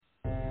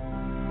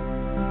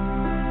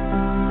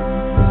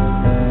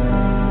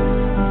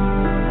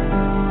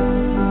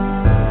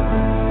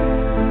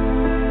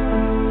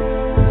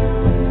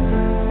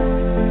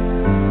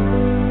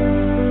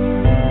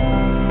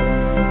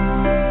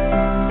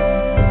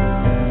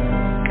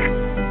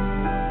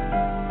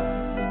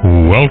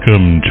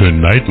Welcome to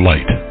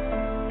Nightlight.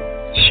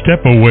 Step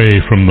away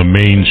from the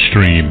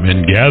mainstream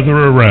and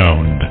gather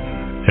around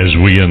as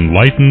we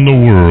enlighten the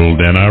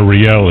world and our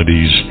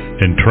realities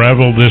and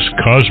travel this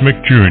cosmic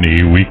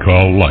journey we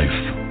call life.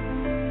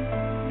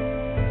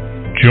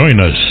 Join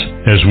us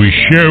as we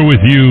share with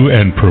you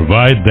and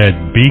provide that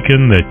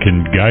beacon that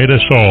can guide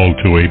us all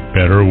to a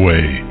better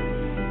way.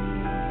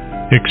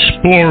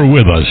 Explore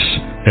with us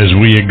as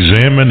we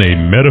examine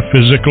a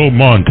metaphysical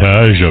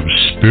montage of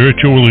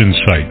spiritual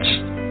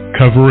insights,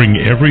 covering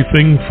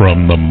everything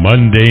from the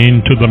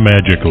mundane to the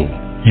magical,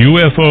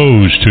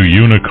 UFOs to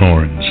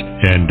unicorns,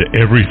 and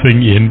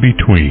everything in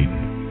between.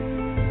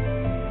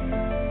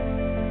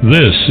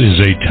 This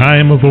is a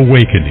time of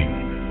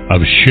awakening,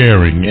 of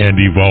sharing and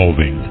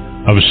evolving,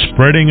 of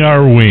spreading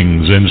our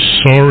wings and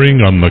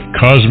soaring on the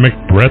cosmic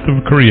breath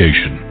of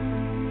creation.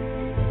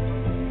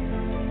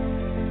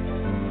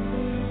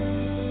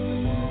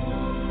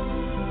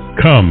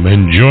 Come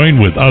and join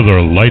with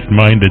other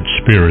light-minded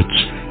spirits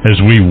as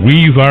we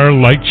weave our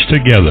lights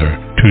together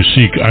to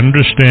seek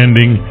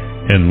understanding,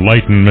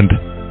 enlightenment,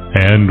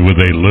 and with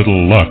a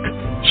little luck,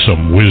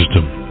 some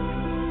wisdom.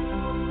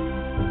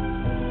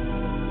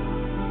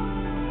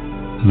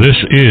 This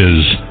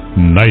is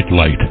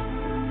Nightlight,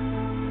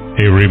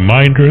 a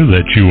reminder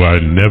that you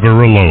are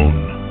never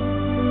alone.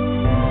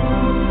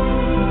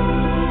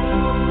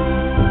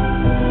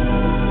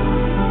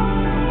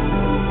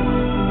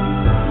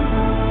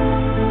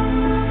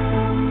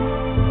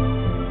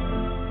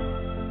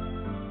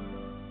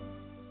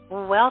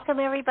 Welcome,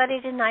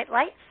 everybody, to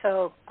Nightlight.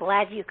 So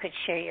glad you could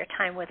share your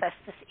time with us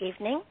this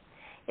evening.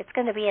 It's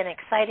going to be an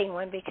exciting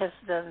one because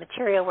the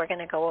material we're going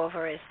to go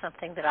over is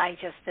something that I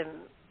just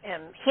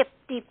am hip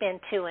deep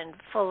into and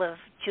full of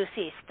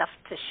juicy stuff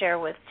to share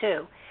with,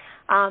 too.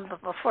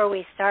 But before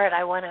we start,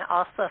 I want to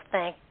also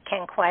thank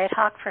Ken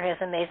Quiethawk for his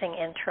amazing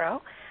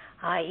intro.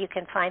 You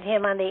can find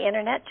him on the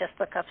Internet. Just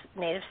look up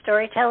Native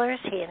Storytellers.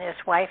 He and his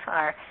wife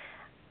are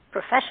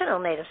professional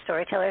Native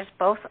Storytellers.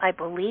 Both, I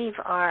believe,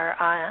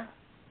 are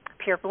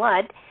pure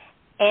blood,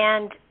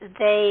 and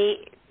they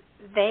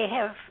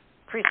have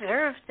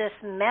preserved this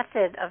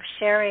method of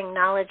sharing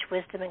knowledge,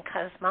 wisdom, and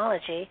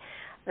cosmology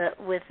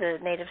with the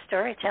native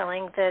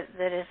storytelling that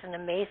is an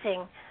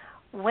amazing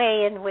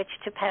way in which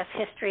to pass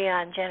history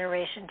on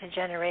generation to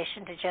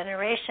generation to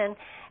generation,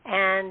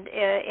 and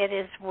it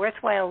is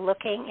worthwhile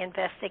looking,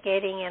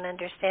 investigating, and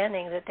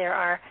understanding that there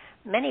are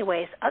many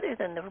ways other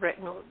than the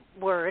written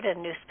word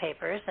and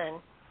newspapers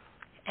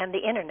and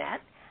the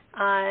Internet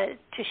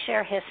to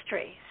share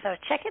history. So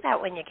check it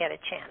out when you get a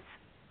chance.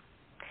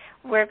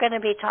 We're going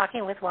to be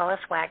talking with Wallace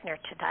Wagner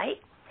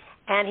tonight,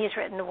 and he's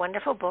written a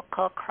wonderful book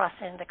called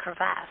Crossing the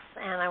Crevasse,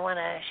 and I want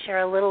to share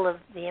a little of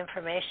the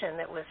information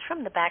that was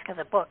from the back of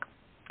the book.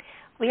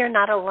 We are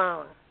not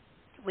alone.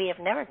 We have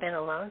never been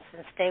alone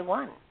since day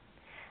one.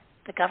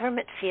 The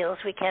government feels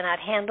we cannot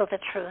handle the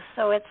truth,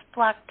 so it's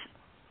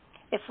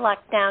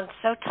locked down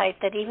so tight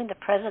that even the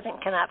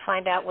president cannot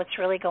find out what's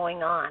really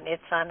going on.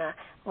 It's on a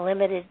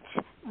limited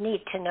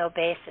need-to-know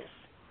basis.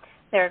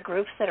 There are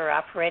groups that are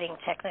operating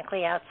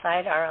technically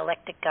outside our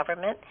elected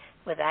government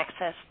with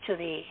access to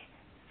the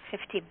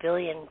 $50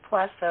 billion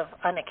plus of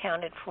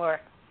unaccounted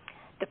for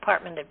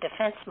Department of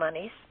Defense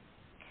monies.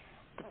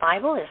 The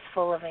Bible is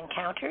full of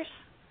encounters.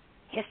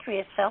 History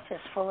itself is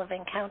full of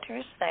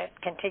encounters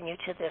that continue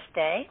to this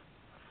day.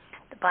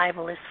 The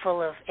Bible is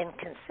full of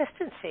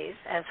inconsistencies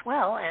as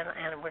well,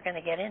 and we're going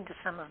to get into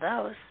some of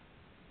those.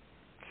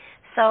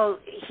 So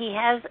he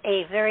has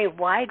a very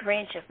wide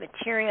range of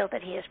material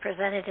that he has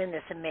presented in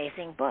this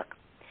amazing book.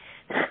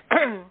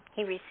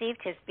 He received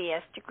his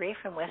B.S. degree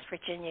from West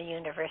Virginia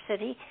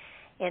University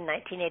in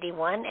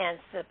 1981 and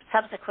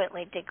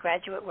subsequently did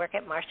graduate work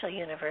at Marshall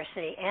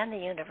University and the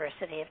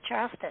University of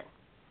Charleston.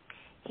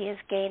 He has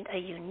gained a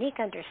unique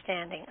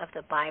understanding of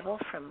the Bible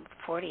from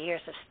 40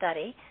 years of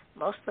study,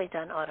 mostly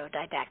done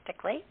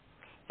autodidactically.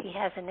 He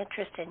has an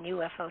interest in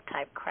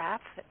UFO-type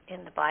craft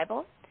in the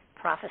Bible,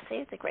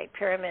 prophecy, the Great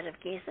Pyramid of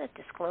Giza,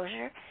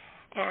 disclosure,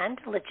 and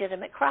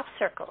legitimate crop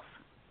circles.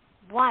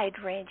 Wide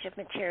range of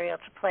material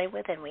to play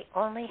with, and we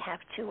only have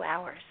 2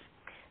 hours.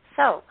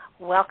 So,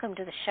 welcome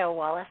to the show,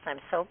 Wallace. I'm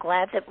so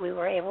glad that we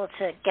were able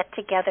to get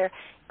together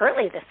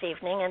early this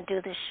evening and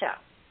do this show.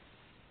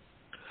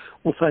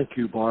 Well, thank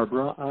you,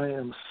 Barbara. I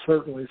am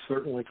certainly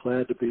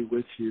glad to be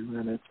with you,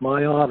 and it's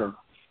my honor.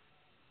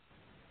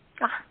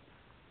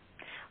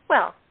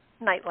 Well,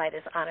 Nightlight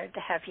is honored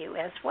to have you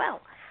as well.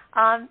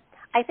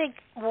 I think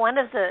one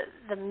of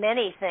the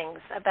many things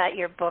about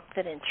your book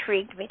that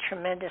intrigued me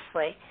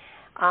tremendously,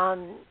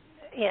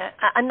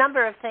 a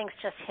number of things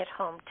just hit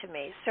home to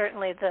me.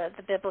 Certainly the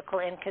biblical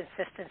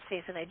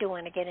inconsistencies, and I do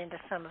want to get into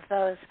some of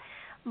those.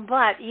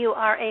 But you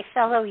are a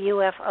fellow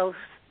UFO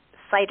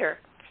citer,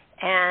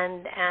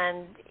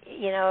 and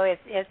you know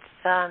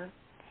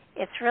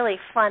it's really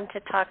fun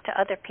to talk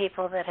to other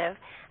people that have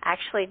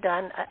actually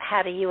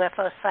had a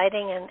UFO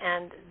sighting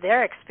and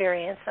their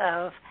experience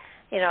of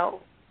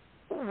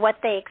what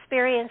they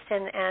experienced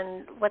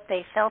and what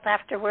they felt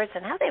afterwards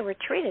and how they were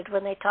treated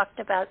when they talked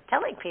about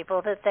telling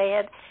people that they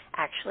had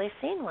actually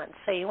seen one.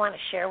 So you want to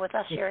share with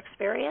us your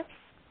experience?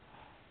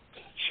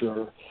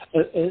 Sure.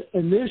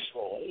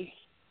 Initially,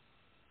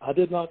 I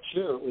did not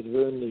share it with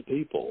very many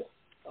people.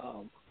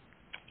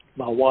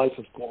 My wife,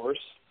 of course,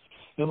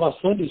 and my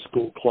Sunday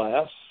school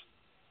class,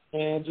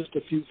 and just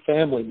a few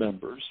family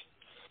members.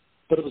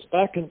 But it was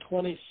back in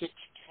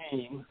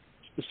 2016,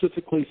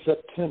 specifically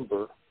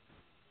September.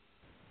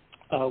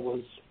 I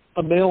was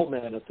a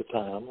mailman at the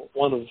time,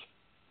 one of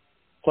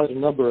quite a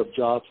number of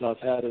jobs I've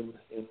had in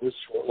this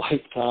short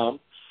lifetime.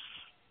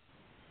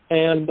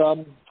 And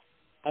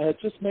I had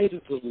just made a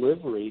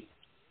delivery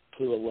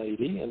to a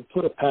lady and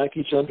put a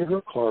package under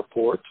her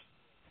carport.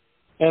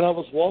 And I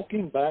was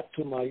walking back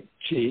to my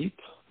Jeep,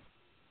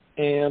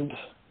 and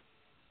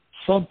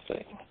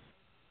something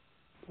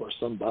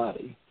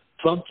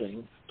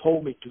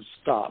told me to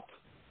stop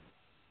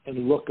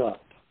and look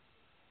up.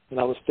 And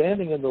I was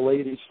standing in the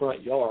lady's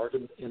front yard,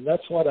 and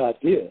that's what I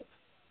did.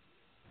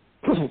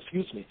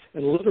 Excuse me.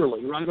 And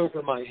literally right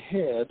over my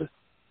head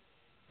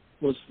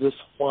was this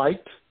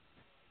white,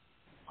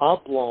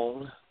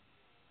 oblong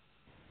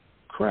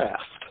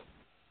craft.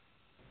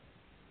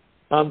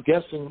 I'm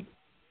guessing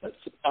that's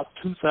about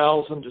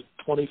 2,000 to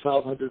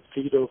 2,500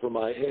 feet over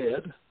my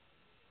head.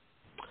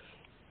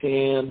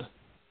 And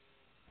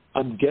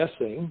I'm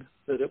guessing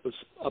that it was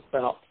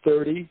about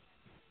 30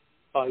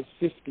 by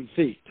 50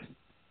 feet.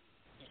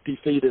 50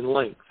 feet in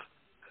length.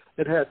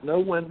 It had no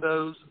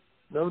windows,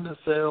 no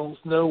nacelles,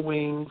 no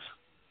wings,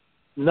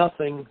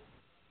 nothing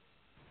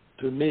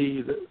to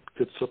me that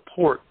could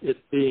support it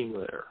being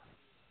there.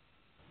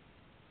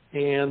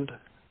 And,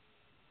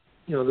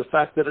 the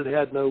fact that it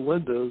had no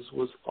windows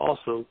was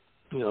also,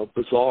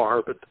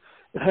 bizarre, but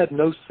it had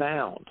no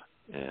sound.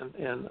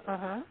 And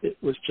it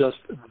was just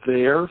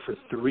there for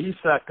 3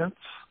 seconds,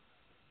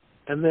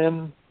 and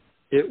then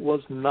it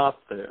was not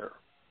there.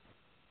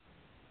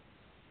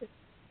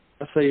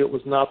 I say it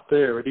was not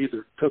there. It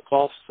either took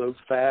off so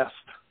fast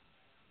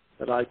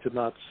that I could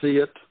not see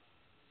it,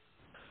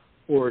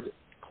 or it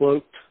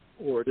cloaked,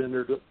 or it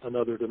entered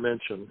another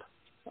dimension.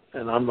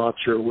 And I'm not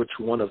sure which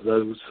one of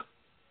those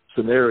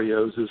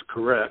scenarios is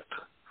correct.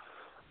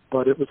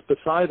 But it was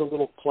beside a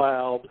little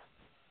cloud,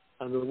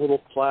 and the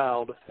little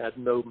cloud had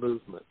no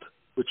movement,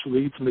 which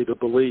leads me to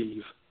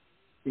believe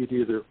it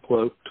either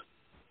cloaked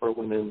or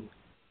went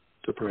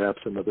into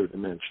perhaps another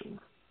dimension.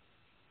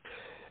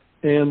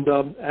 And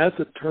as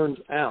it turns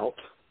out,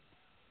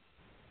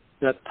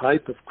 that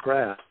type of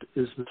craft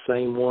is the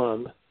same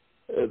one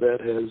that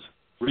has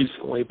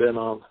recently been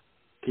on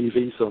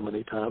TV so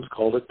many times,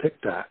 called a Tic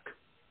Tac.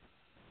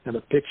 And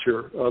a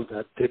picture of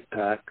that Tic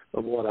Tac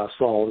of what I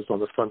saw is on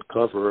the front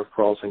cover of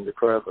Crossing the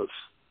Crevice.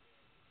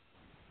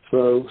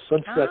 So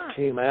since that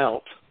came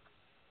out,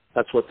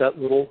 that's what that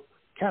little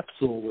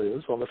capsule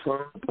is on the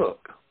front of the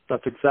book.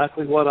 That's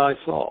exactly what I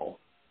saw.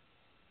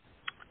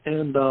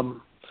 And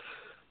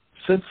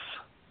since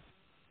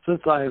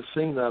I have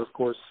seen that, of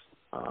course,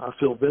 I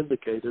feel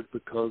vindicated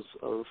because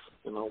of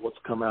what's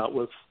come out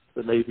with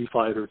the Navy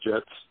fighter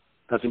jets,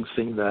 having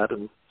seen that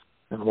and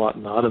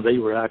whatnot, and they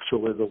were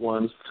actually the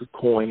ones to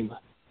coin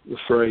the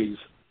phrase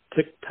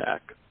Tic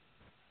Tac.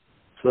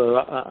 So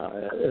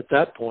at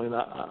that point,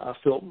 I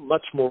felt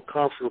much more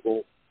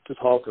comfortable to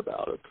talk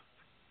about it.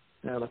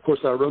 And of course,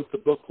 I wrote the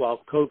book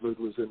while COVID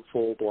was in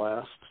full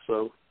blast,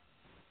 so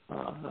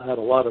I had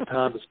a lot of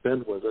time to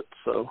spend with it.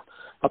 So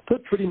I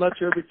put pretty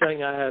much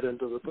everything I had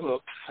into the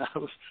book.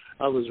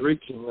 I was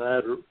reaching. I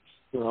had,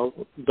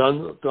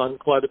 done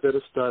quite a bit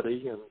of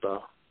study, and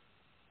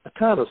I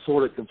kind of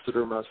sort of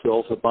consider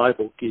myself a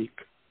Bible geek.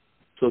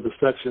 So the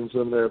sections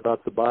in there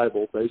about the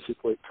Bible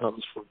basically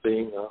comes from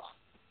being I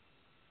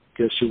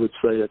guess you would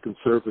say, a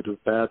conservative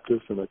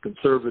Baptist and a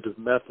conservative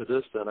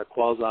Methodist and a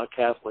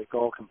quasi-Catholic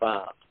all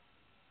combined.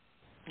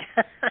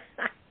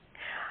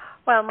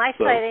 Well, my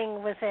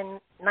sighting was in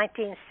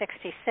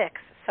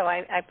 1966, so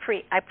I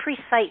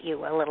pre-cite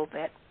you a little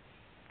bit.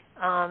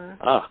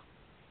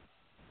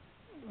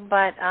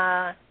 But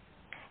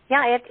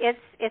yeah,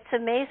 it's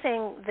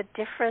amazing the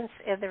difference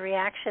in the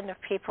reaction of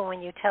people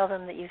when you tell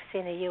them that you've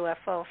seen a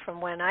UFO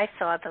from when I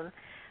saw them.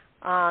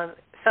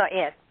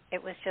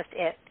 It was just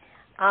it.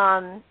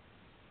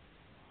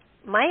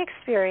 My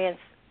experience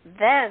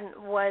then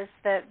was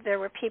that there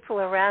were people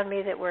around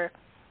me that were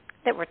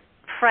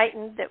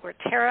frightened, that were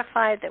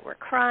terrified, that were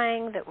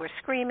crying, that were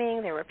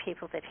screaming. There were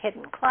people that hid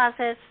in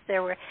closets.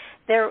 There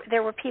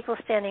were people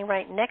standing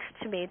right next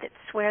to me that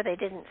swear they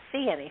didn't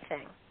see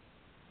anything.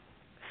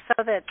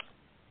 So that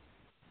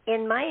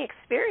in my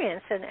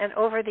experience and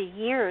over the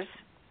years,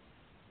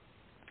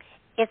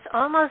 it's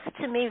almost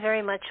to me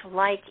very much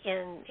like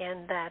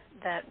in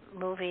that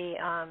movie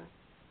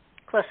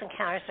Close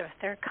Encounters of the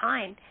Third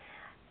Kind.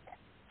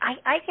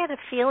 I get a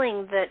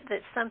feeling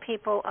that some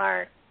people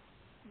are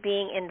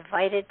being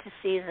invited to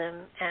see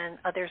them and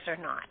others are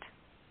not.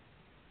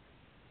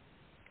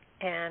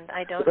 And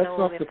I don't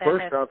know if that's not the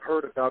first I've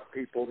heard about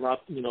people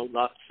not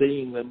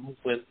seeing them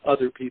when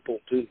other people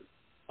do.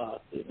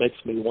 It makes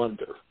me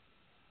wonder.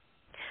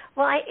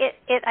 Well,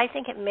 I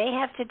think it may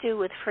have to do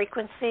with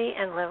frequency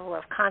and level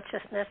of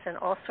consciousness and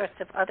all sorts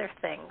of other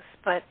things.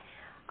 But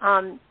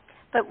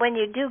when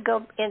you do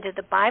go into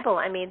the Bible,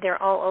 I mean,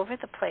 they're all over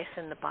the place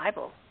in the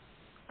Bible.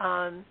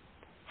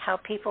 How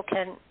people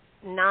can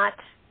not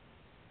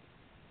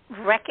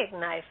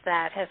recognize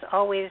that has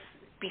always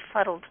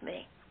befuddled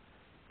me.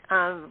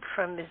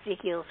 From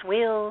Ezekiel's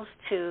wheels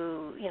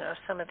to,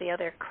 some of the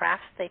other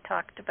crafts they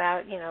talked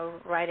about,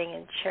 riding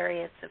in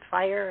chariots of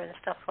fire and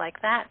stuff like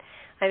that.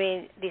 I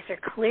mean, these are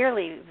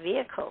clearly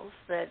vehicles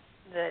that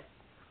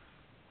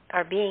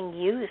are being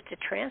used to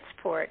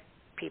transport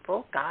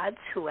people, gods,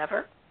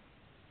 whoever.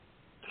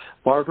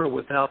 Barbara,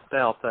 without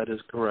doubt, that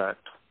is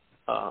correct.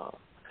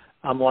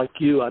 I'm like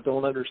you. I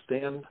don't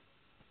understand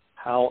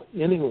how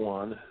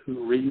anyone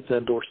who reads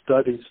and or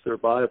studies their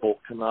Bible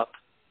cannot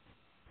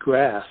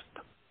grasp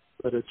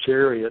that a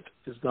chariot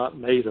is not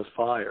made of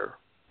fire.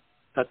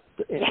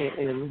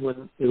 And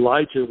when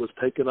Elijah was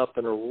taken up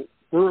in a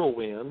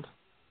whirlwind,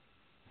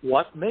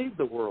 what made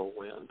the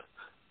whirlwind?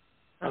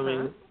 I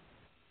mean,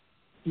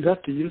 you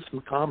have to use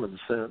some common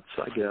sense,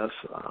 I guess.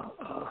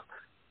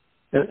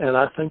 And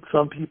I think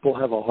some people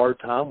have a hard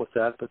time with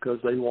that because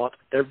they want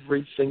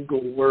every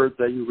single word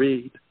they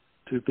read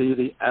to be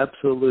the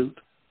absolute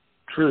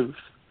truth.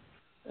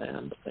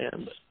 And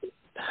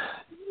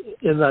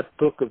in that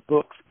book of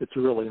books, it's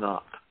really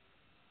not.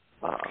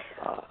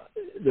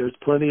 There's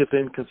plenty of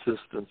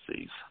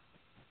inconsistencies.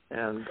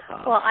 And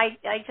well, I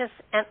just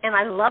and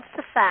I love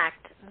the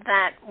fact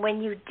that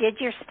when you did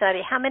your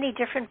study, how many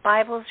different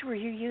Bibles were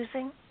you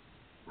using?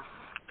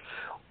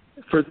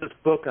 For this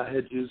book, I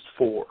had used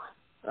 4.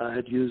 I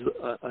had used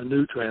a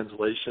new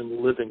translation,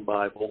 the Living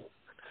Bible.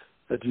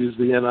 I'd used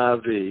the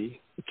NIV,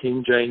 the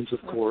King James,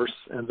 of course,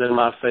 and then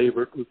my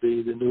favorite would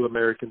be the New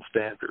American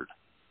Standard.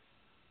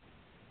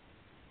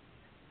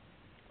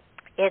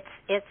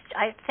 It's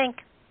I think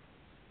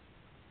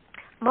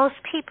most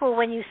people,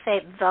 when you say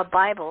the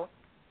Bible,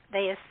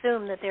 they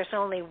assume that there's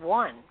only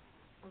one,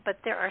 but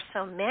there are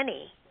so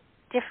many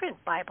different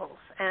Bibles,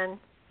 and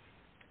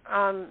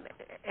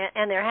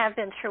there have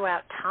been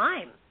throughout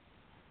time.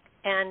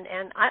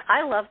 And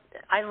I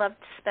loved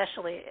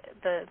especially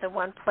the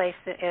one place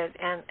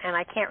and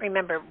I can't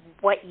remember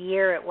what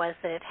year it was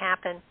that it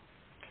happened,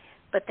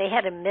 but they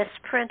had a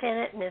misprint in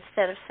it, and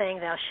instead of saying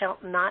 "thou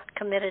shalt not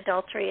commit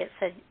adultery," it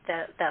said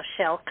 "thou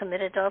shalt commit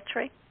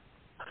adultery."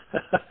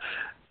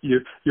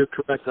 You're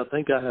correct. I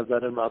think I have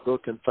that in my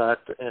book, in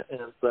fact,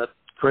 and that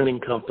printing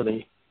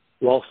company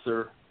lost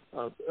their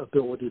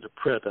ability to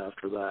print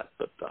after that.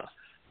 But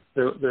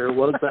there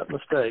was that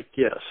mistake,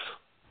 yes.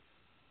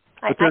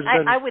 But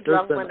I would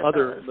love one of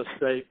those. There's been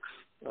other mistakes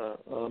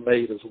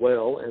made as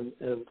well,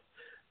 and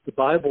the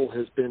Bible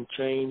has been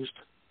changed.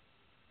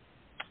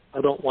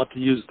 I don't want to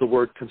use the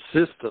word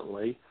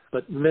consistently,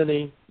 but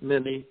many,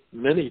 many,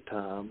 many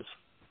times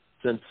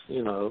since,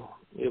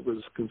 it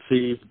was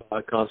conceived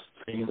by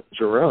Constantine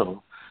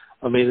Jerome.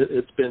 I mean,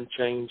 it's been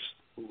changed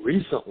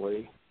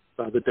recently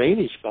by the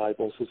Danish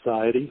Bible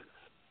Society,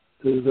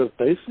 who have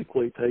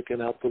basically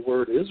taken out the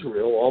word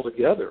Israel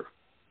altogether.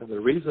 And the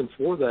reason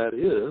for that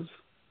is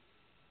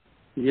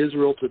the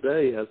Israel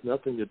today has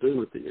nothing to do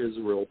with the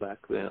Israel back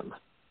then.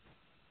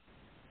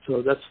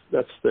 So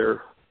that's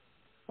their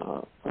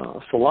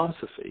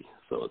philosophy.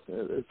 So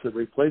it's a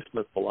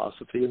replacement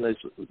philosophy, and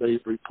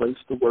they've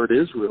replaced the word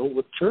Israel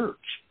with church.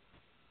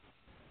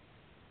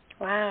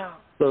 Wow.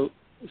 So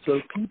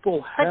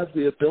people have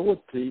the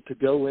ability to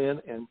go in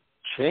and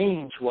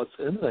change what's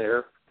in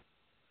there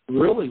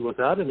really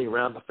without any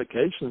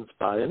ramifications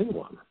by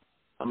anyone.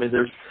 I mean,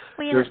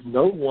 there's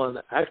no one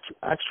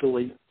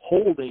actually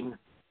holding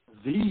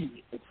the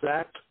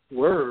exact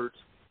words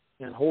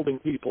and holding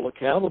people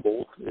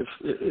accountable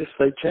if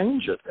they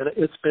change it. And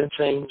it's been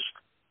changed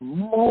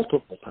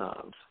multiple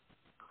times.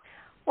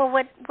 Well,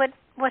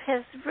 what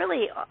has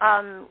really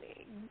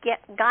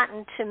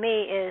gotten to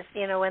me is,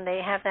 when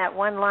they have that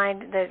one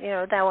line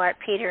that, thou art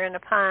Peter, and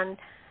upon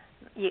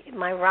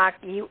my rock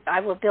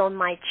I will build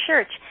my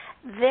church.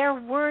 There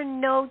were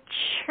no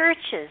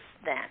churches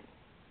then.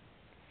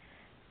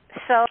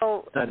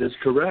 So that is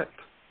correct.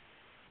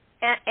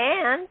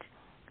 And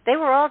they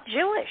were all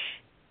Jewish.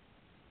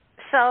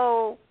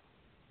 So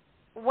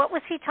what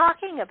was he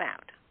talking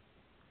about?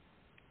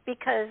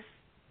 Because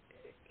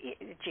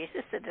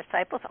Jesus, the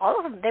disciples, all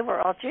of them, they were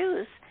all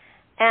Jews.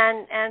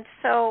 And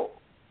so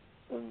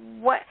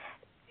what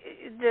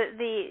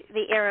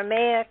the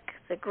Aramaic,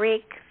 the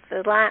Greek,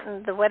 the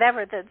Latin, the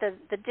whatever,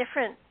 the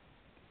different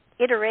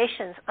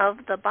iterations of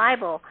the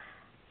Bible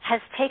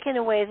has taken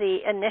away the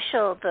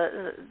initial,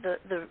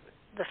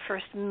 the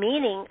first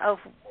meaning of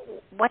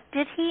what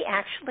did he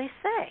actually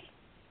say?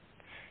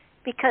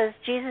 Because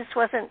Jesus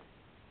wasn't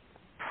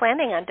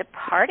planning on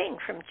departing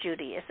from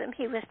Judaism.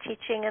 He was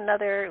teaching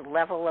another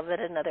level of it,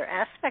 another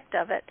aspect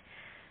of it.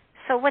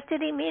 So what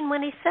did he mean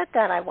when he said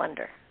that, I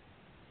wonder?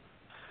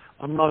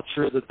 I'm not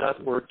sure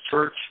that word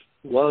church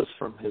was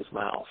from his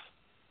mouth.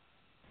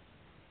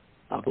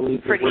 I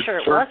believe the word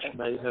church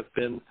may have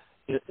been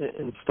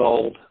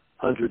installed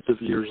hundreds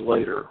of years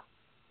later.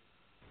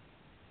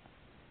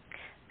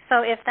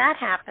 So if that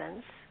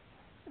happens,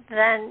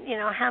 then,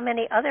 how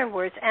many other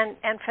words? And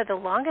for the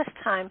longest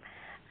time,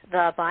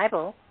 the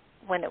Bible,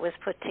 when it was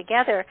put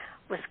together,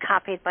 was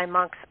copied by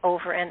monks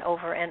over and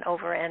over and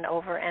over and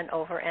over and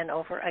over and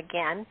over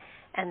again.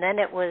 And then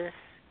it was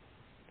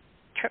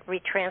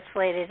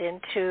retranslated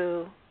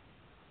into,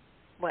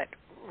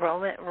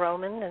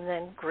 Roman, and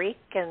then Greek,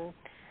 and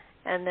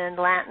then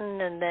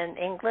Latin, and then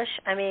English.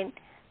 I mean,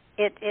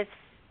 it's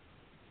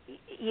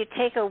you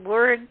take a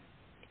word,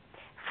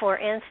 for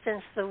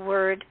instance, the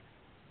word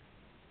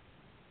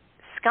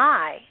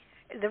sky.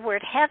 The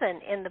word heaven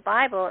in the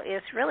Bible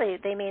is really,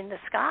 they mean the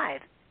sky,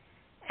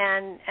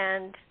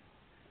 and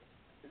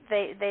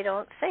they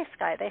don't say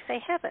sky, they say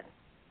heaven,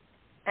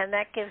 and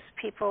that gives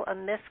people a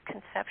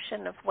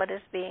misconception of what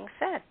is being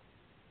said.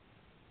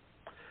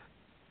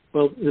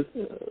 Well,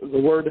 the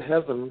word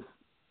heaven,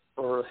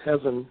 or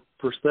heaven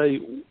per se,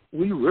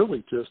 we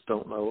really just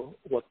don't know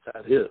what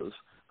that is.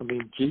 I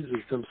mean, Jesus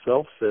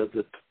himself said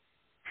that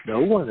no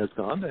one has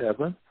gone to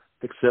heaven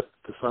except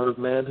the Son of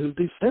Man who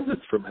descended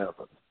from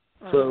heaven.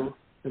 So,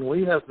 and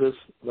we have this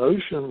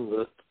notion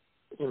that,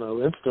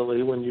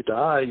 instantly when you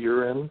die,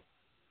 you're in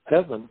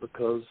heaven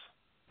because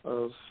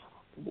of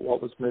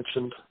what was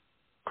mentioned,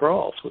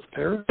 cross with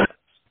paradise.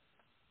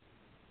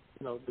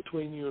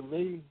 Between you and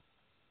me,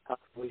 how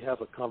can we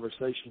have a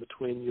conversation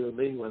between you and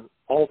me when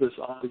all this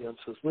audience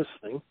is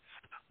listening?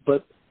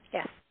 But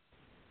yes.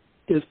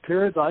 Is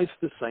paradise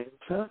the same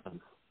as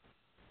heaven?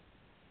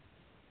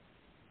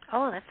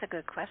 Oh, that's a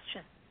good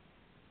question.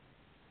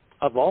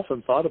 I've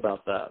often thought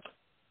about that.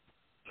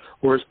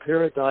 Or is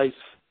paradise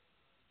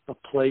a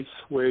place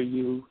where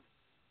you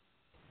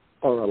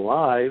are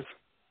alive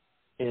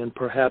and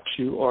perhaps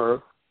you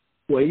are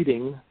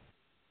waiting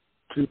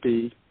to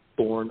be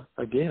born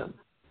again?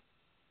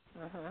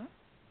 Mm-hmm.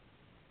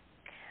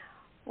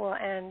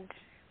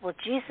 Well,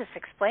 Jesus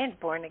explained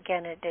born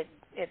again.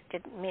 It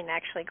didn't mean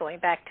actually going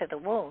back to the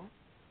womb.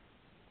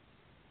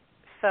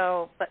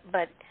 So,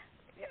 but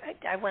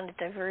I want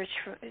to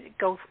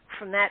go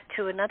from that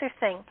to another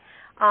thing.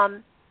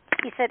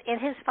 He said, in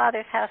his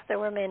Father's house there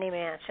were many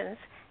mansions,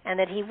 and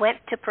that he went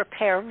to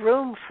prepare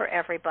room for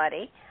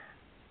everybody.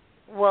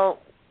 Well,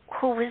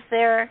 who was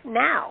there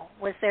now?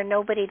 Was there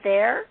nobody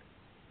there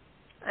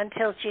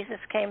until Jesus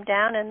came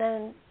down,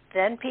 and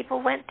then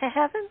people went to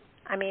heaven?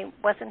 I mean,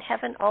 wasn't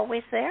heaven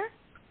always there?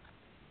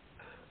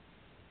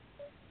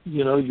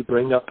 You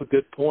bring up a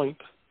good point,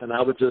 and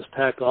I would just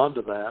tack on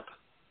to that.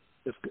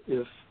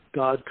 If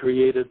God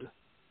created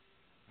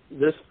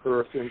this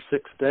earth in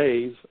 6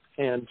 days,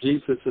 and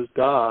Jesus is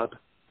God,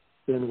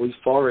 then we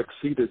far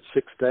exceeded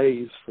 6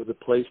 days for the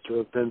place to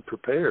have been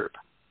prepared.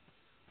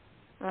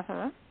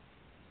 Mm-hmm.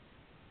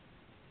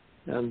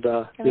 And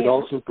it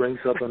also brings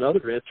up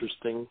another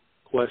interesting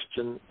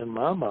question in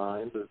my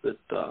mind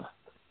that,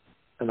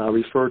 and I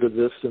refer to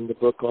this in the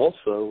book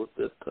also,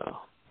 that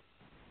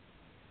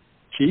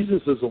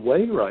Jesus is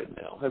away right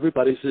now.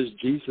 Everybody says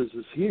Jesus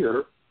is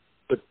here,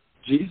 but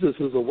Jesus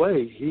is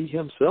away. He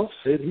himself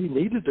said he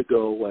needed to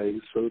go away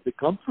so the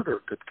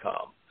Comforter could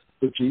come.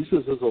 So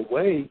Jesus is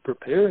away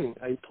preparing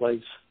a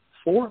place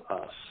for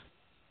us,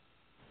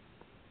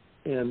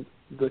 and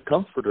the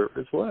Comforter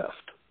is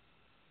left.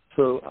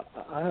 So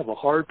I have a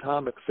hard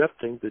time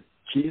accepting that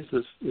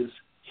Jesus is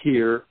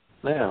here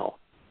now.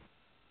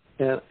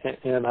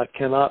 And I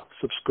cannot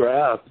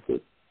subscribe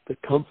that the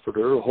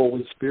Comforter, the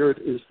Holy Spirit,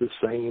 is the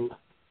same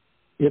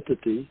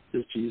entity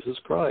as Jesus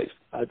Christ.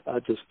 I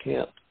just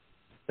can't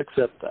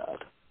accept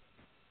that.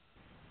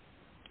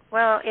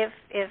 Well,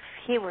 if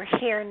he were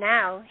here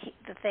now,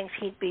 the thing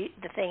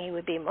he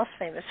would be most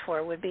famous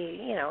for would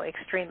be,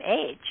 extreme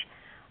age.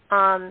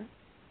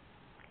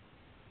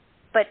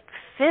 But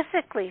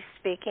physically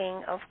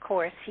speaking, of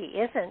course, he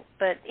isn't.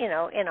 But, in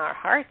our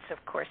hearts,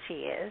 of course, he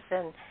is.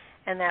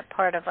 And that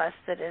part of us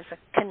that is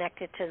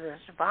connected to the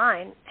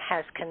divine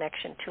has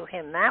connection to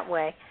him that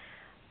way.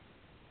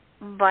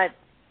 But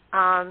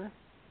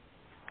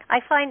I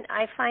find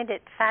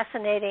it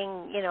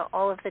fascinating,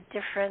 all of the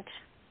different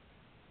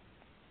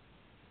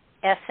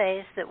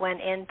essays that went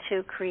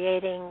into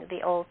creating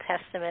the Old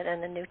Testament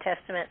and the New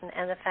Testament,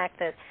 and the fact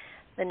that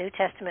the New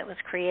Testament was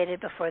created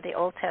before the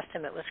Old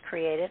Testament was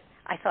created.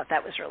 I thought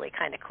that was really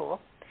kind of cool.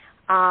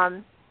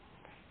 And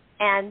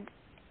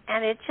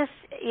it just,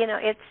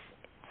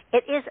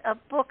 it is a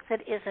book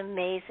that is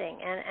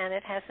amazing, and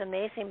it has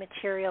amazing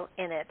material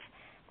in it.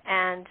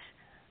 And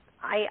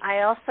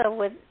I also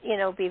would,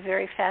 be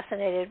very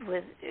fascinated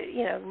with,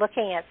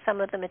 looking at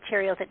some of the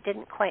material that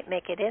didn't quite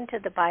make it into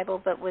the Bible,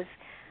 but was,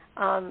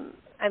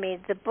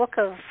 the book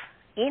of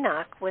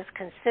Enoch was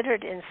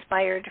considered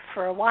inspired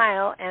for a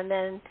while, and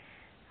then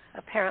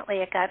apparently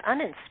it got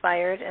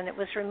uninspired and it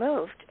was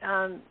removed.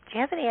 Do you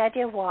have any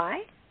idea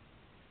why?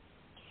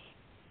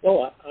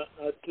 Well,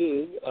 I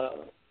do.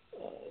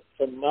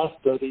 From my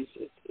studies,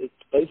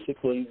 it's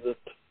basically that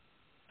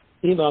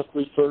Enoch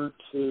referred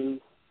to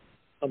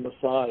a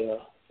Messiah,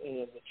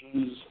 and the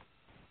Jews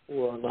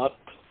were not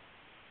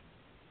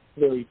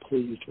very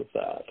pleased with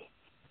that.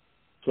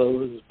 So it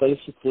was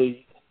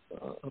basically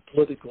a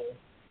political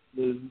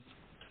move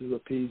to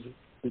appease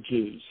the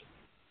Jews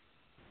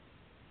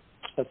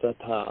at that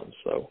time.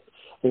 So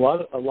a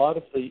lot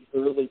of the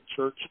early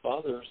church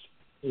fathers,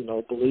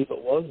 believe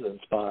it was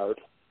inspired,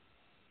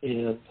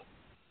 and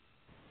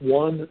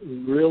one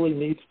really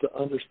needs to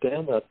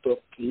understand that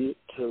book to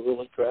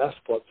really grasp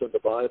what's in the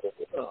Bible.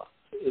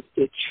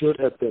 It should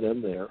have been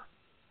in there.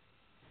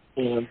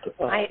 And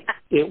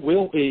it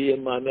will be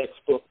in my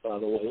next book, by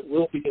the way. It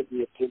will be in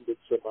the appendix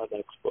in my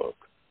next book.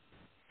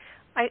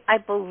 I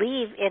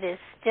believe it is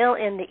still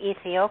in the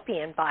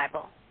Ethiopian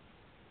Bible.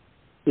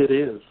 It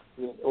is,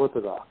 in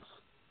Orthodox.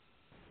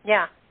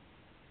 Yeah.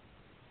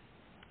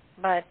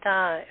 But,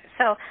 I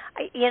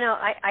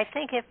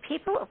think if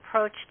people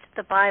approached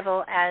the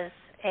Bible as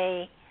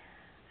a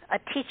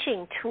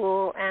teaching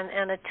tool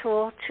and a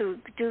tool to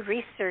do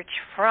research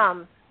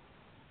from,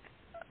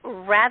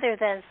 rather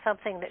than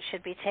something that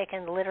should be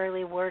taken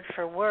literally word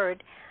for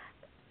word,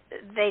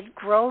 they'd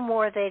grow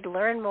more, they'd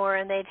learn more,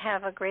 and they'd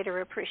have a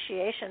greater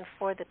appreciation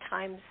for the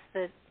times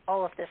that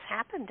all of this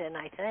happened in,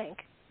 I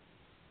think.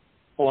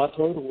 Oh, I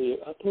totally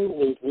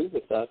agree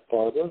with that,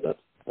 Barbara.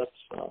 I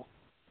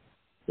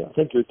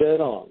think you're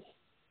dead on.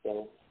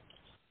 So,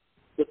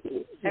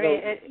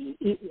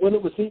 when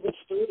it was even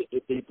starting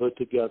to be put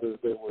together,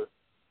 there were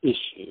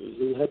issues.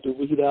 You had to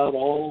weed out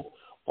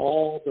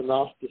all the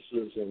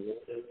Gnosticism,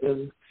 and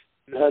then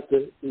you had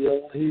the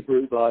old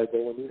Hebrew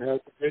Bible, and you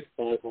had the Greek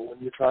Bible,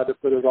 and you tried to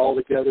put it all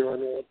together in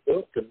one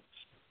book,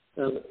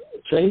 and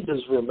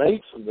changes were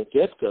made from the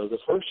get-go. The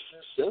first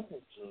few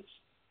sentences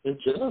in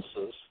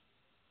Genesis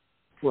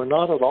were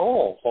not at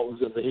all what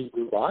was in the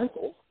Hebrew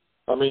Bible.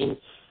 I mean,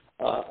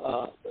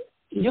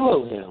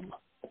 Elohim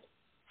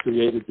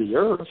created the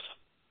earth,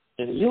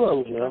 and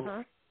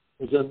Elohim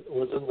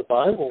was in the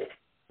Bible,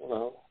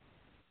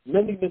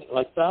 many,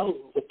 like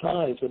thousands of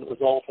times, and it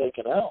was all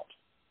taken out.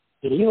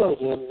 And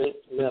Elohim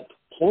meant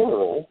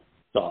plural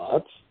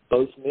gods,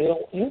 both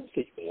male and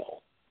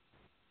female.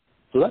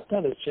 So that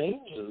kind of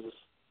changes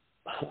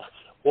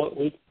what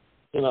we,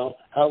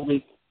 how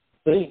we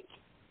think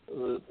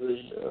the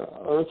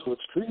earth was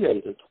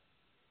created,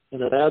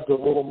 and it adds a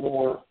little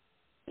more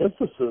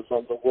emphasis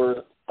on the word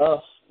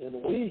us and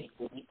we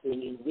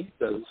when you read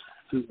those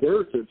two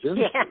words in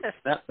Genesis.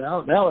 Yes.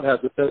 Now it has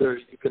a better,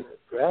 you can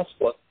grasp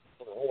what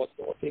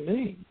they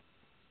mean.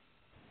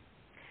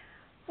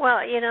 Well,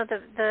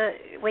 the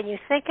when you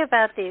think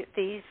about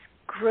these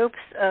groups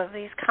of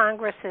these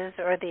congresses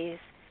or these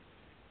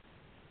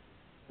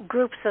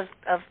groups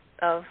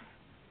of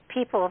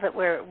people that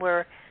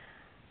were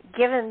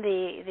given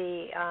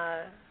the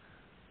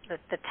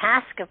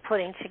task of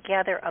putting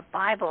together a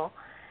Bible,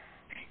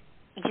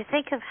 you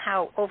think of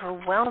how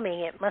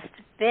overwhelming it must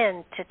have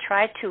been to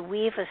try to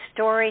weave a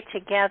story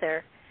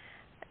together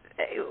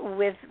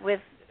with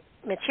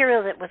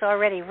material that was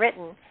already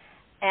written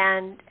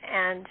and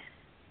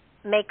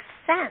make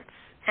sense.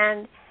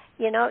 And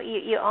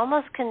you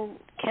almost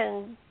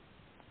can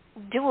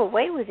do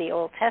away with the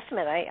Old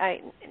Testament. I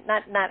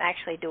not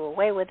actually do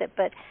away with it,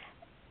 but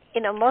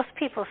most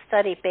people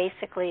study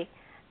basically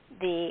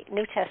the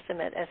New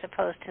Testament as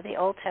opposed to the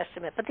Old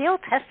Testament. But the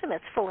Old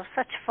Testament's full of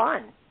such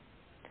fun.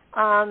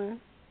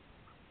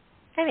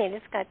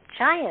 It's got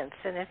giants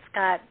and it's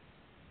got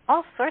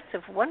all sorts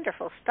of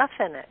wonderful stuff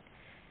in it,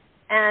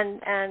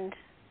 and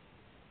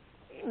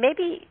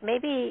maybe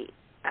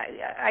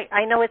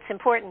I know it's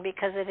important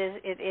because it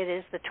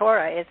is the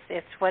Torah.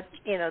 It's what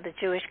the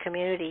Jewish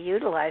community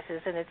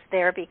utilizes, and it's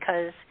there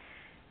because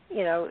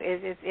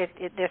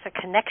there's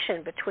a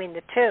connection between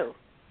the two,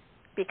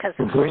 because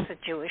of course a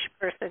Jewish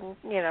person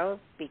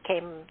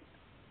became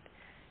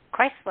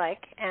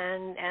Christ-like,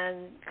 and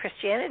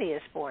Christianity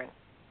is born.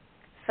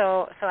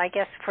 So I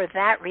guess for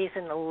that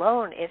reason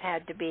alone, it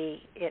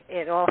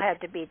all had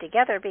to be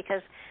together,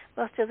 because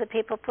most of the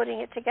people putting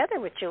it together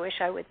were Jewish,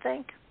 I would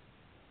think.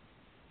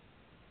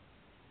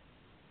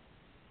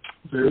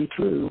 Very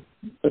true.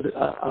 But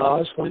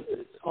I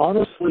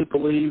honestly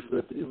believe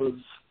that it was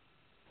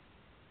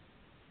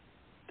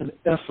an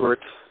effort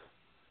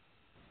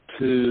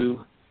to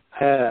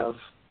have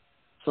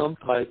some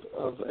type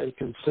of a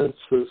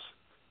consensus,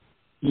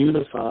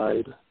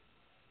 unified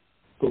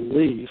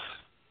belief,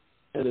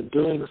 and in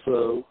doing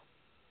so,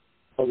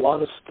 a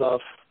lot of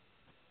stuff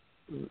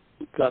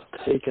got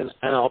taken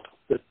out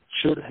that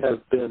should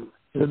have been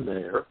in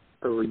there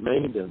or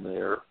remained in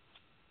there,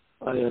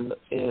 and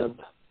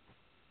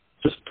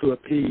just to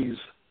appease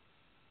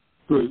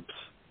groups.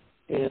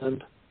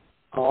 And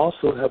I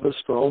also have a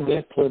strong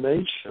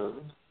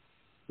inclination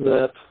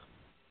that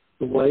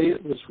the way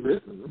it was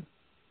written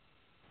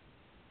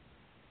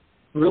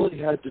really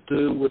had to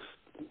do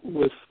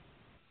with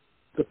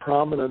the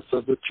prominence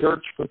of the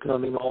church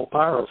becoming all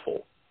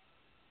powerful,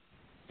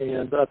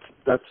 and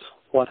that's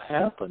what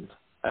happened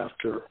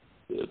after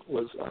it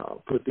was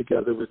put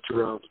together with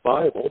Jerome's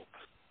Bible.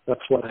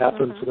 That's what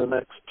happened for the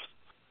next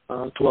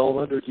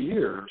 1,200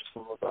 years,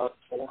 from about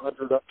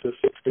 400 up to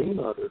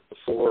 1,600,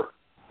 before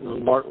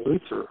Martin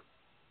Luther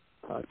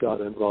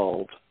got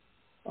involved.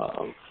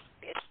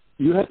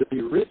 You had to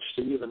be rich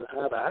to even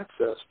have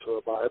access to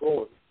a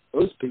Bible,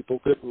 and those people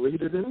couldn't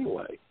read it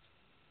anyway.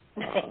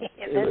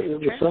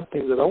 It was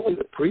something that only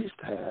the priest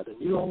had, and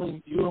you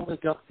only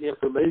got the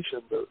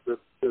information that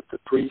the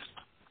priest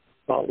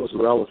thought was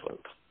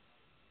relevant.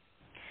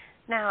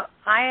 Now,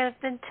 I have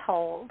been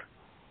told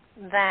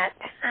that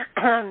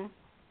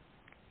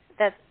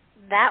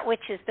that which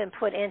has been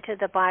put into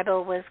the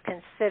Bible was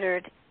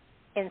considered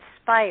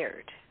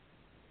inspired,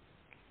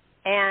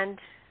 and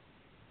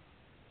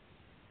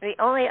the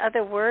only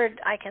other word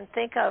I can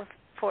think of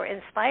for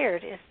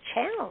inspired is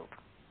channeled.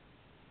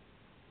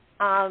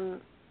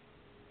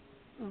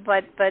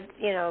 But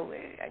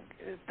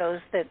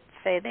those that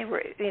say they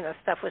were,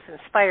 stuff was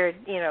inspired,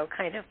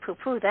 kind of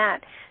poo-poo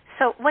that.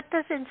 So what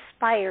does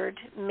inspired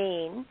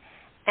mean,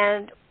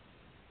 and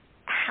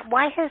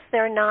why has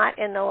there not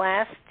in the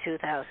last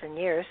 2,000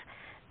 years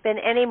been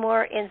any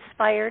more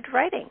inspired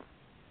writing?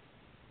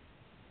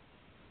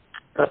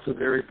 That's a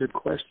very good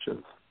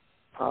question.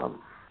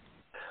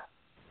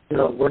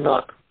 We're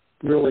not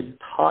really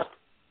taught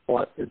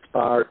what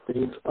inspired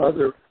means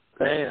other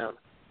than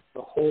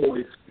the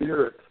Holy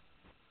Spirit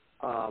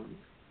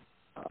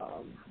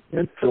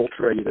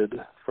infiltrated,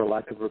 for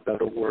lack of a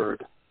better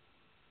word,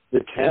 the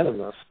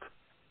canonist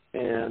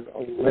and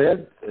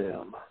led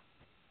them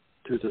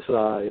to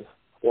decide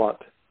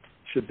what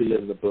should be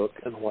in the book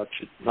and what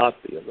should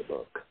not be in the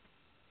book.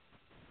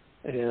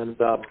 And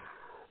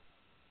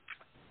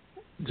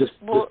just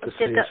to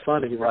say it's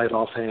funny right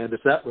offhand,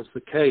 if that was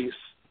the case,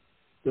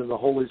 then the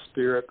Holy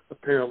Spirit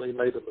apparently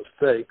made a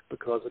mistake,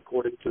 because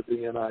according to the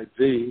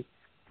NIV,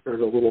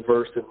 there's a little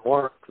verse in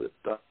Mark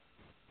that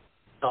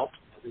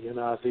the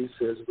NIV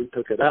says we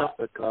took it out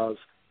because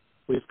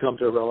we've come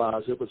to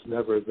realize it was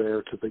never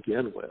there to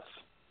begin with.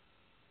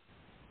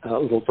 A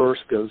little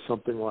verse goes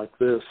something like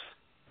this: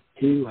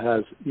 "He who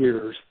has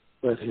ears,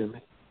 let him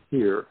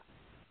hear."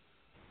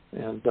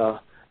 And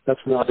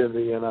that's not in the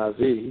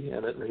NIV,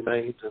 and it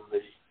remains in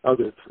the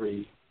other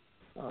three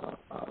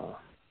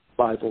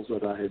Bibles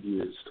that I have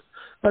used.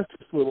 That's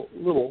just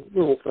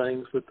little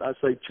things that I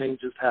say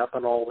changes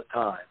happen all the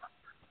time,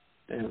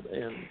 and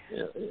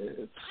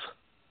it's,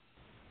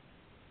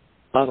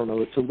 I don't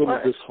know, it's a little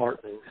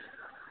disheartening.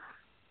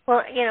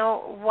 Well,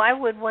 why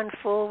would one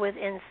fool with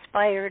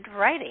inspired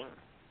writing?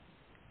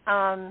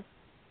 I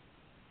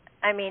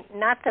mean,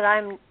 not that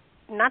I'm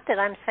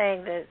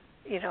saying that,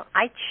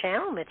 I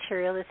channel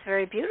material that's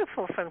very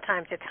beautiful from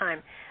time to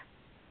time,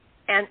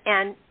 and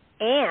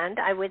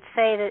I would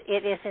say that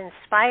it is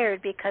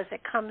inspired because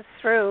it comes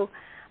through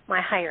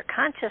my higher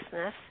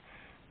consciousness,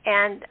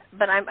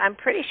 but I'm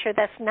pretty sure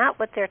that's not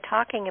what they're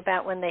talking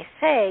about when they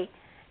say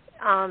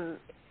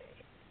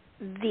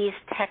these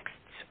texts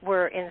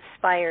were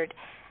inspired.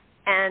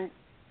 And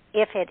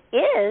if it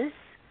is,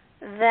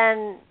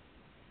 then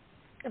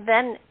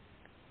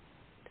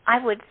I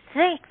would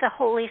think the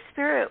Holy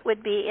Spirit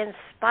would be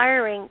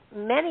inspiring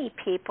many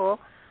people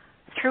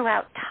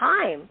throughout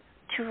time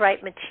to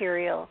write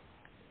material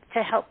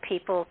to help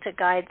people, to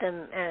guide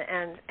them,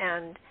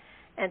 and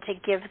to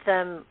give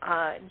them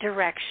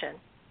direction.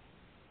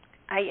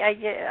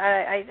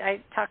 I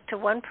talked to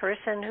one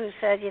person who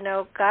said,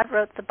 God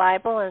wrote the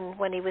Bible, and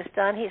when he was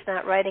done, he's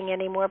not writing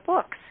any more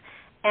books.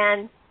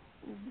 And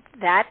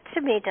that,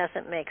 to me,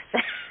 doesn't make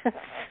sense.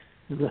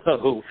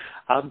 No,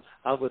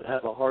 I would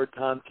have a hard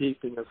time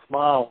keeping a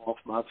smile off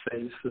my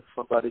face if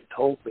somebody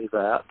told me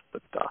that.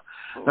 But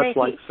that's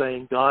like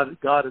saying God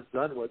is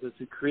done with us.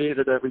 He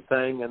created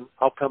everything, and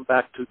I'll come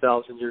back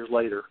 2,000 years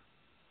later.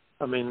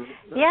 I mean,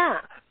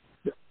 yeah.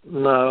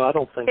 No, I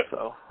don't think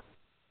so.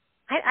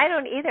 I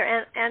don't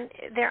either. And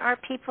there are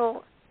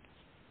people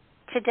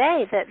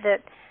today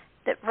that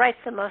writes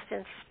the most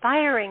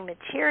inspiring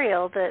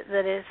material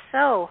that is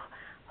so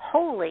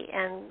holy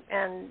and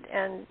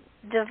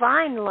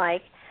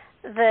divine-like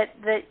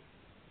that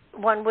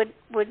one would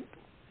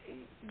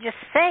just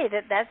say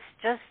that that's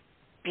just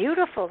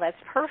beautiful, that's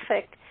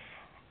perfect,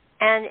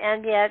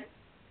 and yet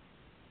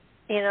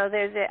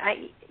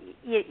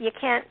you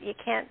can't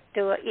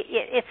do it.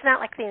 It's not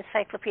like the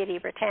Encyclopedia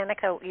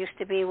Britannica used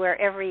to be, where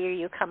every year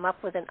you come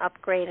up with an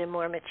upgrade and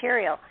more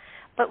material.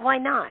 But why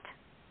not?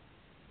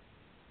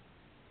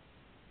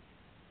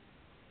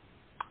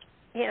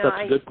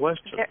 That's a good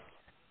question.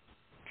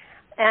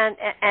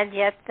 And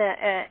yet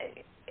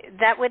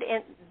that would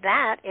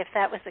if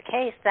that was the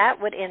case, that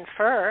would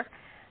infer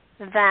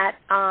that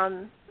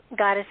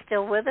God is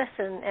still with us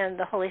and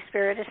the Holy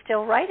Spirit is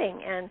still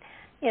writing. And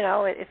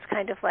it's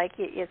kind of like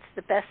it's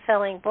the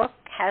best-selling book,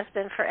 has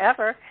been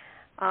forever.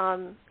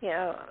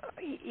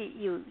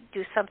 You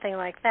do something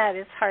like that,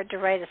 it's hard to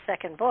write a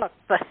second book.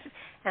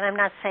 And I'm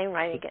not saying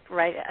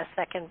write a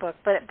second book,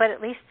 but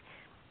at least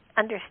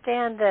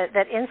understand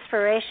that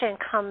inspiration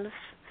comes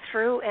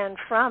through and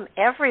from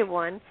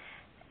everyone,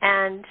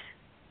 and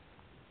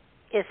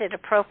is it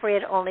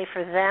appropriate only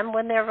for them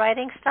when they're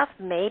writing stuff?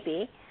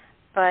 Maybe,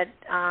 but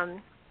I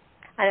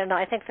don't know.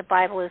 I think the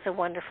Bible is a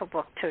wonderful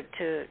book to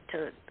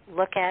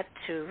look at,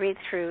 to read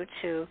through,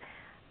 to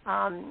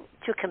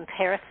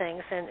compare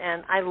things,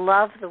 and I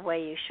love the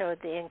way you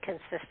showed the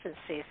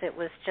inconsistencies. It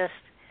was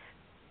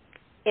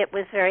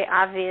very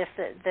obvious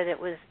that it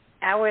was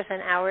hours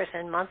and hours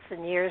and months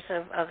and years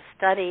of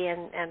study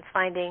and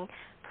finding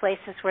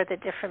places where the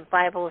different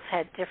Bibles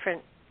had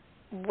different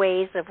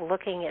ways of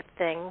looking at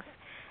things,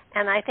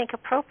 and I think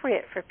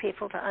appropriate for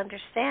people to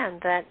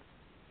understand that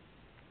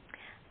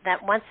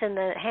once in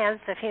the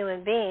hands of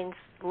human beings,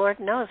 Lord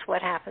knows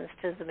what happens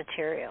to the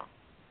material.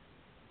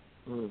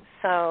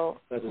 So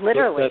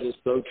literally. That is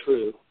so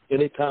true.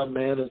 Anytime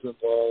man is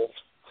involved,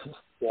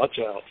 watch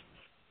out.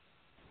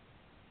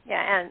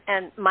 Yeah,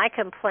 and my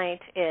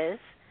complaint is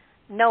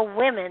no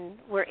women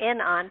were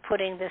in on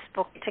putting this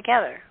book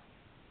together.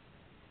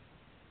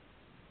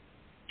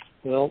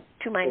 Well,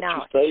 to my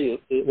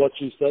knowledge. What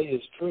you say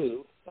is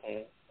true.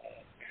 And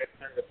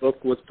when the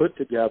book was put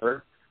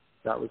together,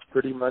 that was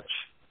pretty much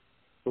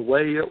the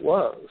way it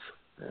was.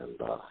 And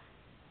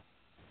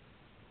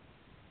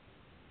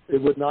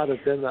it would not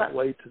have been that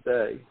way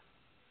today.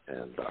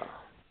 And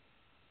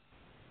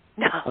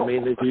no. I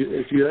mean,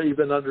 if you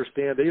even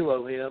understand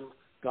Elohim,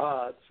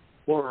 God's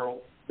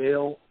plural,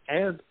 male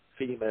and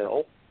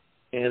female,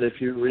 and if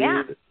you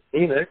read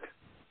Enoch,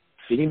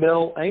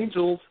 female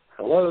angels,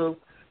 hello,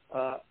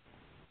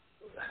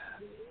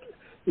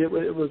 it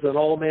was an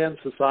all-man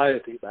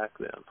society back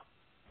then.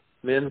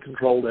 Men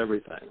controlled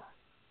everything.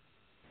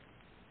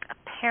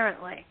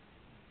 Apparently.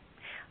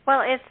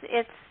 Well, it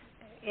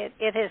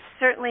has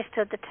certainly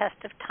stood the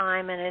test of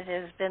time, and it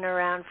has been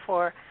around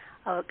for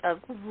a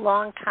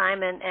long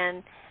time,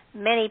 and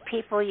many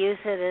people use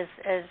it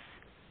as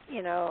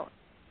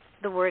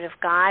the Word of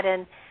God,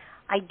 and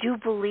I do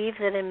believe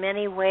that in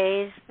many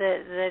ways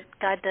that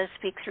God does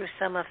speak through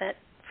some of it,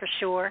 for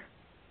sure.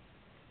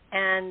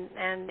 And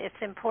it's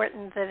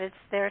important that it's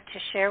there to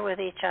share with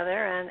each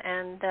other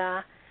and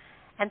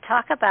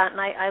talk about.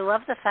 And I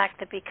love the fact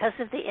that because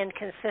of the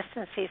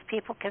inconsistencies,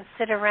 people can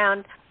sit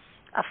around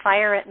a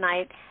fire at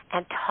night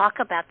and talk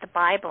about the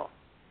Bible,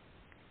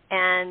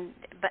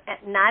 but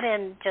not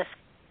in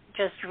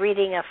just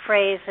reading a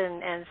phrase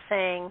and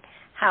saying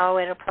how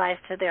it applies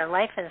to their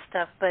life and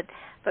stuff, but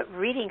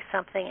reading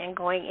something and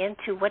going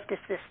into what does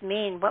this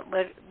mean? What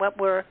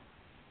were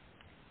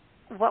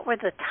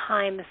the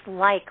times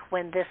like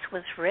when this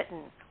was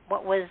written?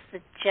 What was the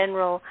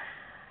general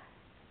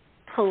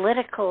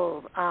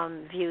political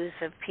views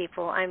of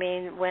people? I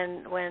mean,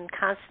 when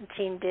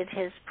Constantine did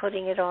his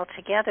putting it all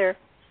together,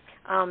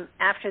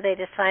 after they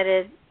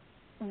decided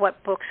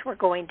what books were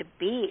going to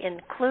be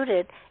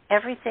included,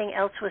 everything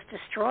else was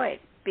destroyed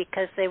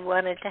because they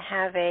wanted to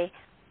have a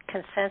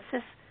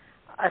consensus,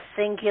 a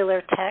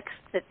singular text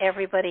that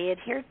everybody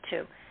adhered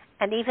to.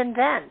 And even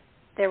then,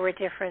 there were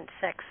different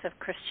sects of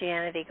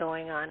Christianity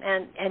going on.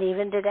 And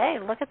even today,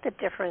 look at the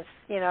difference.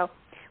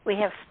 We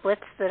have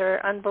splits that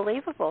are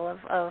unbelievable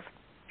of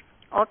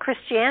all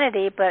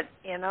Christianity, but,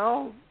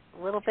 a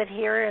little bit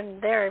here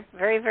and there,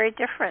 very, very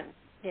different.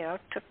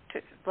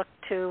 Look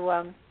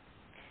to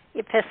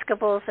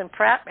Episcopals and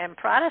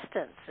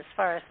Protestants as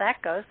far as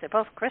that goes. They're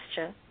both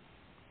Christian,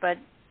 but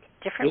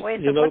different ways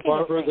of looking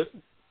Barbara, at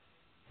things.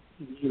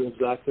 You're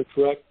exactly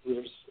correct.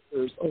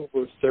 There's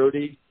over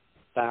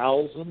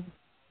 30,000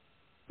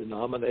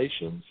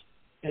 denominations,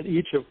 and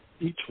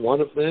each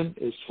one of them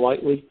is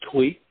slightly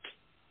tweaked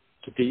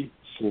to be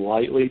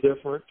slightly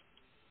different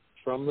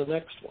from the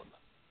next one.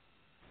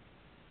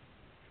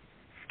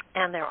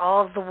 And they're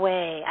all the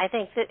way. I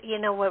think that,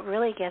 what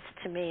really gets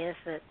to me is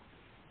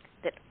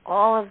that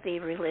all of the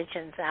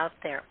religions out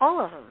there,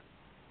 all of them,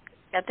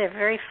 at their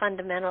very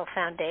fundamental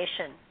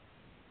foundation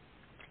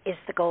is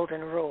the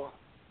golden rule.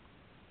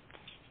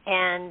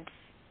 And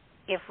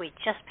if we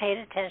just paid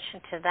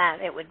attention to that,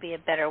 it would be a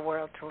better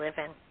world to live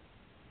in.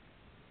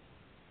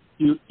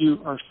 You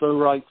are so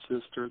right,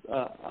 sister.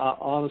 I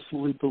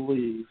honestly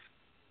believe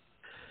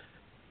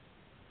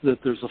that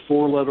there's a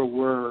 4-letter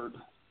word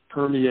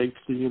permeates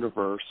the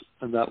universe,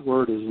 and that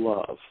word is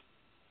love.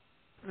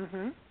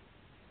 Mm-hmm.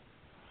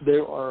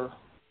 There are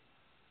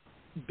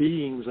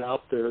beings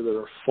out there that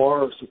are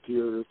far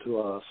superior to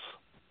us.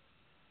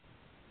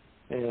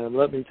 And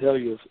let me tell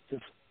you,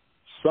 if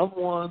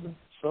someone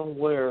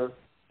somewhere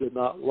did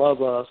not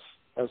love us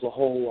as a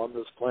whole on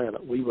this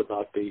planet, we would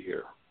not be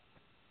here.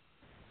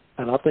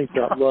 And I think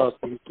that love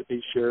needs to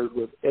be shared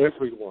with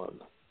everyone.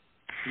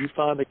 You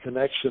find a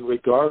connection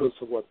regardless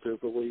of what their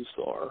beliefs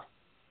are,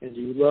 and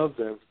you love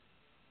them,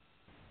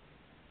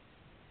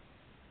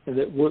 and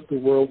the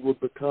world would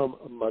become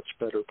a much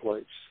better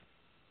place.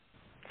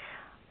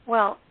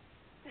 Well,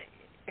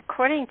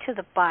 according to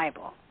the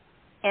Bible,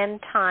 end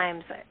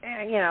times,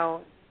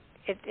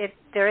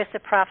 there is a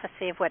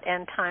prophecy of what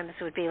end times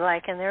would be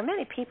like, and there are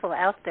many people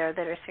out there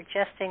that are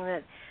suggesting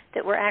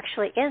that we're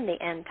actually in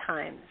the end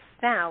times.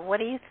 Now, what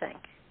do you think?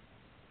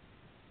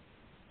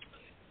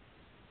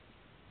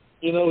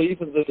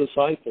 Even the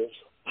disciples,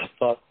 I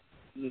thought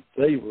that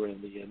they were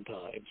in the end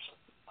times.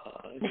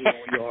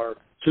 We are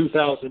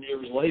 2,000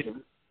 years later,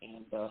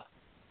 and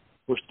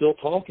we're still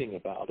talking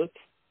about it.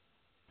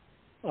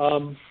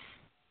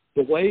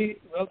 The way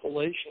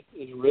Revelation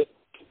is written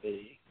to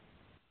me,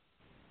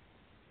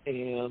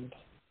 and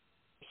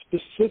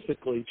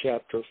specifically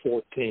chapter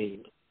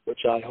 14,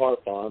 which I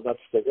harp on. That's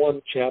the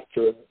one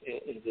chapter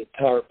in the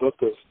entire book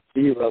of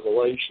the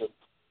Revelation,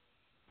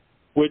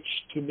 which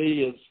to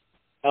me is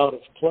out of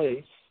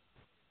place,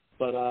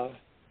 but I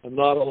am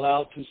not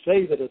allowed to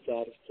say that it's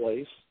out of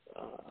place.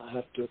 I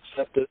have to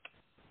accept it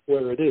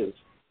where it is.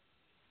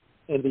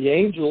 And the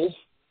angels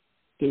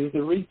do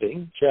the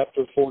reaping,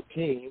 chapter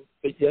 14,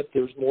 but yet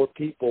there's more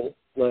people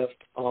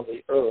left on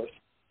the earth,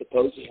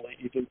 supposedly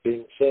even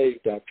being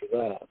saved after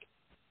that.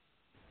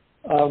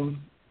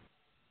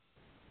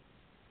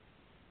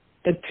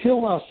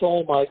 Until I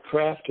saw my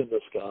craft in the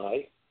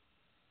sky,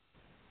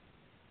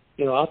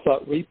 I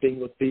thought reaping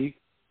would be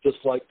just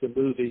like the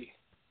movie,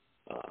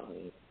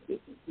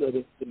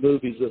 the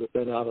movies that have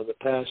been out in the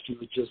past. You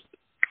would just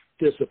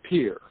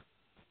disappear.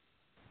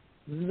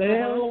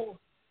 Now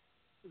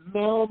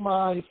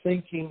my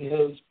thinking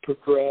has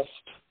progressed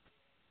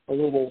a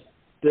little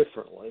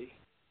differently,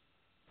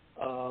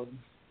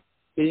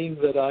 being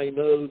that I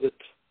know that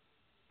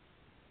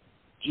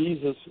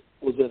Jesus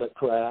was in a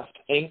craft,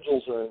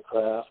 angels are in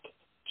craft,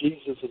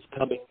 Jesus is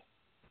coming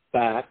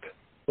back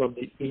from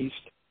the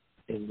east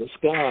in the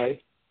sky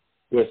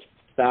with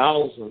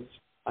thousands,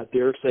 I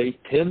dare say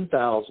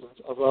 10,000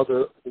 of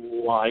other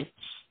lights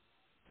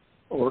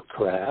or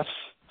crafts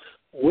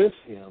with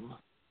him.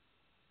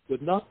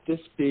 Would not this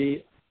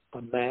be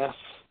a mass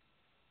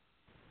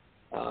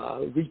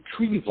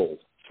retrieval,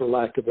 for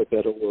lack of a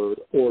better word,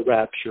 or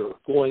rapture,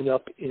 going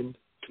up into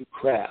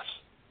crafts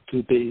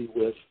to be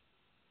with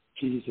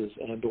Jesus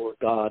and or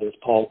God, as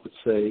Paul would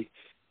say,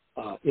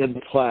 in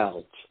the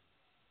clouds?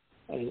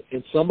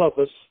 And some of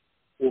us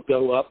will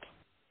go up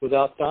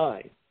without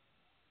dying,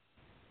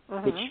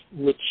 which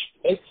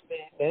makes me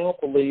now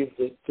believe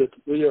that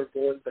we are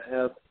going to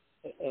have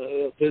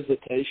a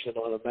visitation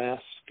on a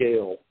mass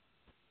scale,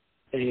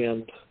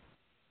 and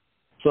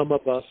some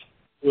of us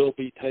will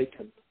be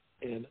taken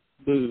and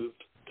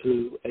moved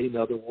to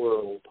another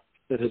world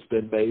that has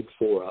been made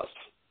for us.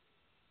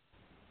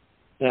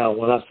 Now,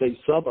 when I say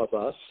some of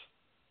us,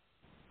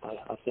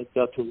 I think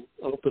that's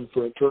open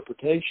for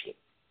interpretation.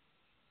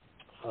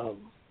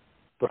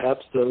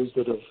 Perhaps those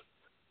that have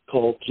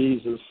called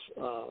Jesus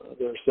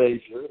their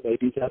Savior,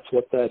 maybe that's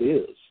what that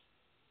is.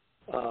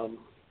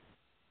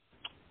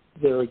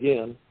 There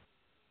again,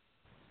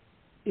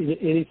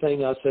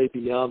 anything I say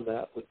beyond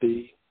that would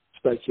be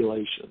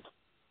speculation.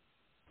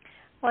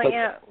 Well, but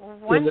yeah.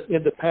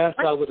 In the past,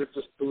 I would have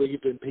just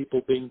believed in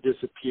people being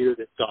disappeared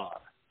and gone.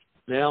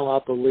 Now I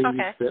believe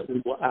that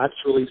we will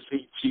actually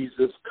see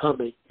Jesus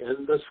coming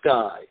in the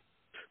sky,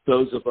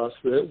 those of us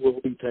that will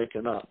be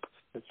taken up.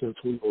 And since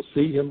we will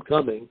see him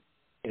coming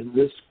in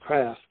this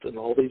craft and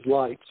all these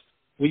lights,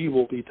 we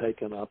will be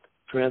taken up,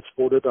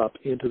 transported up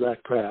into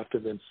that craft,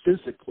 and then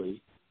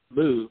physically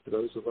moved,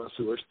 those of us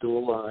who are still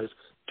alive,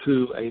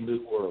 to a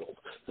new world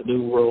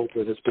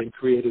that has been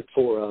created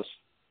for us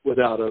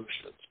without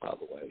oceans, by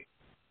the way.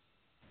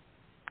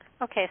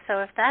 Okay, so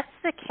if that's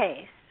the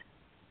case,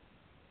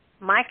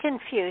 my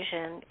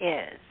confusion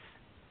is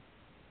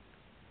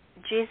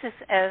Jesus,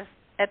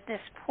 at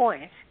this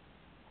point,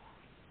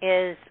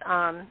 is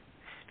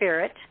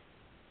spirit.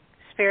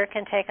 Spirit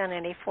can take on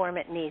any form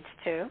it needs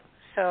to,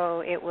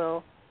 so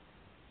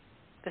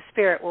the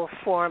spirit will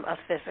form a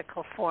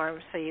physical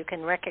form so you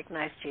can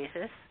recognize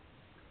Jesus.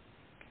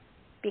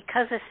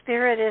 Because a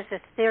spirit is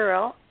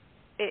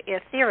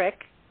etheric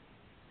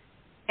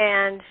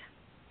and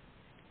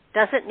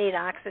doesn't need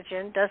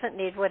oxygen, doesn't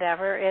need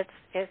whatever,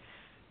 it's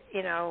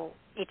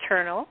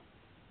eternal.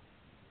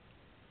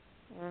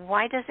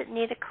 Why does it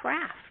need a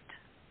craft?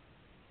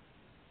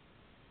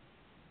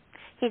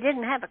 He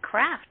didn't have a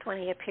craft when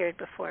he appeared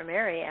before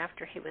Mary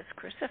after he was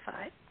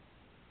crucified.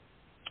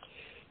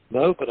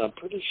 No, but I'm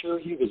pretty sure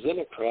he was in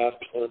a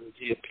craft when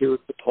he appeared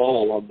to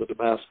Paul on the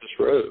Damascus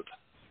Road,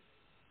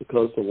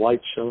 because the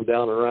light shone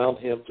down around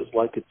him just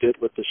like it did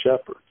with the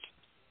shepherds,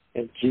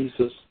 and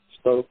Jesus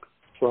spoke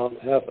from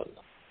heaven.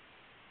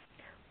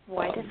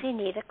 Why does he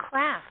need a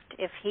craft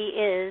if he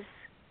is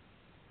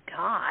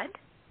God?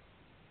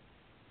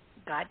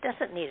 God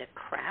doesn't need a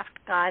craft.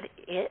 God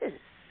is.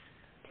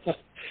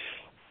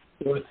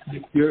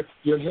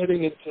 You're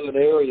heading into an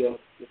area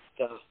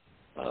that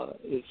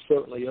is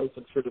certainly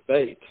open for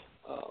debate.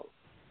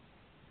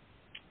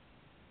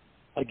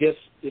 I guess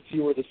if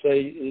you were to say,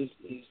 is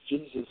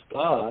Jesus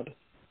God,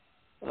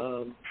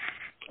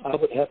 I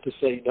would have to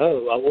say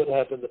no. I would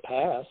have in the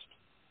past,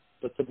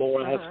 but the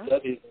more I have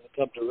studied and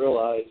come to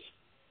realize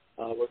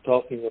we're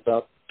talking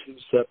about two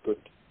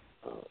separate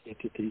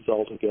entities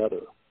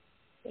altogether.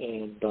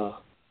 And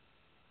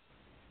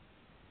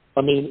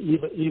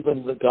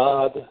even the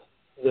God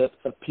that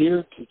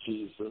appeared to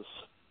Jesus,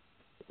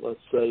 let's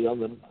say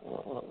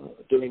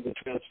during the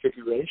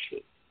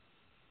Transfiguration,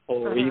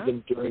 or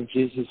even during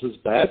Jesus'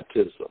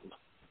 baptism,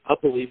 I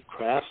believe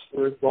crafts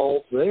were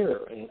involved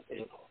there, and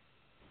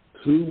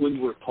who we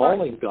were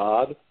calling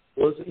God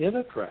was in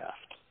a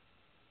craft.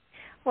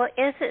 Well,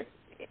 is it,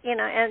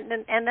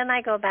 and then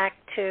I go back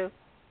to,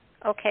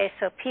 okay,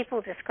 so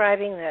people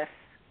describing this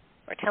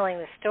or telling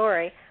the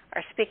story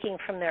are speaking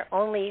from their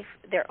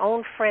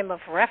own frame of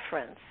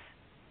reference.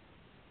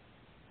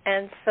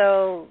 And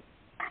so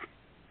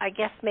I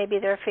guess maybe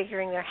they're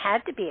figuring there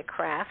had to be a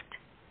craft.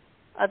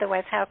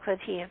 Otherwise, how could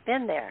he have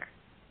been there?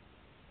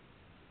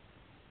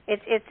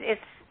 It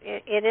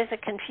is a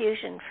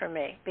confusion for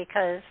me,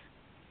 because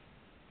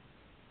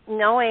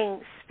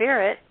knowing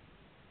spirit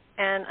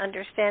and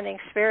understanding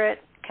spirit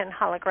can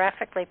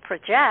holographically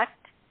project,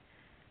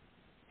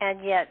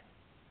 and yet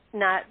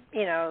not,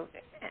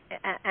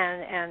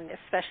 and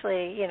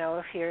especially,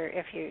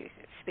 if you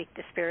speak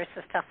to spirits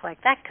and stuff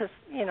like that, because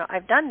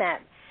I've done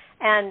that,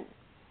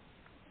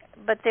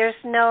 but there's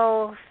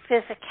no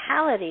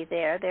physicality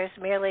there. There's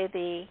merely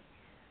the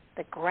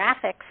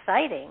graphic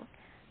sighting,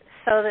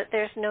 so that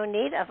there's no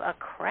need of a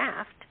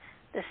craft.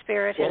 The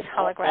spirit is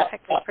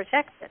holographically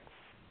projected.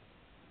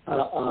 I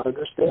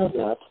understand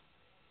that,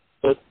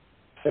 but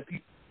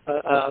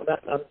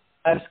I'm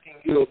asking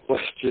you a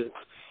question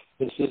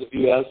instead of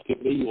you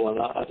asking me one.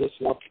 I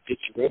just want to get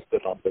your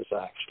input on this,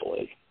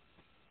 actually.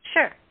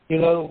 Sure.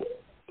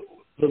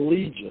 The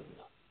Legion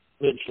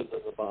mentioned in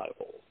the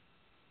Bible,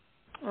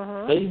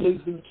 they knew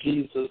who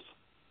Jesus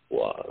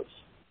was,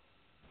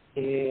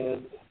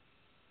 and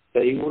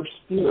they were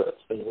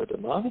spirits. They were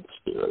demonic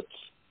spirits,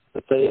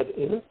 but they had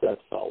entered that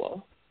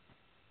fellow,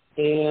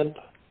 and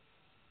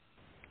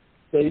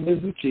they knew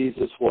who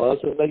Jesus was,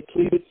 and they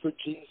pleaded for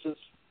Jesus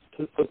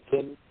to put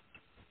them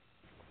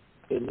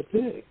in the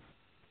pig.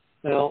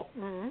 Now,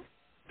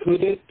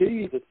 could it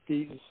be that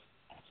these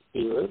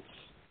spirits,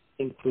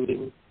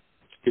 including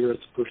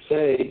spirits per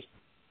se,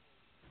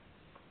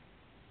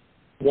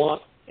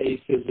 want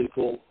a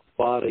physical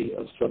body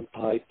of some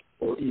type,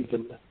 or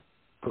even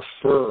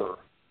prefer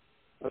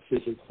a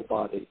physical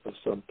body of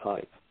some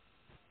type?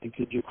 And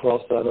could you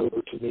cross that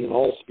over to me in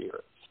all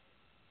spirits?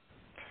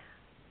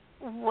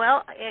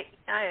 Well,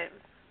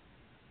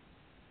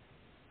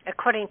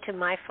 according to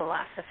my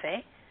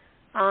philosophy,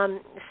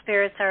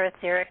 spirits are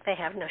etheric. They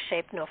have no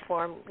shape, no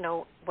form,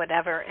 no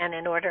whatever. And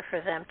in order for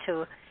them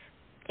to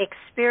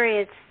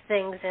experience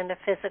things in the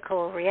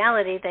physical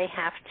reality, they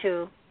have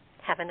to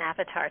have an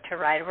avatar to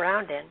ride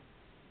around in.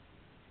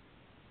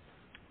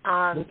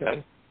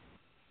 Okay.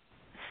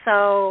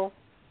 So,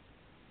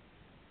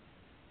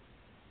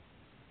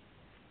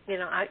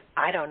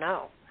 I don't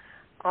know.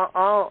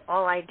 All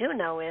I do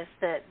know is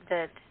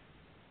that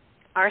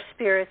our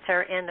spirits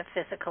are in a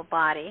physical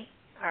body.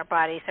 Our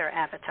bodies are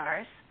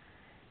avatars.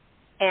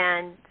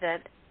 And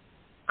that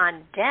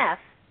on death,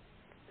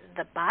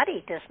 the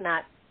body does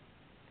not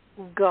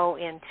go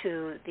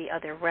into the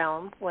other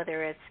realm,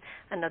 whether it's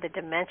another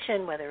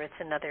dimension, whether it's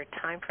another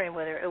time frame,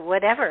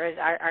 whatever.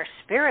 Our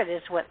spirit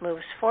is what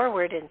moves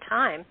forward in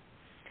time,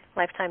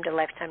 lifetime to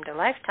lifetime to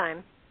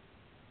lifetime.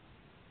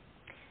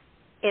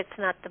 It's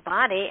not the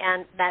body,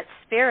 and that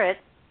spirit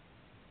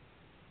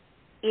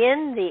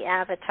in the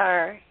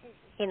avatar,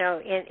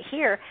 in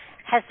here,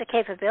 has the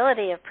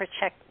capability of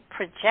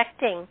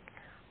projecting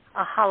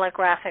a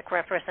holographic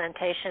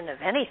representation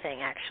of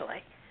anything,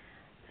 actually.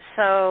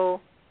 So,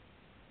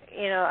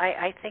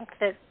 I think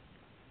that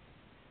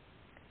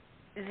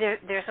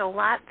there's a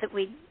lot that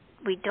we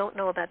don't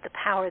know about the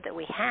power that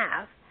we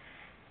have.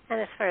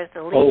 And as far as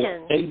the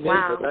Legion, amen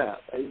wow. to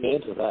that.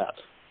 Amen to that.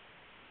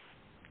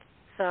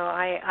 So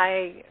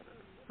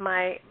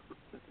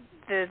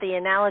the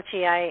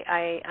analogy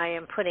I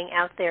am putting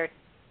out there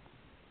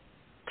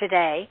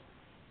today,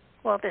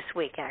 well, this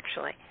week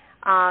actually,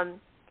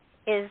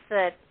 is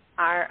that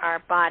our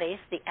bodies,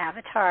 the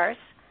avatars,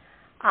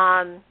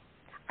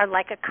 are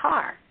like a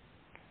car,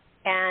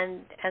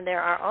 and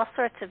there are all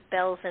sorts of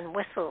bells and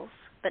whistles,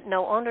 but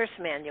no owner's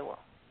manual,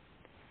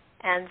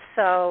 and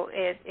so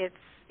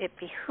it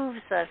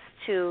behooves us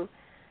to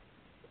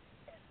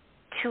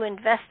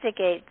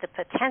investigate the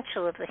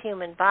potential of the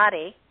human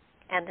body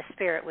and the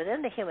spirit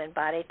within the human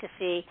body to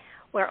see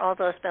where all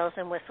those bells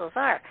and whistles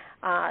are.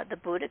 The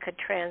Buddha could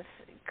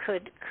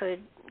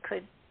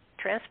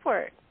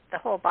transport the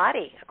whole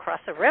body across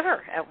a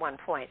river at one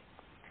point.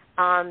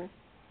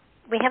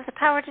 We have the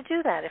power to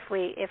do that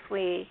if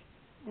we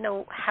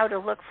know how to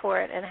look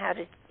for it and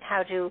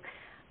how to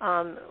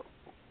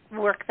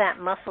work that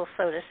muscle,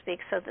 so to speak,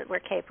 so that we're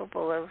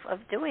capable of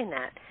doing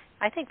that.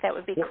 I think that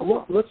would be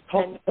cool. Let's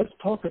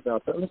talk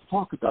about that. Let's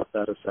talk about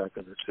that a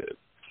second or two.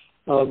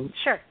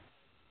 Sure.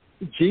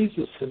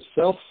 Jesus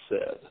himself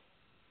said,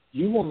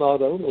 "You will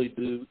not only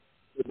do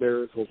the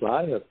miracles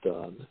I have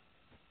done,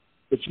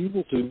 but you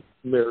will do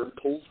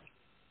miracles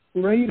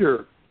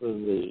greater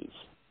than these."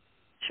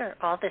 Sure,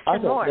 all this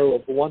and more. I don't know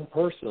of one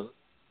person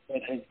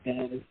that has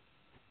done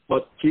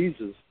what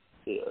Jesus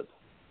did.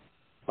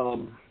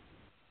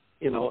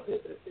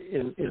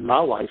 In my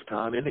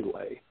lifetime,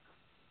 anyway.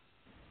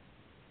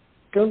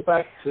 Go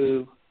back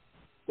to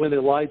when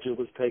Elijah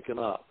was taken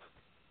up.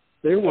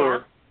 There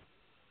were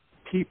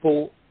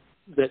people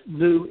that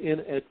knew in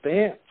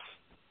advance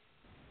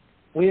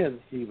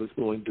when he was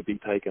going to be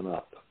taken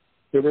up.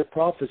 There were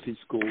prophecy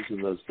schools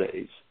in those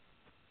days.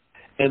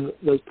 And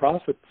those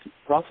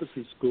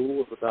prophecy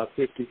school of about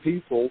 50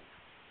 people,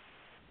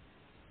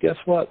 guess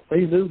what?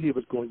 They knew he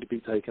was going to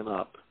be taken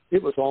up.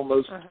 It was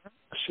almost a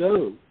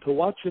show to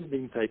watch him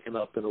being taken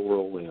up in a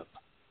whirlwind.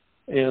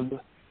 and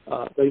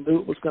they knew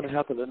it was going to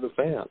happen in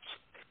advance.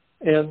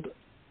 And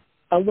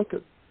I look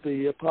at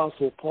the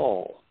Apostle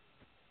Paul.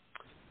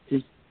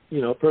 He,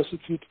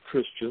 persecuted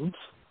Christians.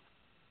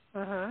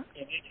 And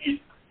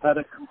he had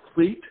a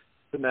complete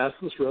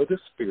Damascus Road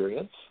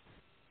experience,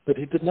 but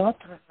he did not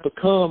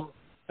become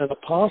an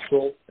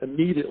apostle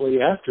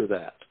immediately after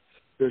that.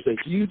 There's a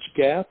huge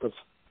gap of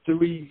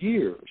 3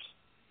 years.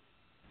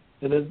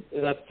 And in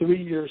that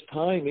 3 years'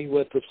 time, he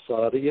went to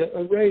Saudi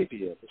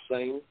Arabia, the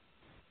same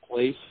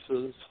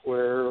places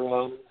where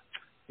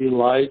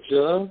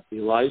Elijah,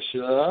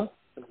 Elisha,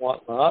 and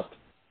whatnot,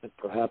 and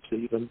perhaps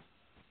even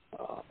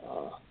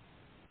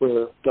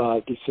where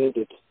God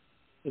descended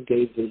and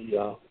gave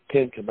the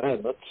Ten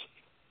Commandments.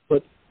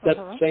 But that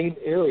same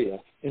area.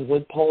 And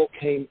when Paul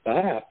came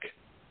back,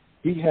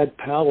 he had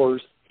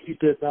powers he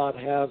did not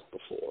have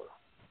before.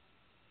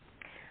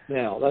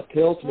 Now, that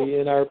tells me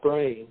in our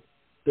brain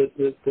that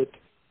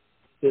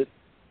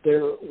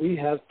there we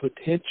have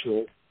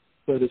potential,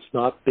 but it's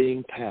not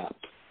being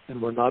tapped,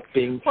 and we're not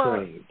being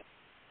trained.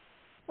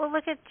 Well,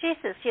 look at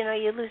Jesus.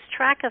 You lose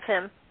track of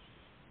him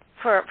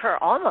for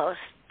almost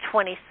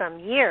 20-some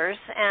years,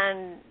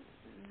 and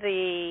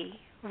the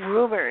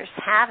rumors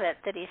have it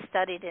that he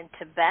studied in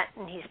Tibet,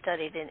 and he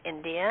studied in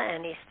India,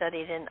 and he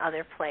studied in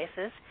other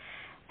places.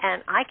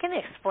 And I can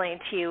explain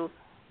to you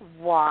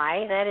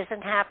why that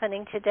isn't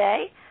happening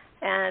today.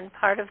 And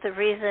part of the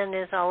reason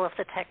is all of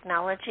the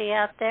technology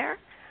out there.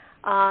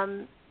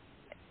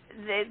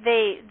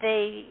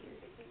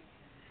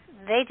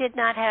 They did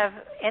not have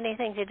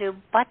anything to do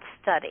but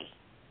study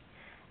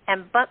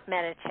and but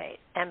meditate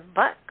and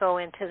but go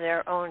into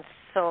their own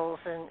souls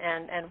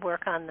and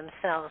work on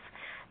themselves.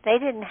 They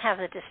didn't have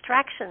the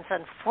distractions,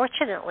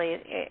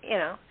 unfortunately,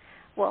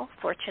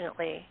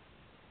 fortunately,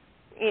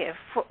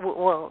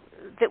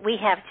 that we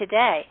have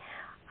today.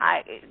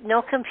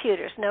 No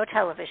computers, no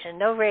television,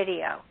 no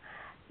radio.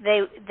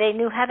 They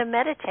knew how to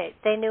meditate.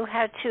 They knew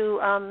how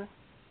to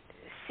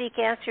seek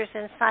answers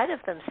inside of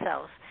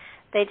themselves.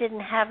 They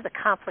didn't have the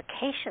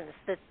complications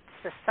that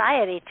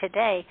society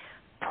today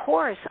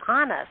pours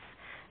on us,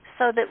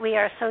 so that we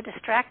are so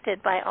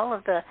distracted by all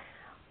of the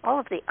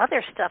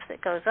other stuff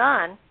that goes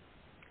on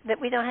that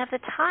we don't have the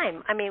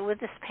time. I mean, with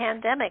this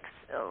pandemic,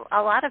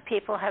 a lot of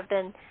people have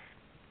been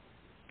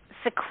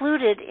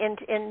secluded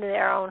in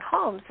their own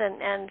homes,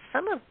 and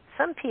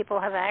some people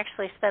have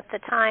actually spent the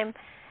time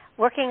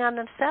working on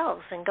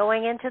themselves and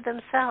going into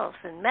themselves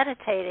and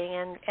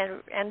meditating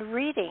and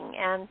reading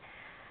and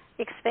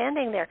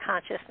expanding their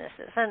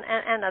consciousnesses,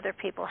 and other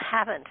people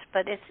haven't.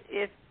 But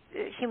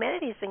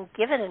humanity's been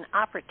given an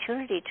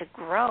opportunity to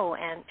grow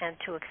and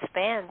to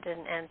expand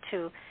and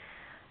to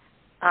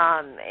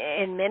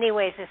in many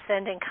ways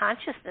ascend in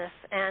consciousness,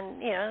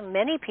 and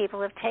many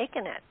people have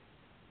taken it.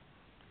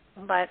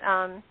 But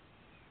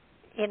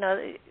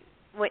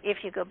if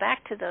you go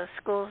back to those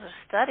schools of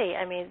study,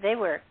 I mean, they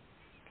were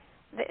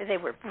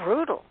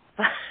brutal,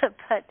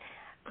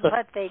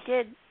 but they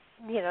did.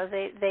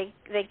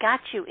 They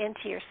got you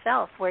into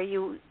yourself, where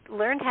you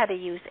learned how to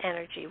use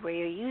energy, where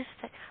you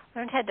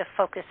learned how to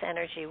focus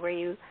energy, where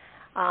you,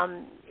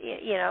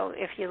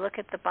 if you look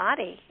at the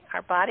body,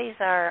 our bodies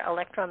are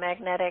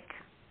electromagnetic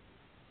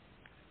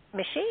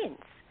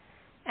machines,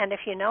 and if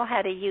you know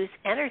how to use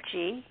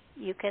energy,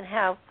 you can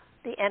help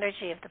the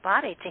energy of the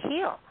body to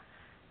heal,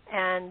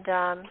 and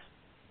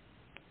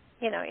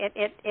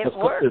it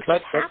works.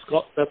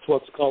 That's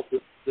what's called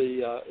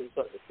the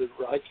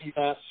Reiki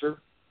master.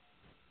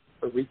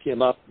 Or Reiki, I'm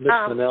not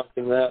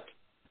mispronouncing that.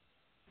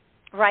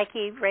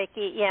 Reiki,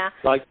 yeah.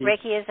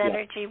 Reiki is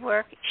energy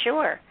work,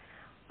 sure.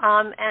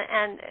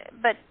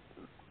 But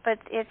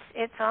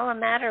it's all a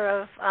matter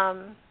of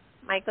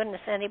my goodness.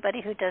 Anybody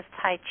who does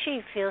Tai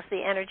Chi feels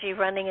the energy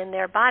running in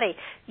their body.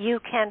 You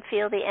can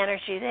feel the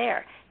energy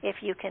there.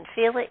 If you can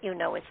feel it, you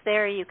know it's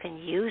there. You can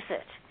use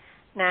it.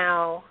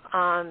 Now,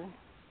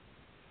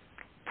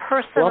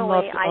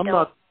 personally, I'm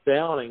not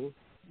downing.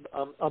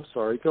 I'm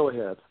sorry. Go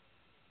ahead.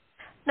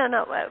 No.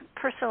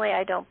 Personally,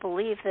 I don't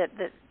believe that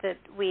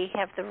we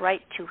have the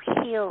right to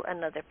heal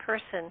another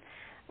person.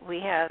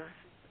 We have,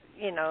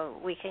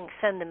 we can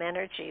send them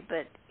energy,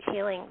 but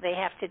healing they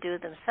have to do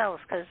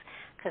themselves, because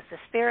the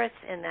spirits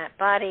in that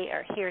body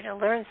are here to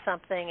learn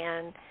something,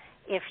 and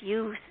if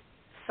you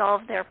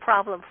solve their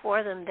problem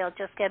for them, they'll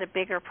just get a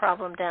bigger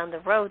problem down the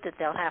road that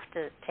they'll have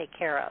to take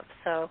care of.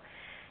 So,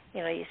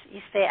 you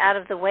stay out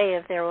of the way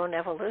of their own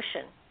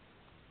evolution,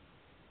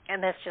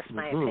 and that's just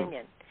my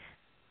opinion.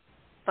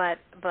 But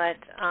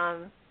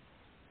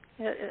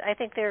I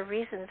think there are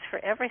reasons for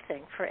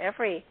everything, for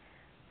every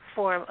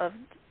form of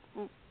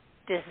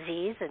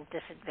disease and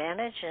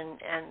disadvantage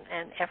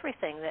and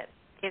everything, that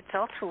it's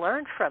all to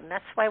learn from.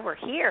 That's why we're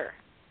here.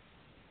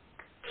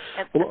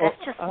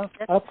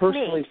 I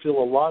personally feel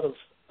a lot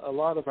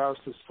of our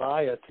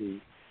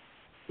society,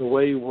 the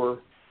way we're,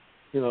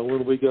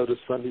 when we go to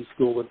Sunday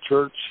school and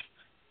church,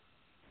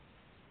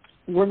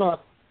 we're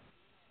not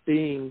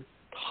being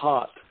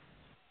taught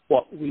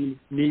what we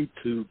need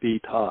to be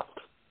taught,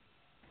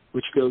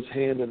 which goes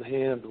hand in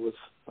hand with,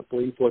 I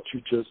believe, what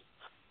you just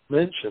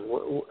mention.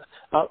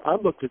 I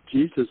looked at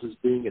Jesus as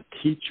being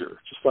a teacher,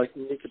 just like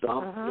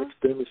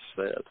Nicodemus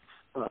said,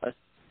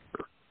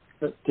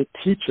 to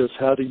teach us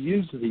how to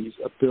use these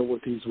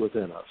abilities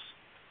within us.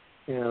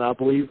 And I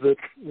believe that,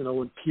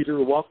 when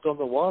Peter walked on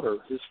the water,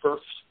 his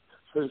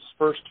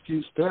first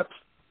few steps,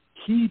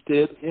 he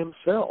did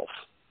himself.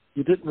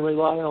 He didn't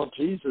rely on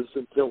Jesus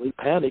until he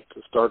panicked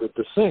and started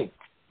to sink.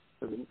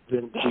 And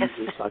then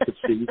Jesus, I could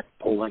see,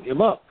 pulling him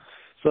up.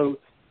 So,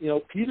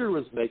 Peter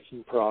was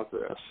making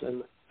progress.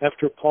 And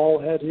after Paul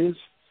had his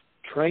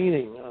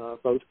training,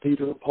 both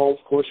Peter and Paul,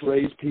 of course,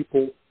 raised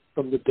people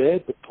from the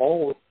dead, but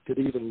Paul could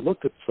even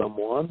look at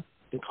someone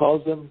and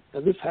cause them,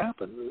 and this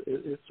happened,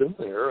 it's in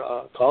there,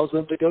 cause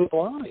them to go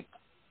blind.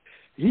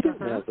 He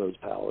didn't have those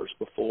powers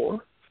before.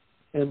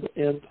 And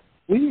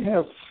we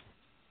have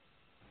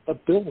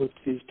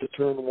abilities to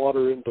turn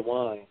water into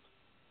wine,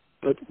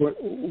 but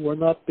we're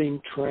not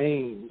being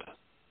trained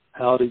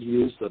how to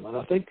use them. And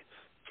I think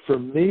for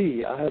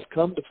me, I have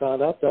come to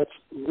find out that's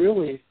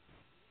really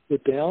the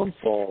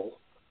downfall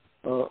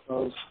of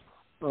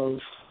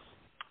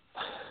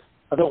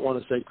I don't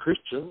want to say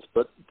Christians,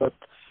 but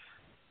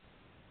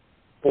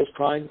both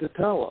trying to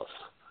tell us.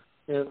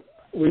 And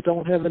we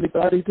don't have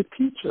anybody to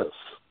teach us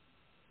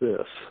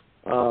this.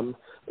 I'm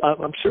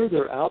sure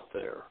they're out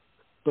there,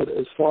 but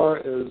as far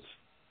as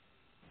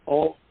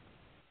all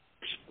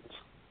Christians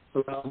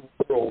around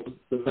the world,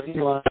 the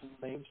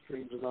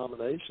mainstream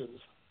denominations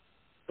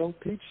don't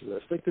teach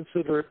this. They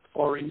consider it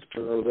Far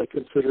Eastern, or they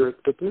consider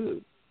it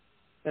taboo.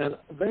 And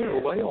they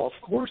are way off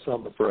course,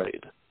 I'm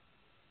afraid.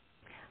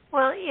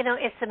 Well,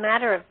 it's a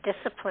matter of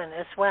discipline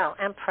as well,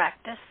 and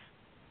practice,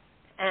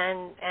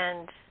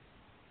 and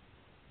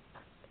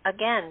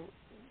again,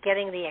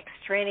 getting the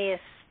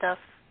extraneous stuff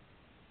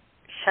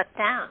shut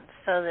down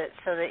so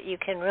that you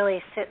can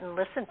really sit and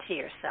listen to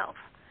yourself.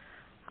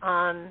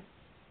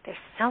 There's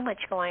so much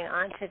going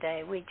on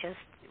today. We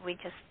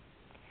just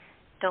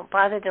don't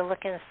bother to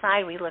look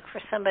inside. We look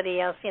for somebody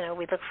else. We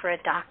look for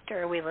a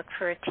doctor. We look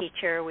for a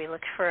teacher. We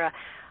look for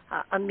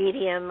a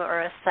medium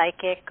or a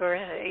psychic or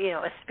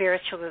a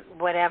spiritual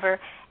whatever.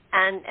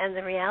 And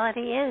the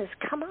reality is,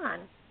 come on,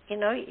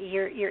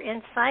 you're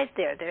inside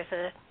there. There's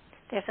a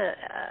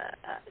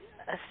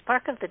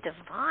spark of the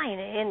divine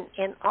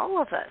in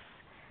all of us.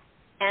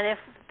 And if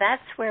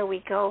that's where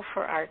we go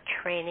for our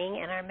training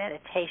and our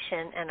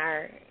meditation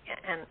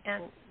and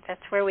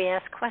that's where we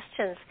ask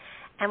questions,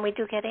 and we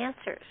do get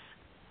answers.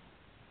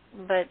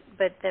 But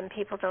then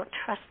people don't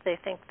trust. They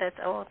think that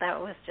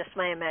that was just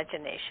my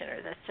imagination,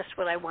 or that's just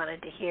what I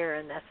wanted to hear,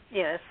 and that's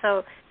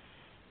So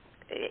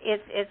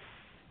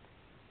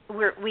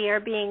we are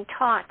being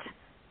taught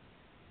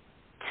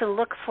to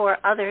look for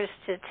others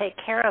to take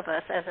care of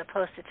us as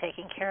opposed to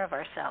taking care of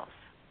ourselves.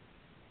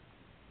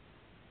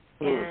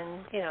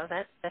 And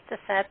that's a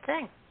sad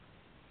thing.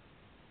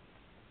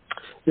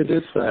 It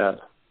is sad.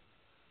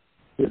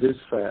 It is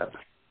sad.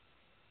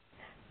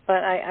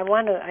 But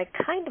I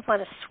kind of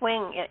want to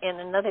swing in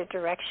another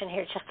direction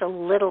here just a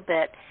little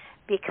bit,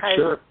 because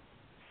sure.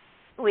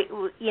 we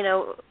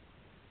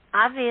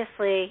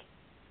obviously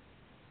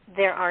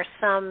there are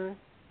some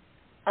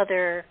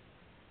other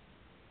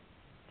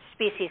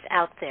species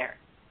out there,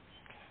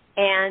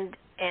 and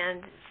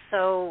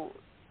so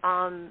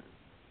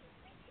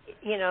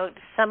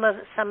some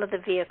of the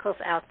vehicles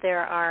out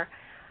there are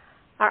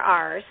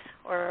ours,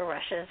 or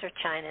Russia's, or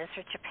China's,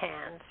 or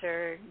Japan's,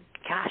 or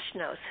gosh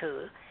knows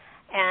who.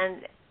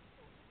 And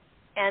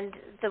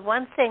the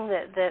one thing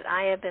that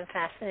I have been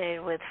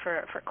fascinated with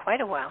for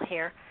quite a while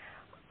here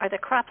are the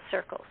crop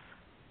circles,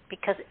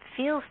 because it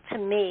feels to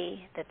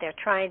me that they're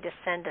trying to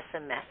send us a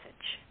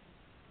message.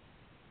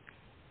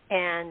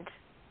 And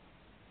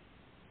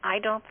I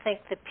don't think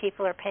that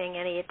people are paying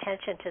any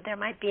attention to. There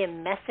might be a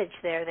message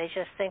there. They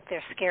just think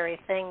they're scary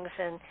things,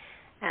 and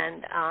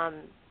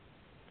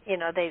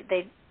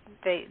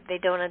they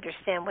don't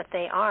understand what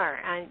they are.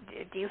 And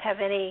do you have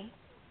any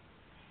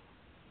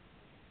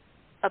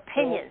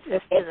opinions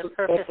as to the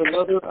purpose? That's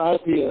another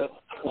idea.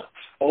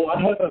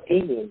 I have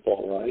opinions,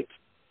 all right.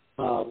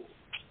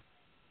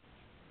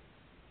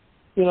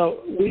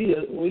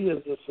 We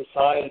as a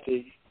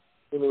society,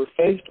 when we're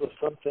faced with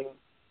something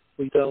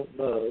we don't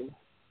know,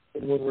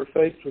 and when we're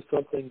faced with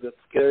something that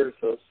scares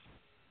us,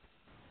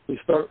 we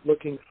start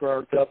looking for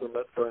our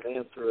government for an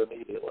answer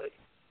immediately.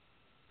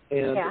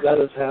 And that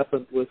has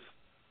happened with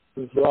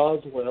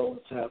Roswell.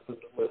 It's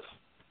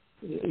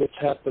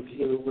happened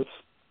here with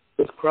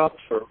crop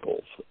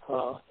circles.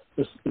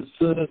 As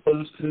soon as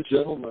those two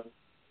gentlemen,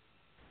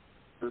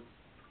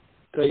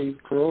 Dave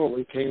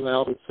Crowley, came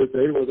out and said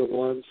they were the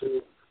ones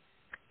who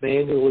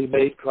manually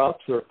made crop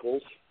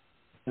circles,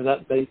 and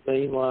that made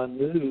mainline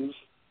news.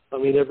 I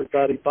mean,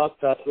 everybody bought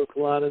that hook,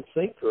 line, and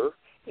sinker,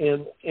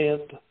 and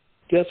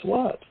guess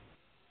what?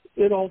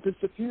 It all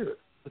disappeared.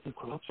 But the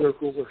crop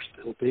circles are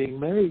still being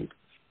made,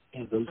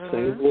 and those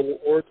same little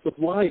orbs of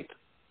light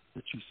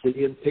that you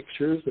see in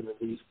pictures and in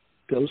these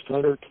ghost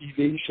hunter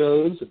TV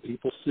shows and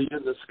people see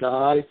in the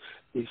sky,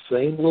 these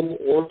same little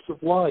orbs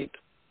of light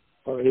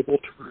are able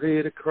to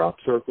create a crop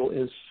circle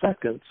in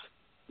seconds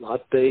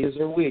not days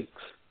or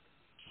weeks,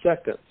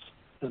 seconds.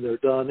 And they're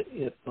done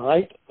at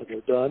night and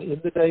they're done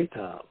in the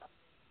daytime.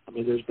 I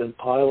mean, there's been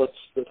pilots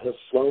that have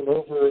flown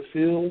over a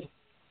field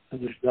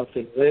and there's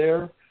nothing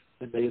there,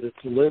 and made a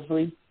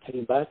delivery,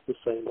 came back the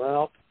same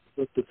route,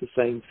 looked at the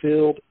same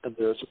field, and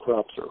there's a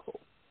crop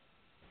circle.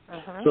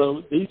 Uh-huh.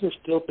 So these are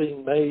still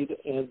being made,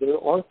 and there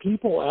are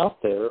people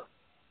out there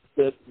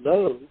that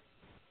know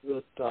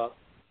that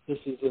this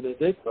is an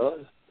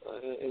enigma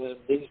and it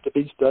needs to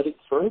be studied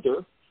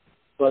further.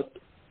 But,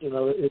 you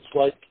know, it's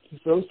like you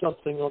throw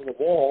something on the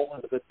wall,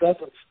 and if it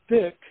doesn't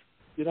stick,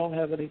 you don't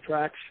have any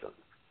traction.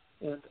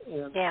 And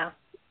yeah.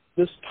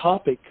 This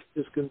topic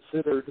is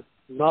considered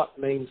not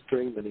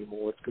mainstream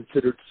anymore. It's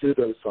considered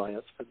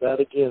pseudoscience, and that,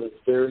 again, is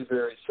very,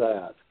 very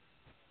sad.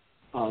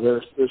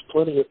 There's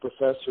plenty of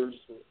professors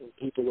and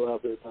people who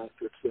have their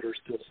doctorates that are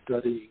still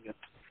studying it,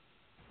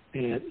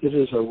 and it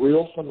is a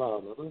real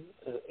phenomenon.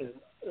 And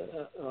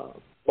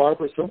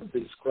Barbara, some of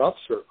these crop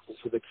circles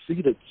have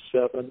exceeded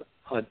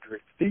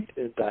 700 feet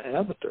in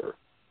diameter,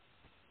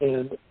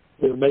 and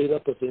they're made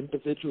up of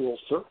individual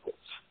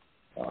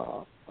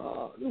circles,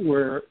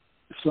 where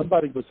if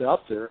somebody was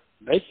out there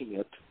making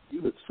it,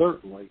 you would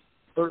certainly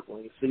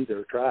see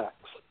their tracks.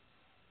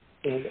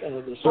 And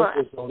the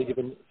circles don't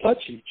even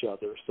touch each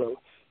other. So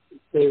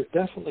they're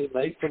definitely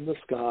made from the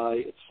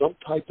sky. It's some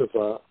type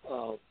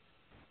of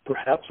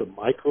perhaps a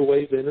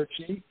microwave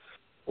energy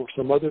or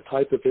some other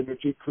type of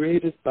energy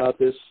created by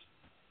this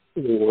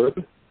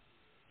orb.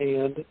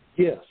 And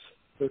yes,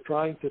 they're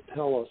trying to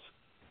tell us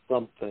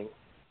something,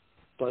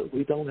 but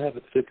we don't have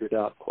it figured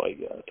out quite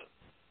yet.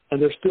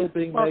 And they're still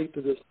being made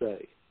to this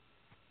day.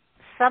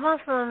 Some of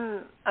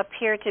them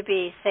appear to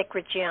be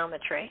sacred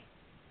geometry.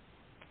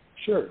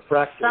 Sure,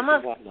 fractals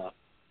and whatnot.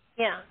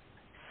 Yeah.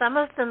 Some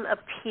of them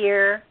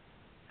appear,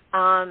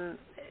 to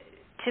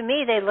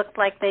me, they looked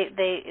like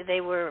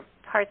they were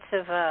parts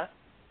of a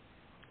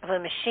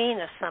machine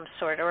of some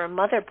sort or a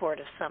motherboard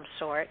of some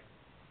sort.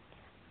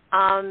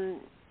 And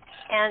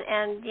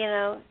you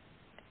know,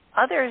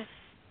 others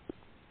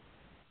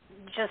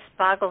just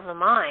boggle the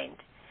mind.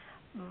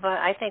 But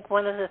I think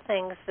one of the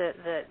things that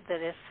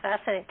is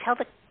fascinating,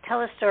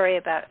 tell a story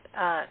about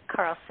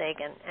Carl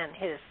Sagan and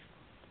his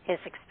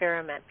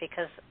experiment,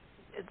 because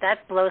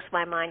that blows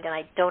my mind, and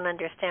I don't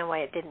understand why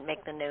it didn't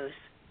make the news.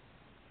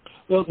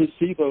 Well, the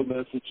SIBO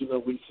message, you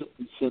know, we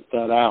sent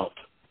that out.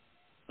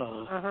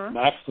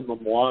 Maximum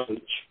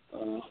wattage.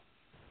 I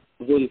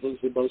believe it was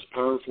the most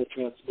powerful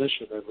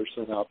transmission ever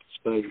sent out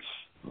to space.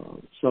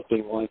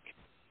 Something like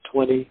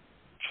 20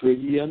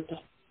 trillion.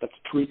 That's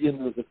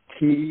trillion with a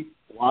T,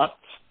 watts.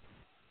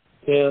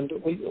 And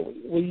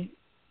we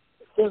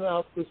sent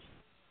out this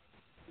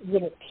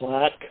little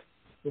plaque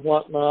and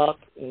whatnot,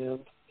 and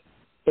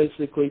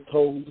basically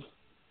told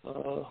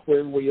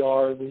where we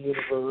are in the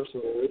universe,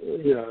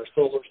 or our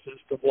solar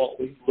system, what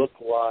we look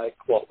like,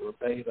 what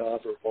we're made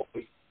of, or what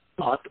we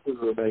thought we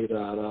were made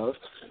out of.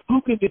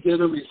 Hoping to get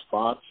a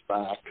response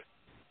back.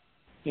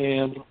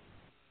 And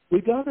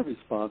we got a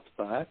response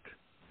back.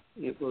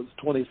 It was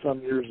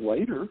 20-some years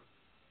later.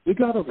 We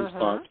got a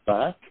response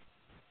back.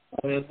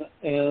 And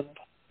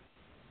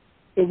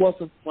it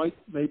wasn't quite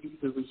maybe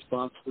the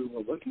response we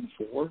were looking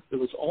for. It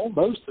was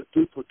almost a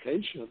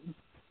duplication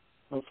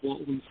of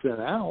what we sent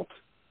out,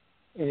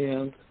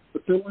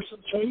 but there were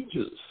some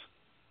changes.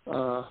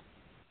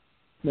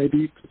 Maybe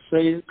you could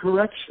say a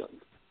correction.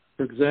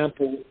 For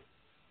example,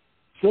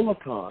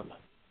 silicon.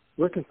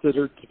 We're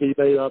considered to be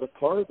made out of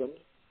carbon,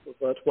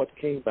 but what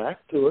came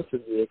back to us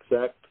in the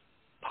exact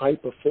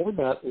type of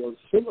format was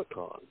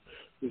silicon.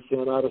 We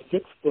sent out a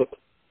 6-foot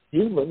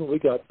human. We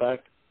got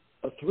back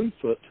a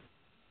 3-foot,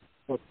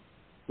 what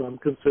some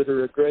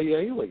consider a gray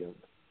alien,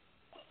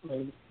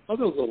 and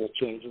other little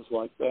changes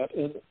like that.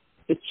 And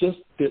it just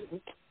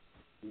didn't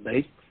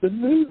make the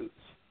news.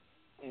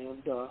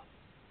 And, I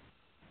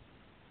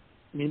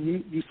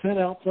mean, you sent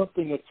out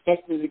something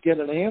expecting to get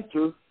an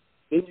answer,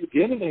 then you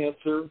get an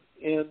answer,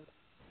 and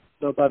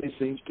nobody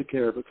seems to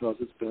care because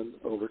it's been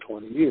over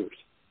 20 years.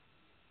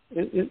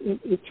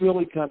 It's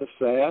really kind of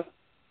sad,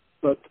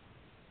 but,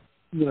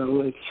 you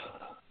know,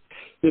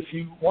 if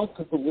you want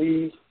to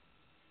believe,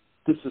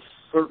 this is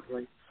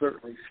certainly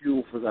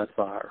fuel for that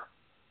fire,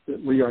 that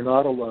we are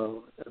not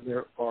alone, and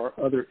there are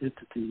other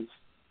entities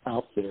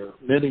out there,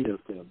 many of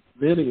them,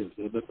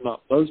 if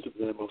not most of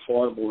them, are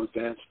far more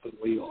advanced than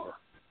we are.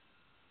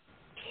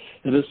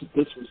 And this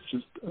was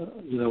just,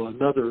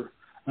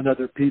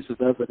 another piece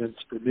of evidence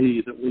for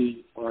me that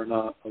we are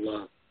not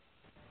alone.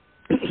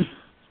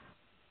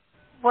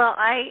 Well,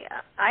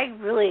 I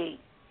really,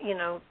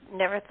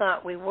 never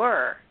thought we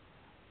were.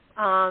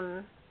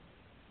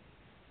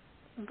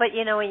 But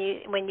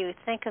when you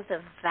think of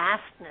the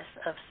vastness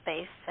of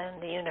space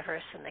and the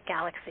universe and the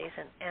galaxies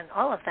and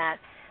all of that,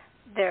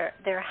 there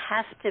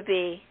has to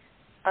be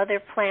other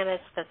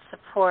planets that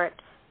support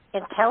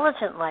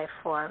intelligent life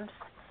forms.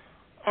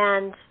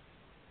 And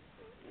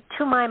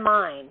to my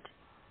mind,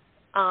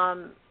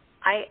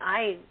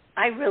 I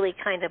really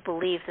kind of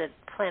believe that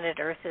planet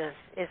Earth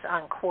is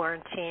on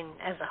quarantine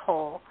as a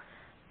whole.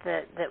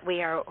 That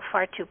we are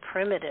far too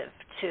primitive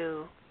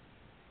to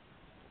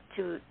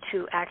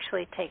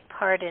actually take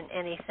part in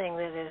anything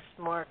that is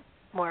more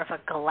of a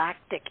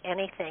galactic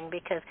anything,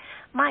 because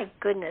my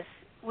goodness,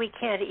 we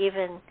can't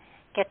even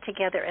get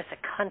together as a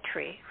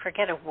country,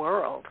 forget a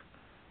world.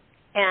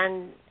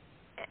 And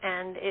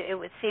it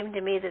would seem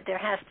to me that there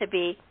has to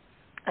be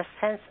a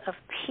sense of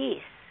peace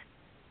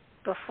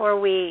before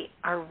we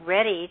are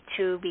ready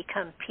to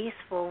become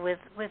peaceful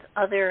with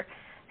other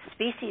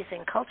species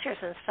and cultures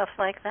and stuff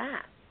like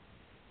that.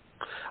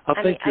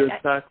 I think you're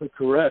exactly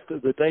correct.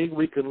 The day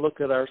we can look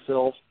at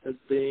ourselves as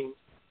being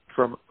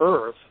from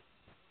Earth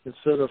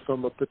instead of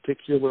from a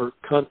particular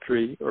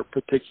country or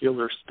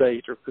particular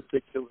state or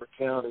particular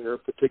county or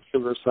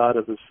particular side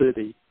of the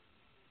city,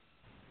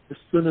 as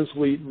soon as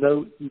we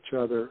know each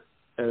other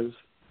as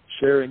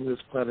sharing this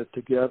planet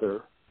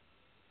together,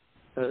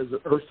 as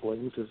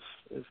earthlings,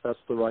 if that's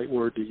the right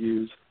word to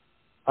use,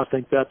 I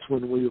think that's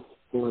when we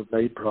will have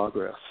made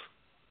progress.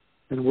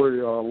 And we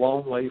are a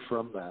long way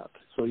from that.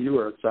 So you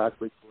are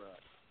exactly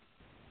correct.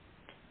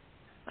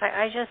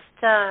 I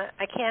just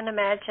I can't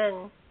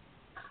imagine,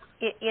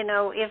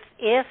 if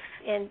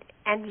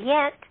and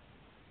yet,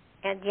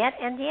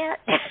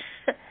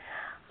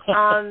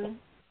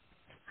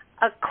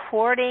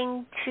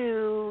 according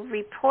to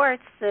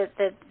reports that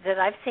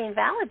I've seen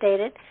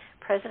validated,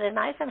 President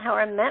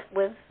Eisenhower met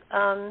with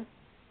some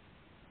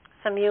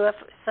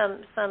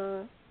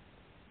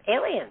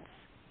aliens,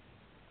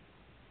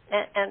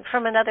 and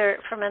from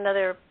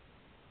another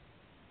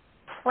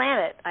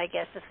planet, I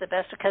guess is the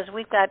best, because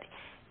we've got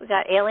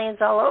aliens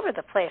all over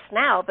the place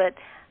now, but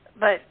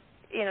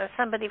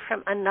somebody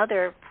from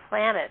another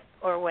planet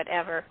or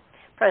whatever.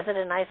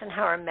 President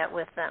Eisenhower met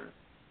with them.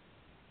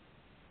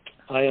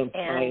 I am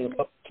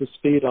up to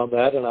speed on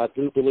that, and I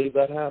do believe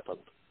that happened,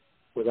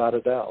 without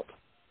a doubt.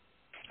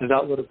 And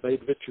that would have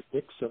made Richard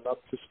Nixon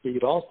up to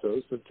speed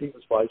also, since he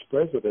was vice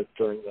president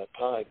during that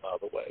time, by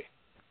the way.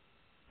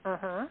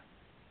 Uh-huh.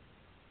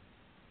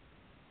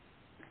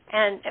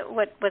 And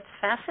what's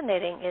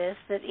fascinating is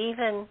that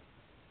even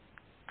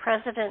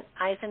President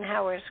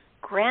Eisenhower's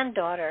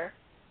granddaughter,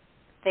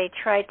 they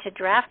tried to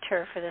draft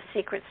her for the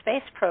secret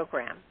space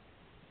program.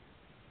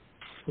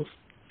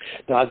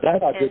 Now,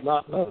 that I did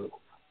not know.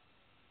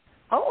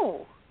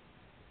 Oh,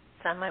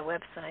 it's on my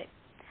website.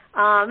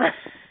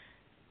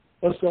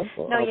 What's that?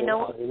 No, you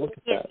know, I'll look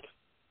at that.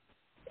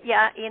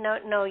 Yeah, you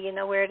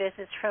know where it is.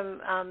 It's from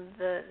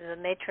the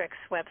Matrix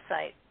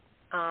website.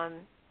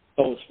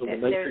 It's from the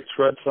Matrix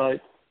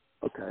website.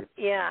 Okay.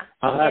 Yeah,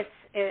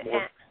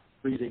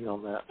 reading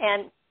on that.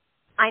 And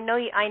I know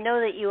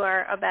that you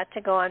are about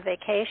to go on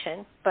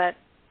vacation, but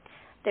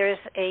there's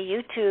a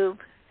YouTube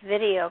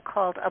video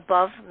called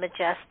Above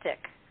Majestic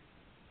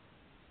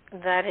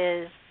that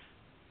is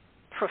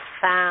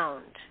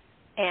profound,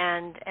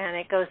 and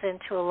it goes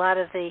into a lot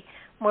of the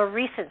more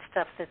recent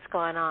stuff that's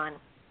gone on.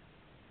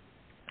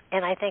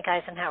 And I think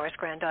Eisenhower's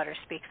granddaughter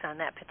speaks on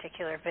that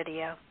particular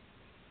video.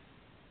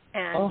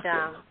 And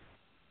awesome.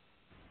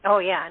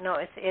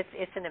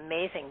 It's an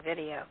amazing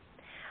video.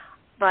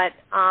 But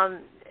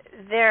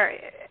there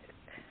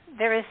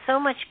is so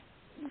much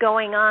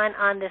going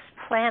on this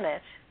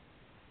planet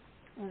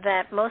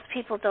that most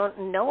people don't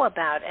know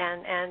about,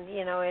 and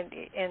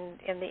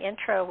in the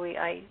intro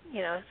I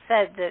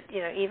said that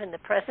even the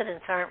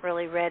presidents aren't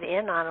really read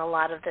in on a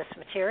lot of this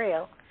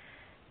material,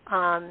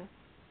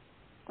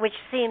 which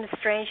seems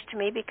strange to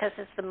me because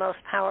it's the most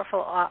powerful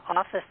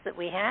office that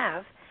we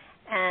have,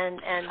 and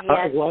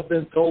yet I've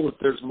been told that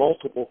there's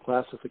multiple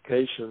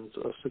classifications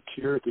of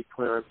security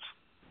clearance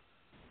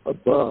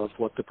above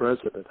what the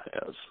president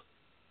has.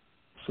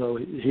 So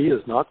he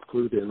is not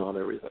clued in on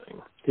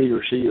everything. He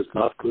or she is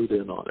not clued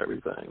in on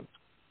everything.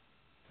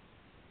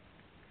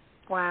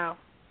 Wow.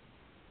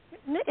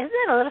 Isn't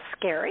that a little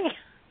scary?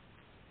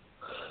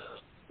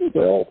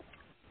 Well,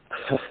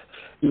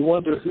 you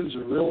wonder who's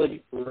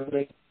really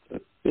running the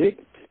big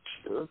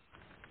picture,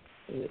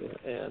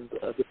 and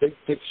the big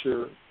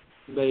picture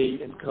may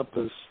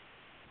encompass,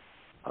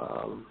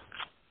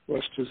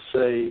 let's just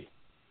say,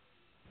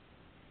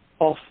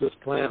 off this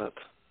planet,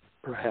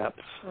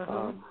 perhaps.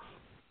 Mm-hmm.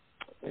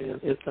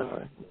 And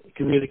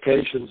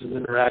communications and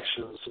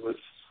interactions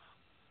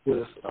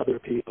with other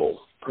people,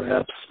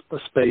 perhaps a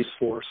space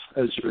force,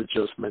 as you had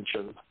just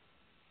mentioned,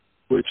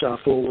 which I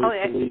fully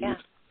believe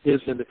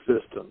is in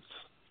existence.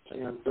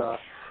 And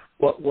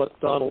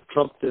what Donald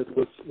Trump did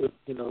with the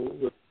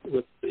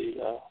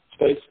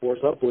space force,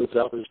 I believe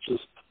that was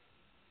just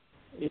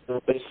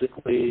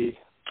basically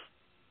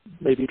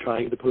maybe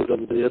trying to put a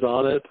lid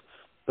on it,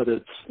 but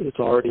it's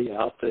already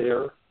out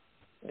there,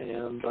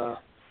 and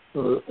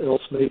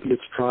else maybe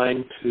it's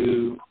trying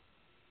to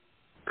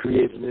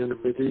create an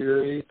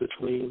intermediary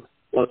between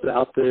what's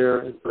out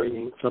there and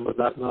bringing some of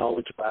that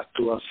knowledge back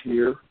to us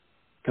here,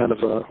 kind of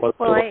what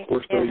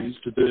they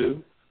used to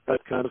do,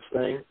 that kind of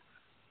thing.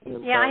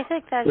 And, I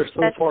think that's... They're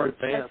so far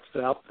advanced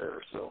out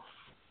there, so...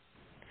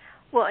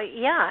 Well,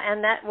 yeah,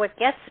 and that what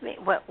gets me,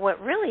 what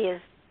really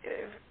is,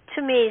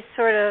 to me,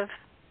 sort of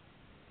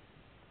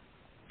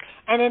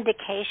an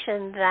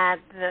indication that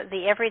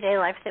the everyday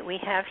life that we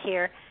have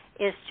here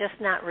is just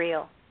not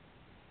real,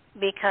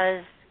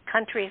 because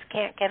countries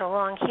can't get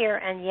along here,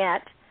 and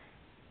yet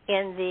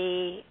in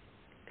the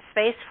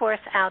Space Force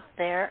out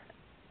there,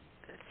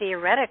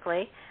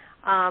 theoretically,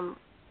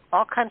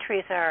 all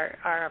countries are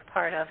a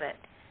part of it,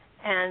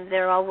 and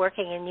they're all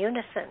working in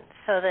unison,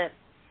 so that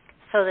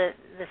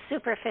the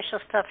superficial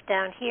stuff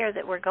down here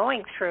that we're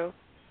going through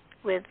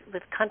with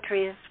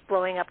countries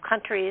blowing up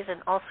countries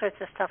and all sorts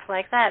of stuff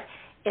like that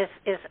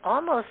is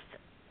almost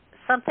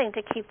something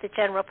to keep the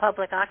general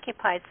public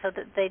occupied, so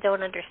that they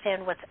don't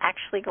understand what's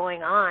actually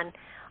going on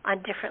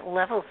different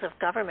levels of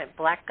government,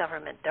 black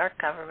government, dark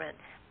government.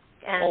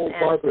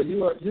 Barbara,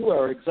 you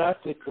are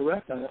exactly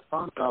correct. I have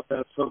thought about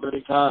that so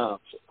many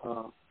times.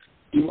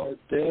 You are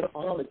dead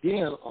on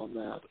again on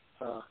that.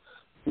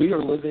 We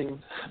are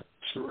living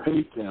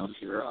charade down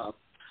here.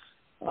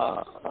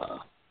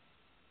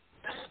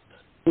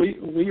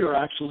 We are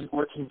actually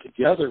working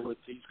together with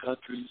these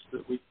countries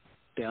that we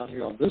down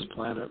here on this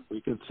planet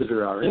we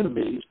consider our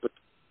enemies. But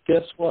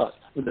guess what?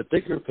 In the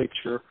bigger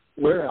picture,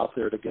 we're out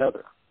there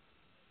together,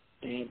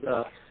 and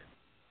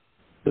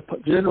the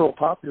general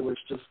populace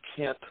just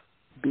can't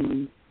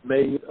be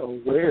made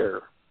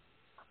aware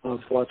of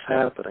what's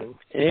happening.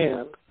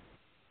 And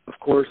of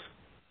course,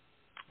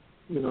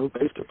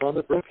 based upon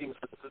the Brookings,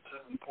 it's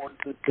important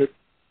that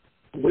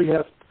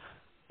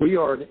we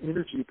are an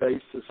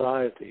energy-based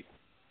society,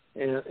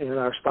 and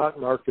our stock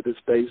market is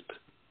based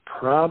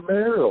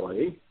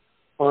primarily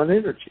on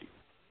energy.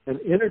 And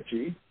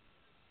energy,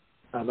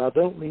 and I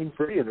don't mean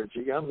free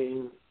energy, I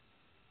mean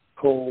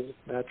coal,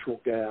 natural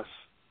gas,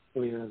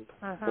 wind,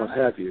 what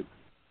have you.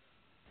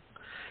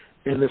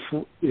 And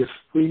if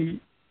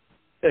we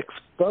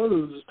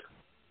exposed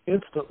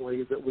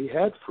instantly that we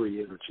had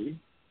free energy,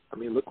 I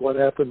mean, look what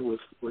happened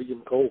with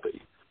William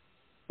Colby,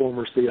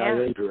 former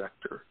CIA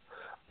director.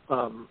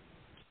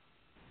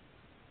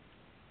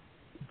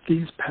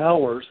 These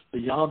powers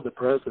beyond the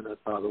president,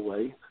 by the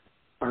way,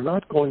 are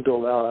not going to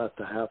allow that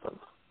to happen.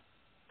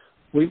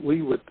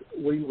 We would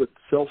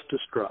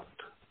self-destruct.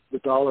 The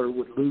dollar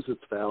would lose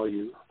its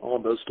value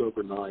almost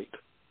overnight,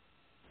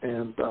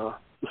 and the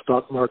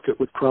stock market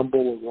would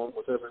crumble along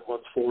with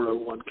everyone's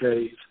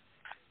 401ks,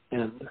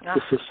 and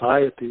the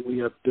society we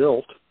have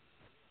built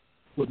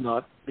would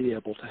not be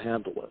able to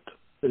handle it.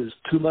 It is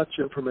too much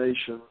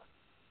information,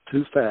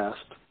 too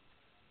fast,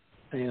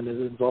 and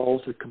it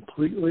involves a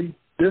completely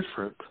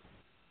different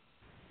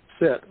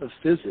set of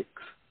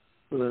physics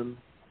than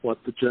what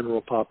the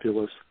general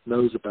populace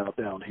knows about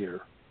down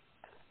here.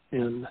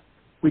 And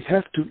we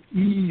have to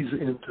ease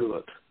into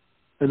it.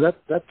 And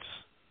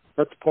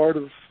that's part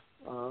of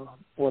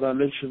what I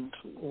mentioned.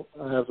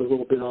 I have a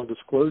little bit on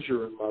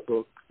disclosure in my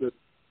book that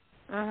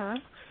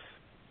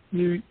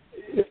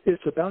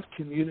it's about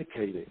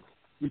communicating.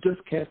 You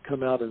just can't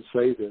come out and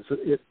say this.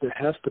 There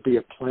has to be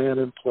a plan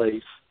in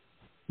place.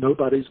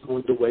 Nobody's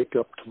going to wake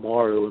up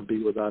tomorrow and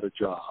be without a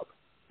job.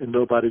 And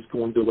nobody's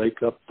going to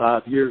wake up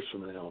 5 years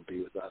from now and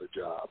be without a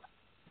job.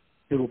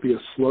 It will be a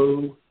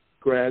slow,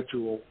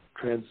 gradual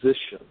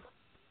transition.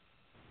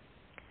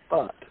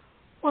 But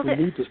we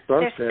need to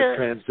start that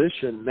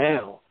transition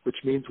now, which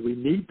means we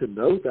need to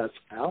know that's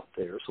out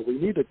there. So we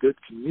need a good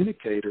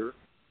communicator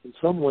and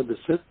someone to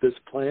set this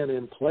plan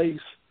in place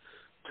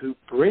to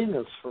bring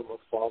us from a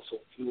fossil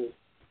fuel,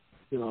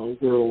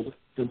 world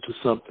into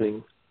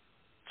something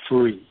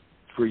free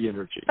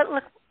energy. But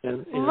look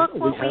what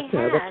we have to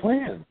have a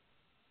plan.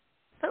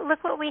 But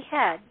look what we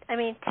had. I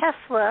mean,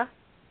 Tesla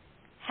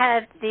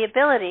had the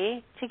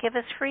ability to give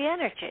us free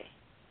energy.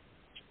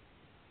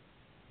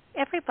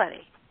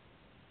 Everybody.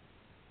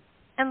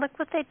 And look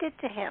what they did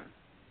to him.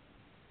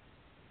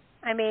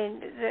 I mean,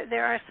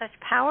 there are such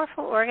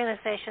powerful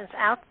organizations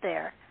out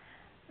there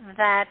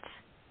that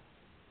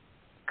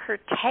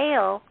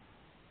curtail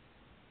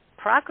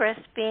progress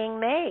being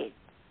made.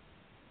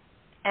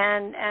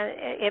 And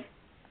it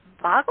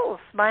boggles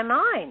my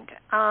mind.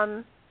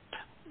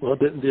 Well,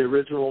 didn't the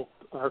original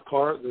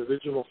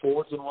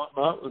Fords and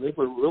whatnot, they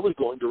were really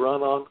going to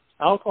run on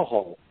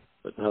alcohol.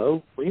 But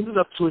no, we ended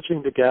up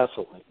switching to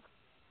gasoline.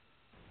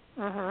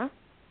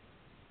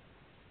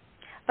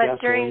 But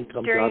gasoline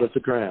comes out of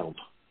the ground.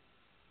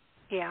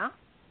 Yeah.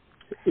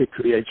 It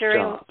creates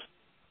jobs.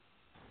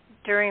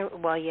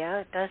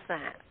 It does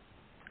that.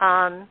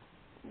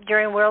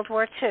 During World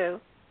War II,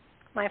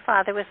 my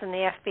father was in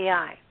the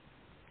FBI.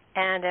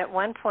 And at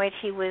one point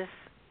he was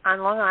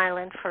on Long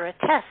Island for a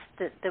test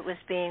that was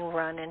being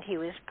run, and he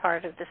was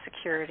part of the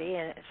security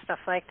and stuff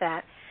like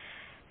that.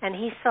 And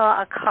he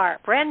saw a car,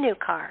 brand new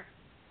car,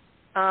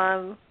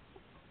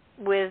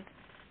 with,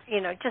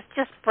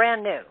 just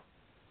brand new.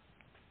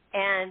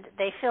 And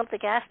they filled the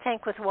gas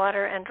tank with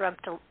water and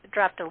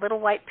dropped a little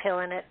white pill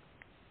in it,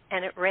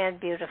 and it ran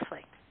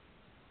beautifully.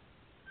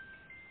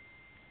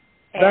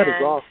 That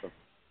is awesome.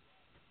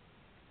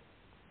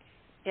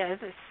 Yeah,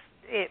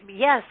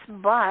 yes,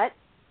 but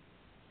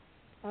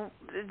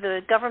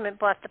the government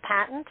bought the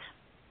patent,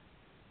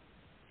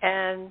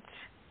 and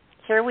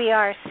here we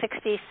are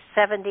 60,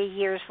 70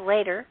 years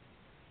later,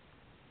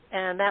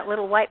 and that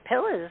little white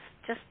pill is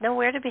just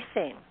nowhere to be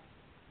seen.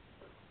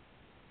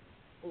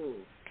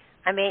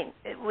 I mean,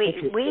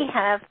 we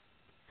have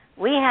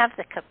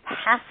the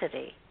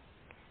capacity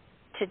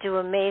to do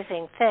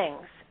amazing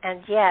things,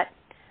 and yet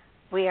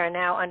we are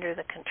now under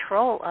the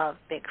control of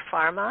big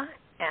pharma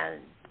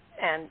and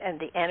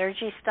the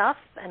energy stuff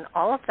and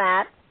all of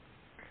that,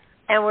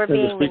 and we're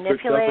being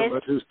manipulated.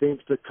 Government who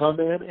seems to come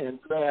in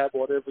and grab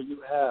whatever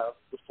you have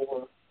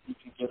before you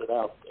can get it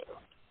out there.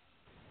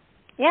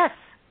 Yes.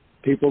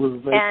 People who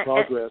have made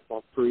progress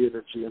on free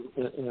energy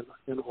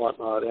and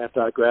whatnot,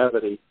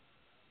 anti-gravity.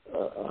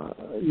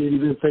 You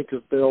even think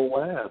of Bell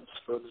Labs,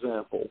 for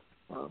example.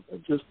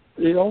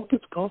 It all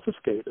gets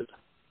confiscated.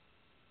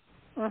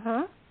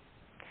 Mhm.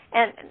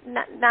 And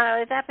not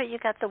only that, but you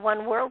got the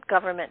one world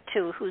government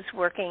too, who's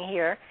working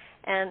here,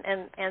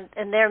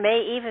 and there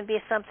may even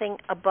be something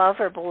above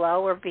or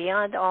below or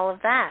beyond all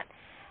of that.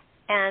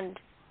 And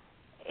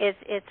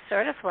it's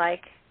sort of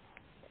like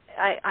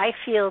I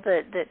feel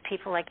that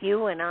people like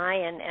you and I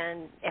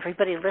and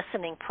everybody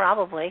listening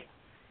probably.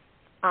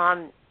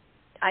 I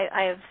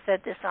have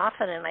said this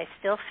often, and I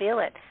still feel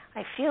it.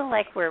 I feel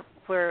like we're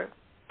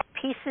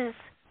pieces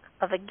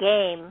of a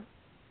game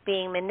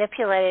being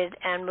manipulated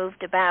and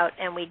moved about,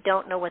 and we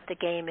don't know what the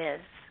game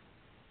is.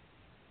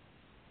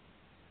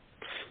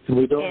 And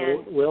we don't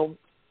know. Well,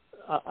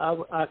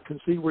 I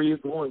can see where you're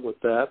going with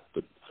that,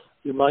 but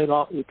you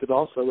could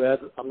also add,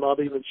 I'm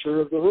not even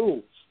sure of the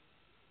rules.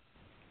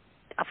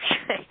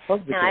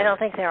 And I don't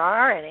think there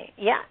are any.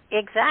 Yeah,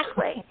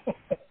 exactly.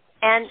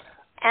 and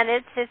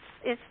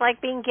it's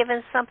like being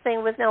given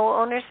something with no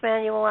owner's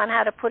manual on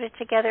how to put it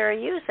together or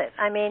use it.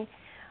 I mean,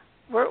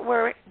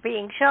 we're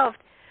being shoved.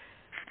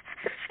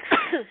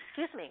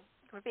 Excuse me.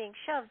 We're being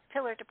shoved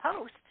pillar to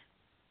post,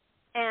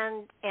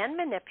 and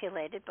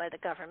manipulated by the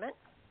government.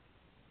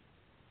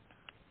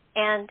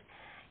 And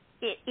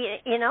I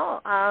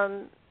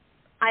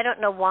don't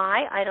know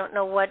why. I don't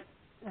know what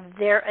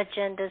their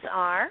agendas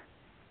are.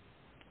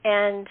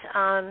 And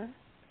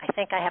I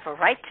think I have a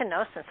right to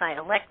know since I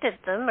elected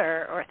them,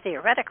 or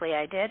theoretically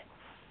I did.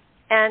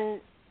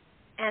 And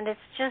it's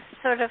just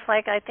sort of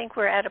like I think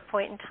we're at a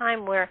point in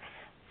time where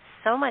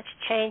so much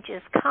change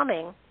is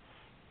coming.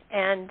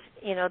 And,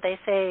 they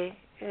say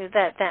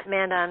that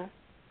man on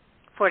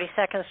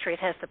 42nd Street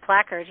has the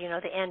placard,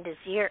 the end is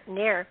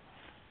near.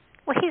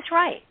 Well, he's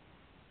right.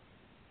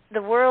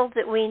 The world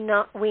that we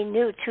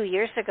knew 2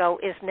 years ago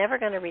is never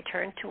going to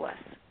return to us.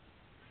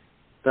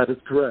 That is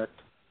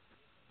correct.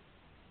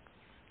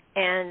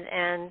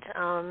 And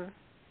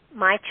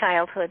my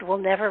childhood will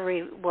never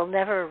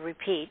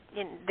repeat.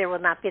 There will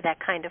not be that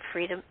kind of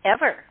freedom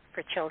ever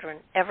for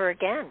children ever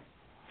again.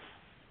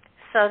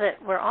 So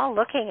that we're all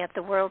looking at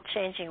the world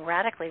changing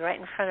radically right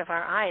in front of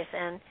our eyes,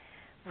 and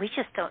we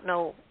just don't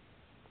know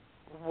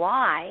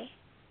why.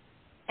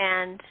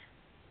 And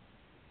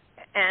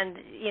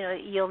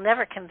you'll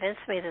never convince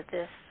me that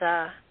this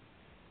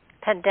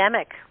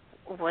pandemic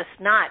was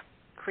not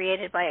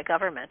created by a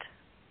government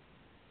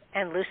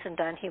and loosened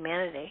on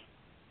humanity,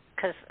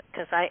 because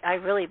I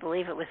really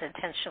believe it was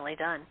intentionally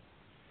done.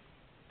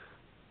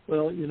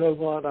 Well, you know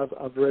what?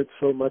 I've read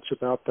so much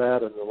about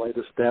that, and the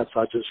latest stats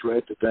I just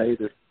read today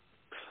that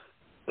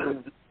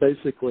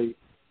basically,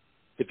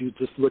 if you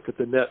just look at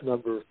the net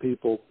number of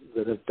people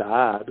that have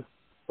died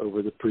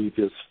over the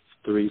previous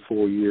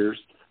 3-4 years,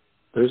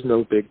 there's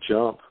no big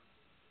jump.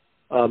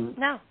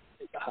 No.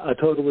 I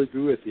totally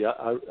agree with you.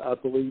 I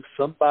believe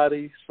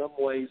somebody, some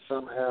way,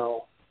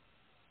 somehow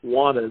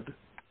wanted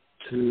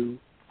to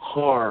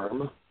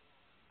harm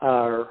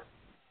our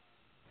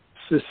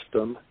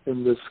system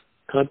in this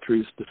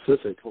country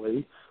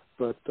specifically,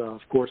 but of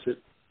course it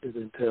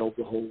entailed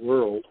the whole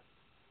world.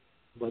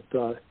 But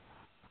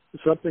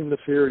something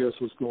nefarious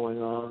was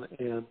going on,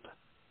 and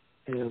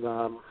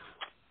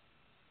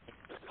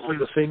point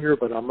the finger,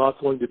 but I'm not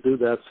going to do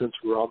that since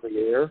we're on the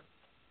air.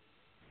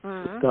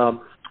 Mm-hmm.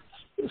 But,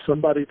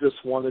 somebody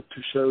just wanted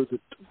to show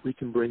that we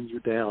can bring you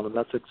down, and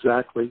that's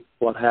exactly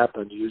what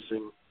happened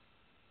using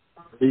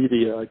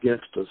media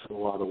against us in a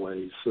lot of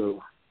ways.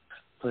 So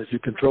if you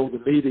control the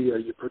media,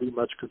 you pretty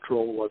much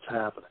control what's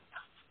happening.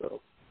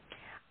 So,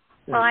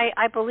 well,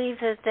 I believe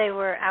that they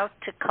were out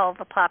to cull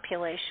the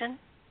population,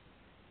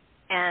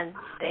 and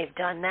they've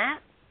done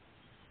that.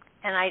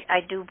 And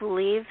I do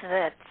believe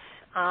that.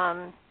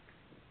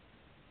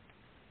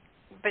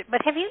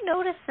 But have you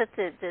noticed that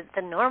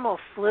the normal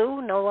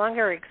flu no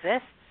longer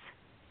exists?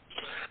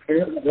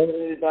 Yeah,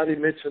 nobody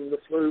mentioned the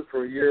flu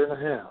for a year and a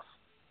half.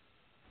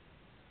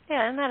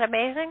 Yeah, isn't that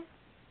amazing?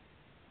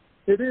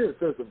 It is,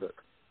 isn't it?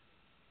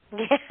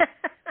 Yeah.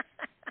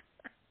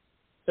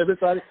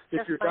 Everybody,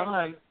 if you're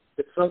dying,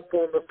 it's some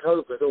form of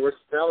COVID, or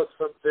now it's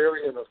some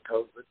variant of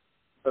COVID.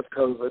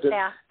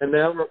 And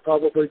now we're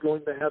probably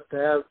going to have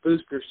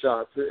booster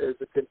shots as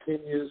it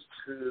continues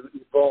to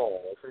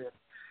evolve.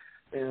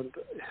 And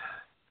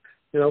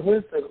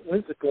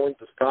when's it going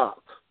to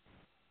stop?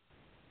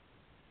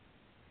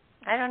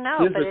 I don't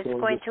know, but it's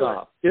going to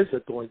stop. Is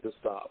it going to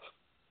stop?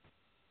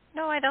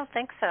 No, I don't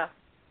think so.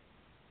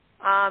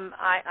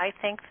 I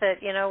think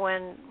that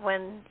when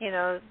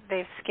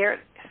they've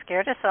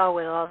scared us all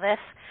with all this,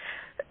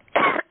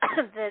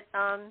 that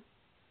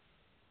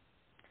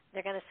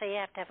they're going to say you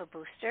have to have a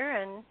booster,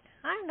 and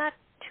I'm not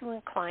too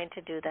inclined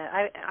to do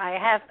that. I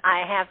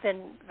have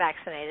been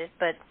vaccinated,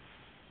 but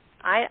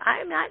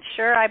I'm not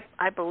sure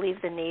I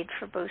believe the need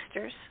for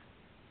boosters.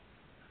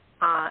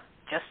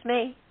 Just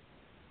me.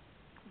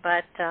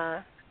 But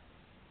I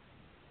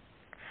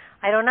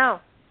don't know.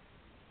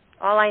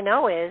 All I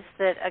know is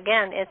that,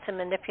 again, it's a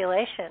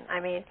manipulation. I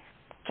mean,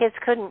 kids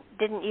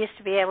didn't used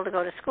to be able to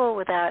go to school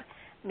without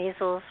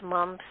measles,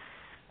 mumps,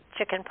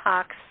 chicken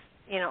pox,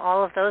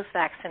 all of those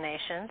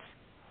vaccinations.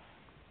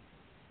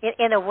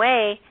 In a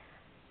way,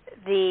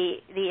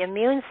 the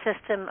immune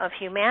system of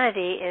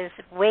humanity is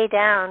way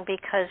down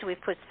because we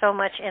put so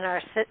much in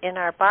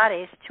our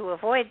bodies to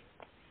avoid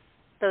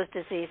those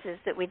diseases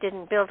that we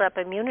didn't build up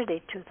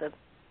immunity to them.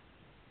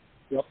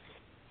 Yep.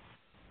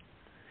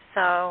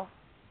 So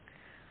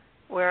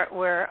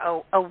we're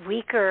a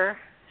weaker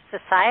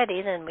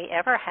society than we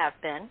ever have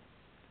been.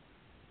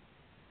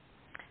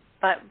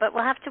 But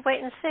we'll have to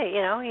wait and see.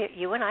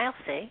 You and I'll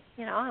see.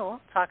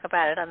 We'll talk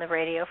about it on the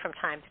radio from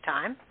time to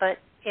time. But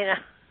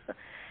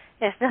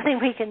there's nothing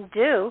we can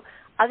do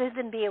other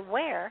than be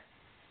aware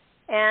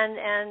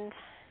and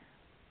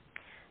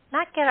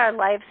not get our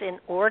lives in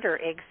order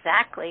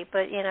exactly.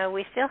 But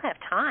we still have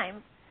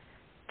time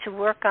to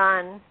work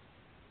on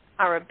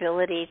our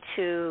ability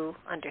to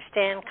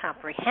understand,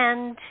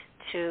 comprehend,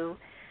 to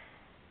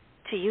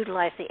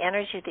utilize the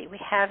energy that we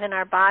have in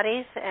our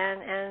bodies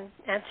and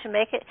to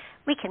make it,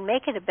 we can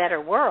make it a better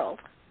world.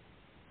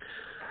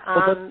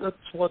 Well, that's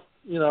what,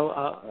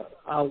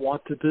 I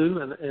want to do.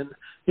 And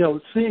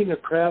seeing a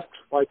craft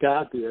like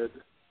I did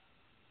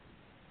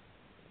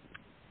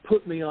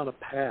put me on a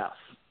path.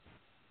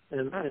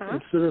 And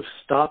instead of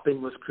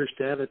stopping with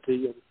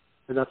Christianity,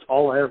 and that's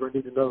all I ever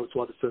need to know is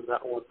what is in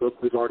that one book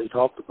we've already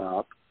talked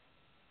about,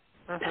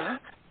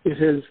 it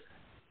has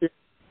put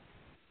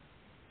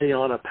me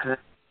on a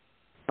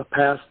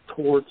path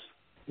towards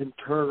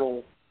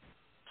internal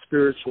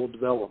spiritual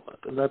development.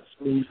 And that's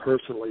me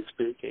personally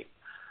speaking.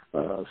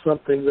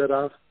 Something that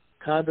I've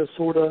kind of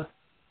sort of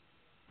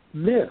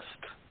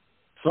missed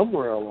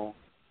somewhere along.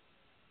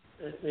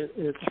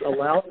 It's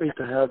allowed me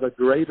to have a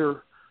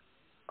greater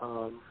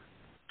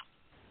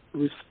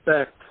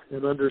respect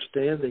and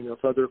understanding of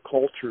other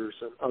cultures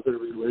and other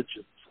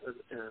religions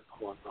and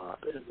whatnot.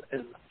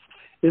 And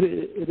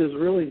it has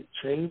really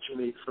changed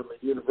me from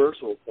a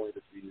universal point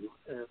of view.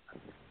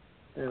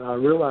 And I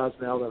realize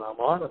now that I'm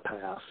on a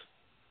path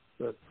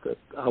that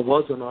I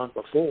wasn't on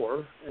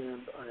before,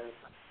 and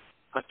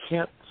I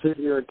can't sit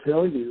here and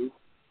tell you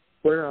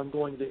where I'm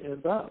going to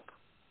end up.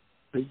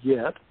 But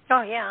yet,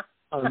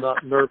 I'm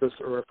not nervous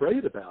or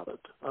afraid about it.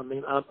 I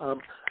mean,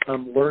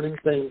 I'm learning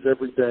things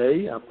every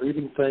day. I'm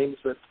reading things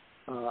that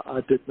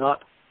I did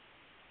not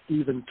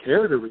even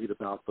care to read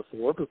about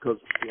before, because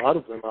a lot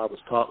of them I was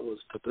taught was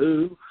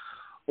taboo,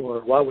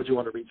 or why would you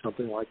want to read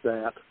something like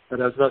that? That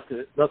has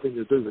nothing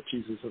to do with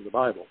Jesus and the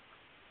Bible.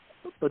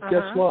 But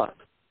guess what?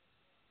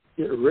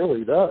 It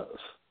really does.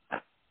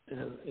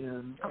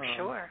 And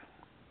sure.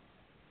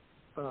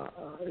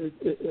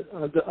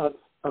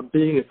 I'm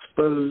being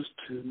exposed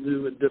to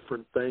new and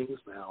different things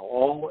now,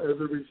 all as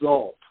a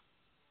result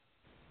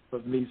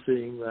of me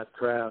seeing that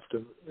craft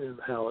and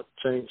how it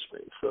changed me.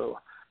 So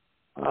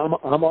I'm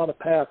on a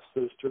path,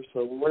 sister.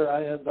 So where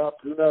I end up,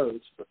 who knows?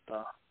 But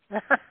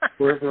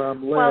wherever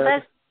I'm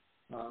led,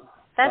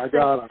 by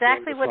God,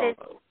 exactly I'm going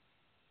to follow.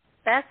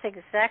 That's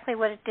exactly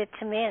what it did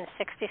to me in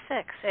 '66.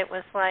 It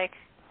was like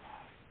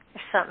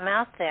there's something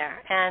out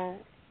there,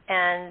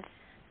 and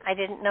I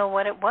didn't know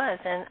what it was.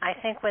 And I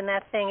think when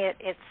that thing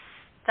it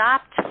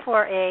stopped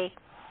for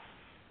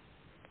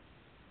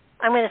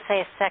I'm going to say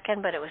a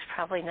second, but it was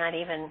probably not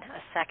even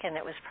a second.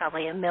 It was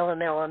probably a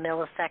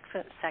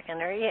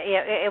millisecond, or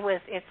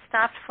it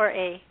stopped for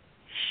a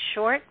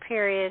short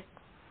period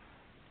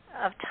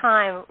of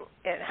time.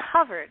 It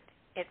hovered,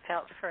 it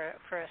felt, for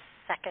a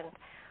second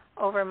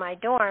over my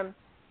dorm,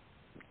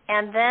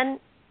 and then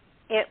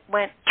it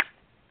went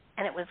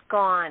and it was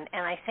gone.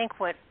 And I think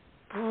what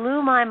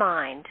blew my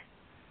mind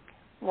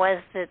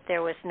was that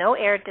there was no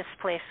air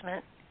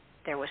displacement,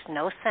 there was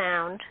no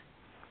sound,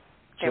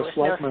 there was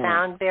no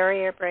sound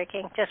barrier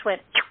breaking, just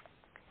went,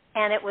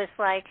 and it was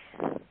like,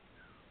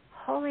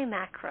 holy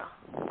mackerel.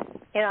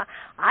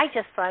 I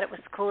just thought it was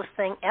the coolest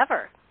thing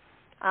ever.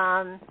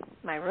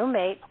 My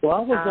roommate... Well, I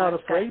was not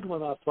afraid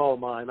when I saw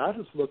mine. I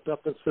just looked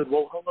up and said,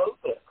 well, hello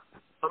there.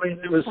 I mean,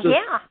 it was just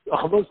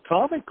almost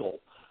comical.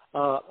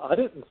 I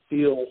didn't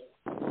feel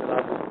that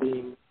I was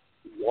being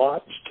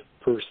watched,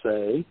 per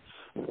se,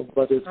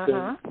 but it's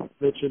been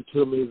mentioned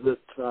to me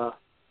that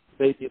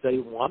maybe they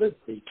wanted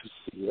me to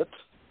see it.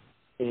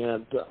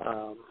 And,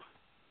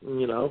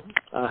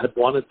 I had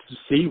wanted to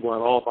see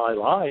one all my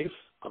life.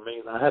 I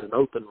mean, I had an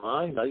open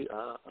mind.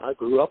 I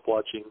grew up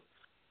watching,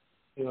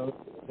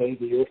 May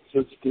the Earth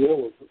Stood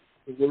Still,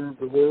 The War of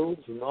the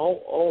Worlds, and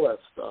all that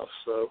stuff.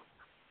 So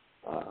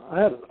I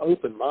had an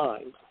open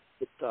mind.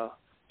 But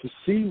to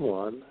see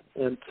one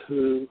and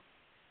to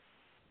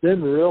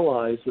then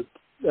realize that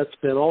that's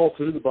been all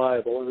through the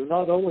Bible, and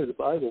not only the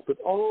Bible, but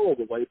all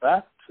the way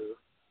back to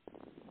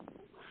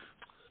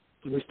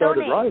we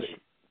started writing.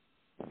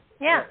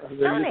 Yeah,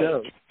 there you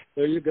go.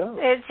 There you go.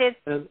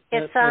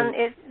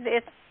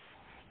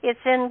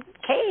 It's in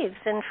caves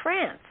in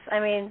France. I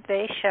mean,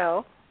 they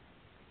show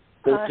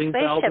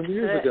 14,000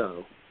 years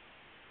ago.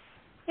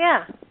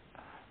 Yeah.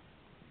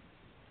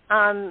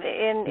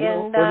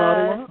 We're not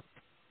alone.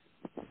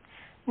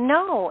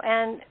 No,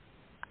 and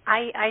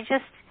I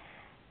just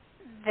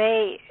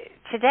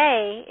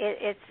today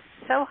it's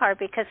so hard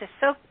because it's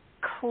so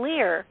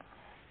clear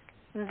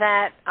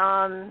that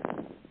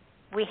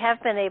we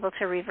have been able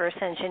to reverse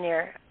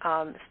engineer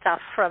stuff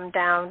from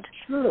downed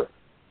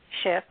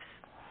ships.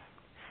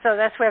 So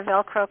that's where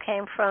Velcro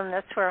came from.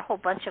 That's where a whole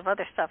bunch of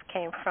other stuff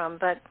came from.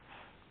 But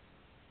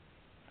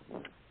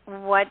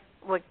what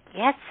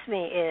gets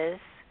me is,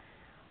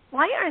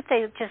 why aren't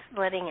they just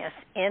letting us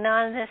in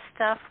on this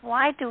stuff?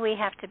 Why do we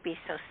have to be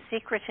so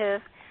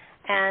secretive?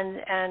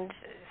 And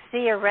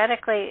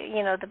theoretically,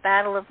 the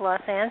Battle of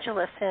Los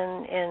Angeles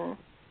in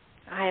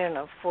I don't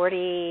know,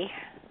 40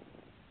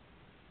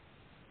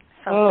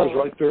 something. Oh, it was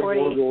right during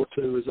World War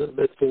II. It was in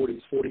the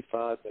mid-40s,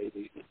 45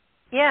 maybe.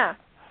 Yeah.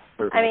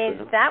 I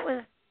mean, that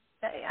was,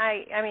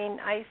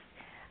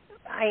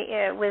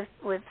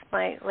 with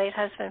my late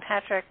husband,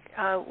 Patrick,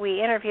 we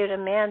interviewed a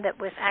man that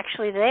was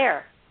actually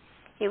there.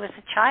 He was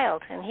a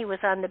child, and he was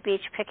on the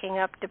beach picking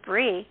up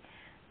debris,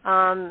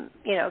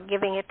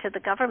 giving it to the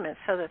government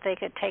so that they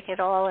could take it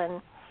all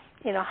and,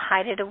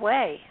 hide it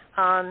away.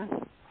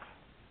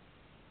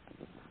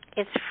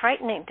 It's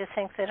frightening to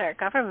think that our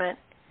government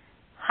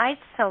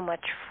hides so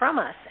much from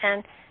us.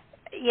 And,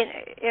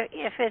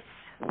 if it's...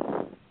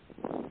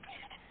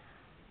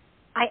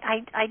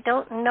 I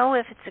don't know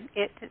if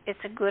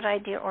it's a good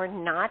idea or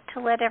not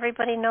to let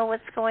everybody know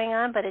what's going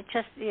on, but it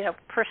just,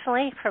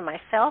 personally, for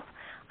myself,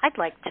 I'd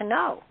like to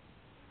know.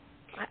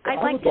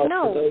 I'd like to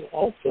know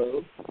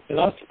also, and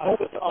I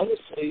would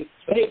honestly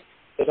think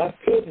that I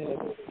could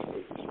handle the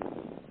truth.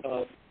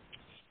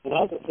 And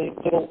I would think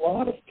that a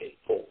lot of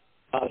people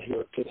out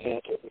here could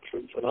handle the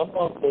truth. And I'm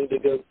not going to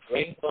go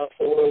drain my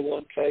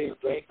 401k or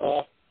drain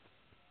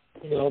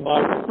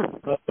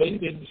my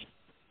savings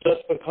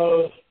just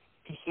because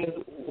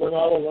we're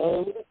not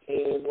alone,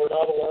 and we're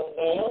not alone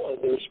now, and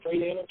there's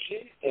free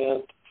energy,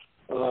 and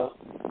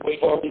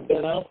we've already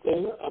been out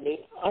there. I mean,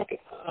 I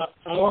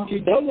already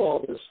know all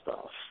this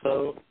stuff.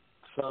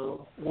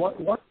 So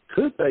what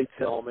could they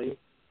tell me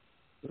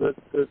that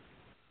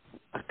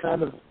I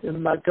kind of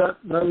in my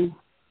gut know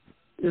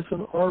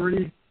isn't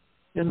already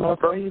in my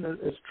brain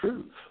as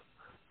truth?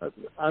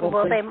 I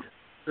don't think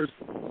there's,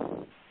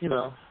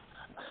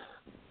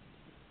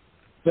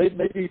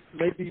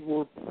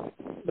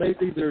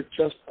 maybe they're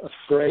just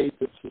afraid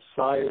that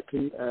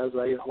society as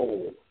a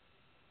whole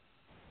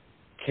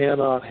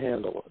cannot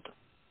handle it.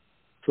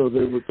 So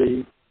there would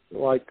be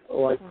like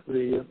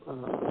the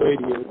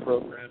radio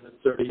program in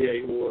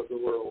 38 War of the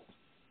Worlds.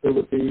 There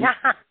would be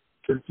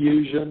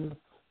confusion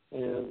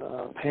and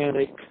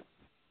panic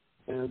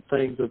and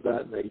things of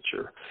that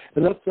nature.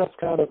 And that's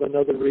kind of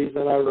another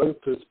reason I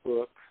wrote this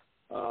book,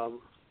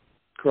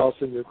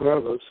 Crossing the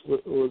Crevice,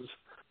 was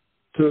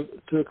to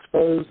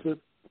expose that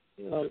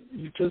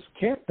you just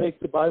can't take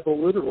the Bible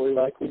literally,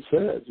 like we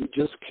said. You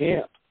just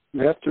can't.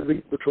 You have to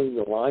read between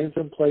the lines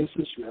in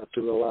places. You have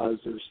to realize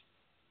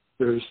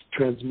there's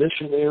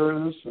transmission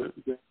errors.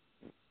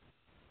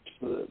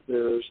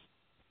 There's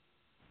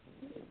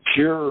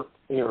pure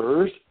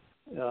errors,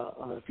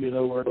 if you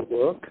know where to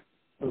look.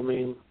 I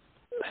mean,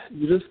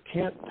 you just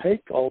can't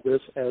take all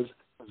this as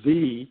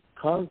the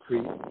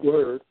concrete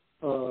Word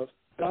of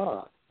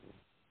God.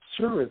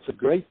 Sure, it's a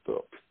great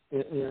book,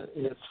 and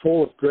it's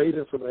full of great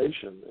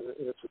information,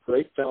 and it's a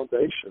great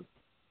foundation.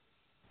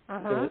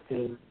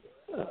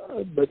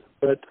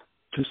 But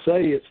to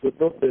say it's the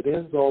book that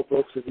ends all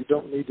books and you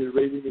don't need to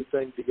read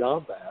anything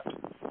beyond that,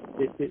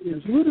 it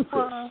is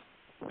ludicrous.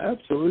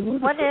 Absolutely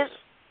ludicrous.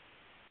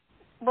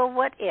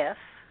 What if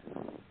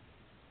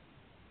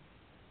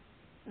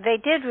they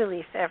did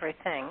release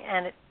everything,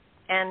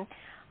 and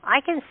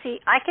I can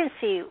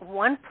see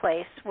one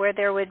place where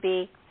there would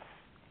be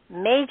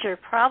major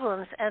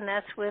problems, and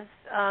that's with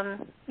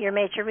your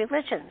major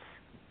religions.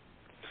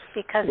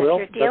 Because if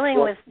you're dealing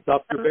with...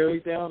 Dr. Barry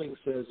Downing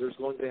says there's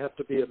going to have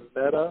to be a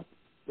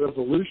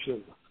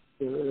meta-revolution,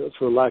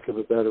 for lack of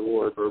a better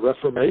word, or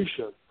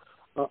reformation.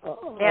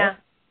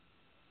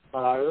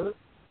 Higher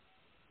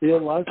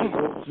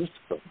theological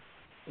system,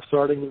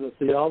 starting in the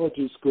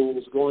theology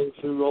schools, going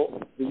through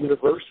all the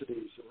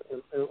universities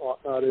and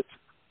whatnot. It's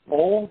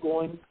all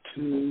going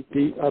to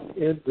be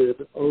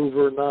upended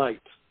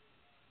overnight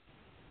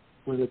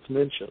when it's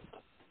mentioned.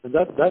 And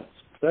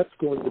that's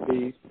going to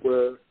be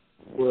where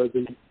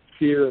the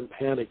fear and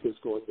panic is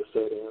going to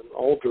set in,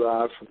 all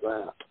derived from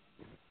that.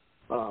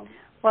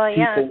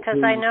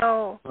 Because I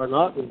know are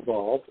not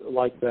involved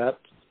like that.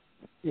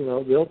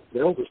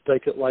 They'll just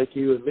take it like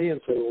you and me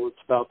and say, "Well,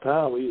 it's about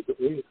time. We've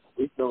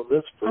known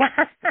this for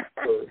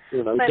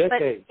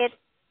decades." But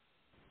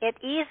it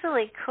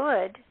easily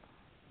could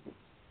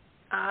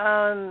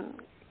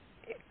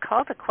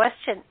call to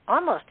question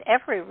almost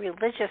every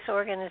religious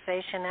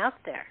organization out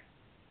there.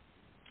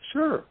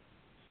 Sure.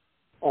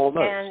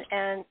 Almost.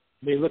 And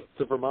I mean, look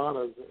to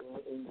Brahmanas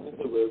in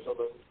Hinduism,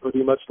 and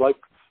pretty much like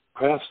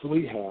crafts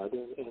we had,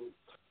 and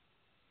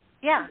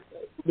yeah,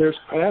 there's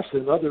crafts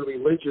in other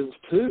religions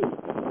too.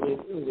 I mean,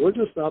 we're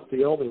just not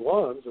the only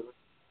ones, and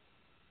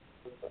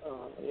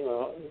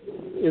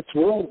it's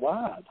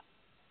worldwide.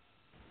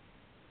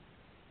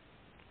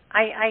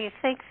 I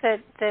think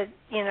that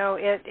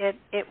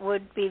it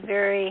would be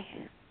very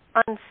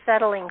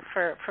unsettling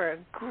for a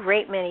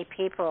great many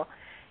people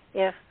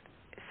if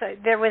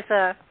there was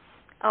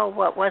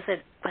what was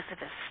it?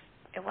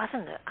 It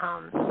wasn't.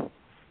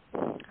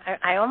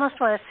 I almost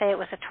want to say it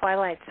was a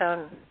Twilight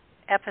Zone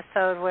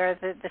episode where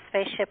the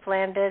spaceship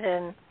landed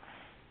and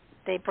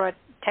they brought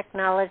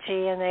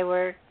technology and they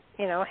were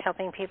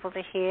helping people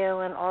to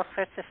heal and all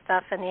sorts of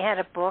stuff, and he had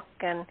a book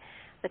and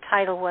the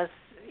title was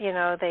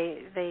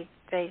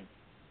they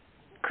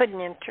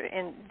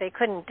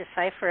couldn't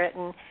decipher it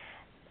and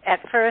at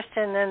first,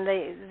 and then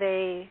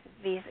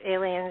these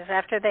aliens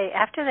after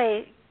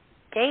they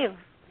gave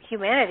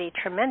humanity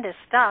tremendous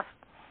stuff,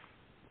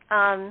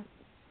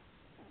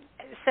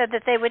 said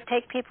that they would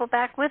take people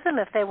back with them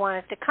if they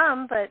wanted to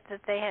come, but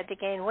that they had to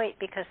gain weight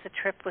because the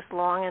trip was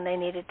long and they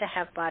needed to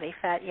have body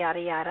fat, yada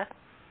yada.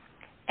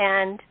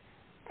 And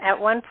at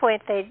one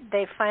point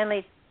they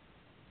finally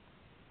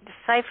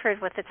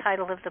deciphered what the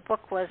title of the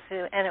book was,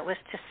 and it was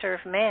To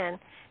Serve Man.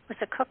 It was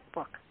a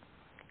cookbook.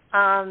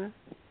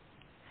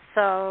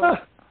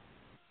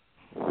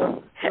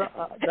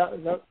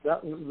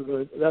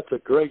 That's a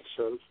great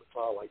show for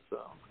Twilight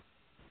Zone.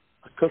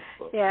 A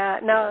cookbook. Yeah,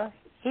 no,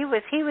 he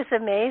was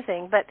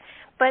amazing, but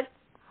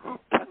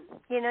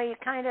you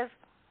kind of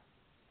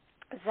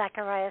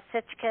Zecharia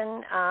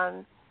Sitchin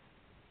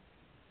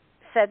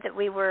said that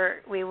we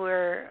were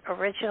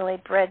originally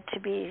bred to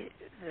be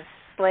the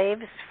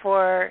slaves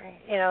for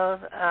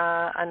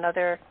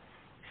another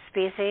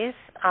species.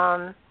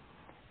 I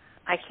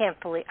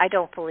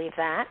don't believe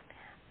that,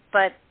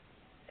 but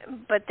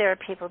there are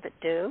people that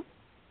do.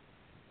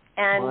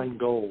 And Mind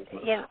gold,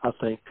 I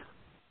think.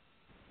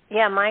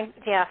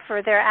 Yeah,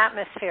 for their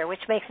atmosphere,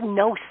 which makes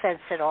no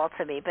sense at all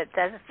to me, but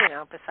that's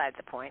beside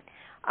the point.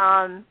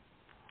 But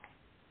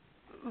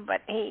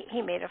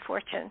he made a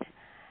fortune.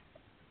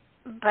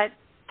 But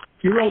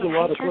he wrote a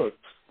lot of books.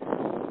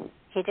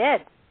 He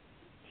did.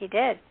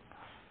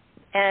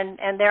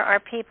 And there are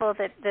people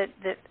that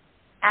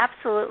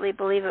absolutely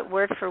believe it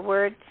word for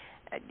word,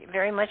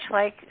 very much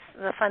like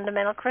the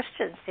fundamental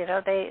Christians.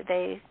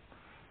 They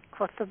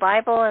quote the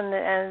Bible, and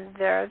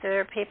there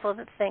are people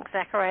that think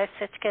Zecharia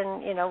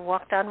Sitchin,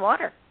 walked on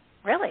water,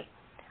 really.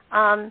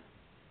 But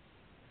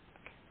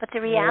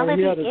the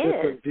reality he had a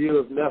different view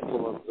of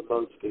Nephilim than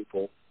most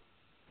people.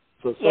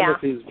 So some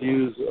of his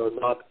views are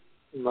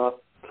not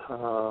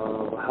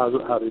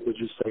how would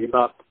you say,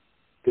 not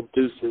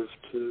conducive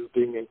to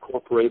being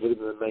incorporated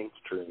in the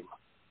mainstream.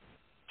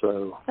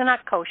 So they're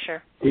not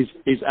kosher.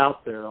 He's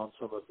out there on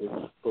some of his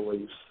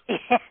beliefs.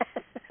 Yes.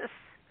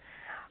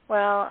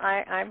 Well,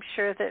 I'm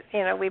sure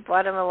that we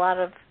bought him a lot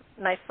of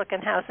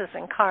nice-looking houses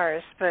and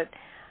cars, but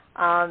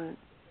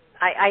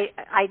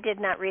I did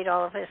not read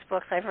all of his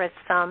books. I've read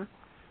some,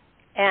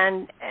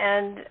 and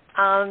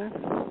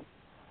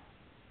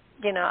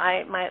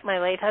my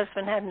late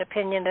husband had an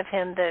opinion of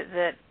him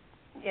that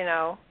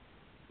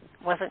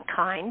wasn't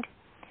kind,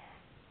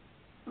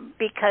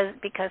 because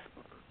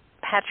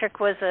Patrick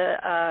was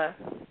a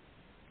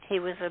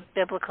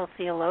biblical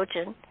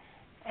theologian,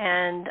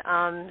 and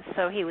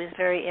so he was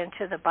very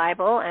into the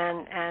Bible,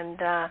 and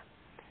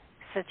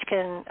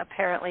Sitchin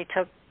apparently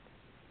took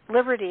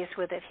liberties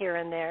with it here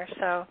and there.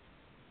 So,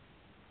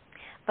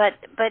 but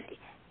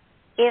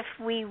if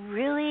we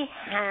really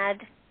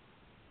had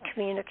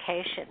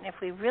communication, if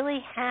we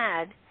really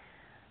had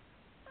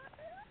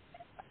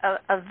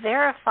a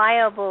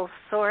verifiable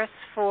source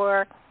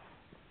for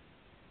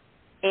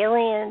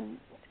alien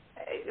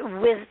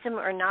wisdom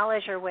or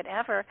knowledge or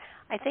whatever,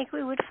 I think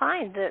we would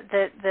find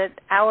that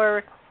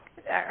our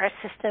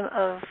system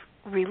of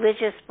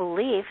religious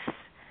beliefs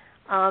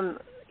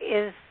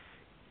is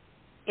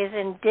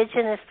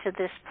indigenous to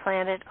this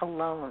planet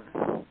alone,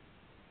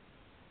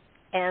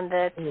 and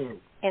that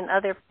in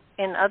other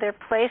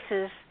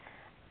places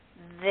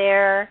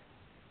their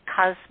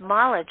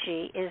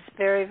cosmology is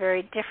very,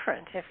 very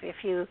different.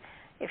 If you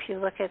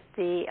look at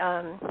the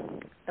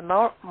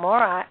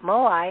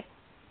Moai,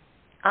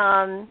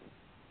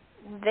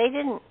 they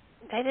didn't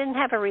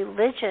have a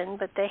religion,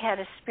 but they had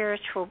a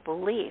spiritual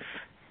belief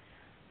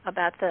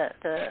about the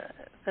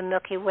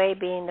Milky Way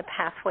being the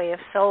pathway of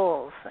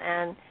souls,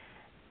 and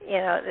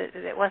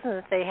it wasn't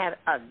that they had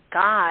a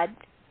god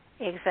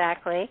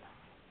exactly.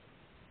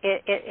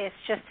 It's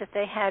just that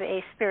they had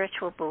a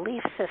spiritual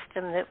belief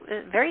system that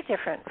was very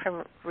different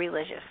from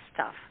religious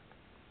stuff.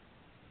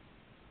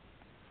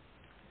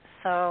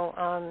 So,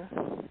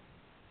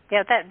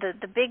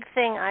 the big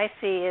thing I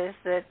see is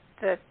that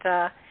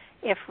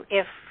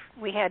if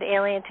we had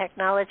alien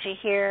technology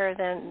here,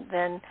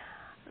 then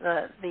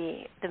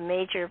the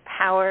major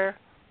power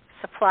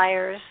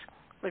suppliers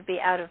would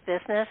be out of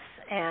business,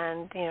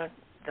 and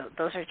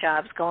those are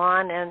jobs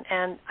gone.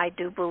 And I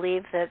do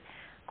believe that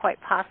quite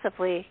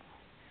possibly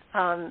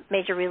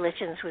major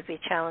religions would be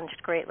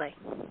challenged greatly.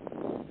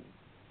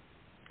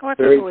 Or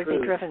Very people would true.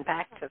 be driven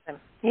back to them,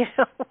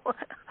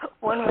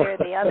 one way or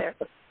the other.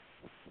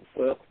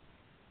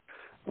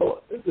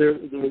 Well, there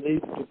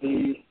needs to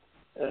be,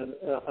 and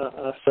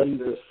I say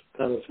this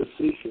kind of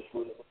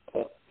facetiously,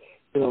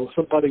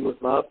 somebody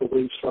with my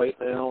beliefs right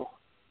now,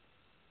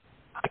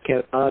 I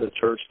can't find a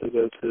church to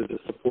go to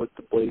support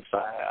the beliefs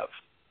I have.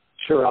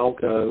 Sure, I'll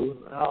go.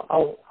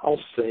 I'll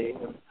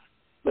sing,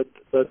 but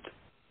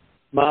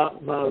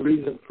my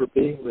reason for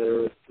being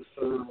there is to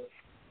serve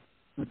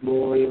the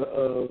glory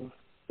of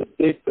the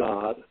big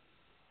God,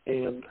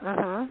 and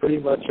pretty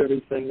much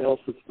everything else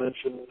that's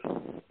mentioned,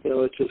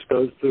 it just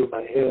goes through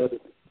my head,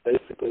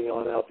 basically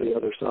on out the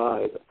other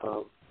side.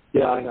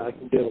 I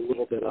can get a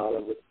little bit out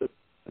of it, but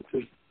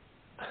there's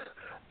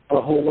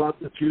a whole lot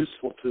that's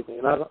useful to me,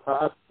 and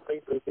I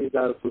think that you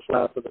guys was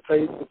slap in the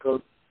face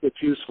because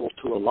it's useful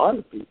to a lot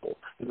of people.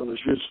 It was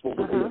useful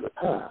to me in the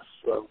past.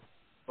 So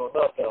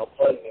not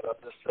downplaying it.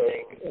 I'm just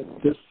saying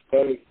at this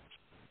stage,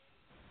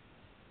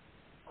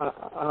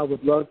 I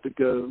would love to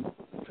go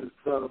to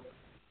some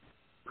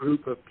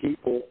group of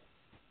people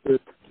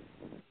that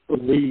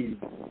believe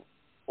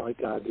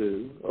like I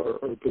do, or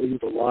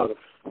believe a lot of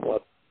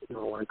what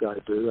like I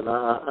do, and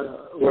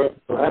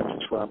perhaps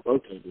it's where I'm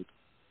located.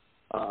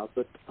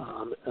 But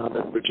I'm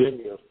in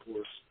Virginia, of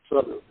course,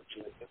 Southern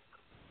Virginia.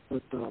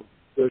 But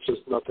there's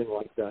just nothing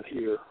like that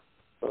here.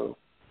 So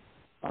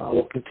I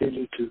will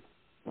continue to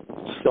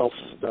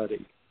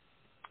self-study.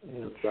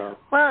 And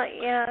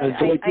I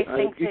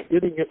think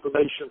getting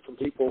information from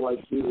people like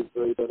you is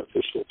very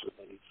beneficial to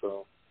me.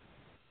 So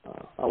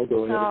I'll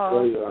go ahead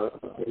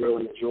and say I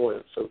really enjoy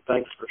it. So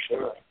thanks for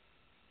sharing.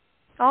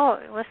 Oh,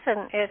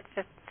 listen, it's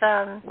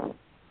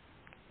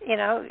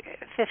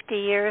 50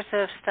 years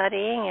of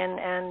studying,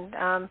 and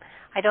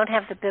I don't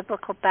have the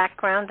biblical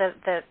background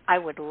that I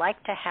would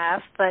like to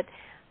have, but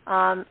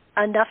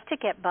enough to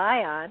get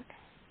by on,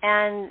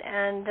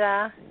 and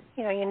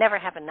you never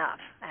have enough,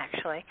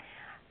 actually.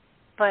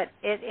 But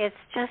it's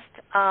just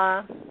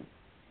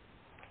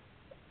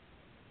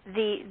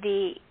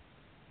the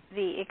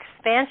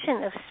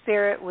expansion of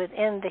spirit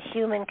within the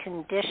human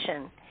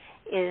condition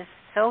is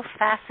so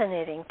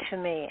fascinating to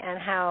me, and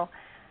how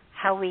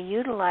we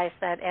utilize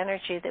that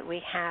energy that we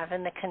have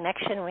and the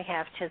connection we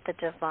have to the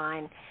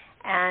divine,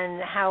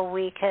 and how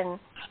we can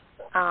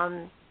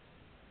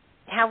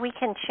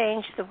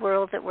change the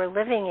world that we're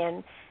living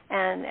in.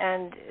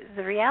 And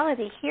the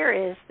reality here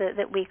is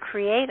that we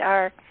create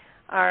our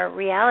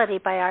reality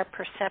by our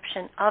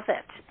perception of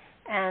it.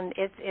 And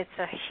it's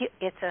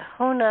a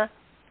Huna,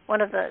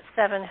 one of the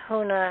 7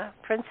 Huna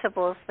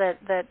principles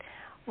that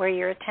where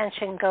your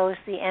attention goes,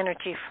 the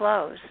energy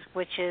flows,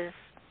 which is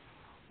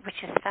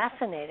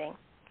fascinating.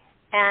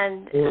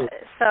 And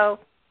so,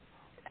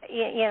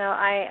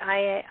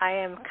 I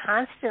am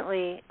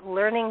constantly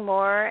learning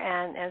more,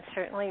 and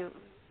certainly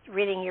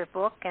reading your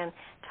book and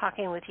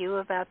talking with you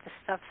about the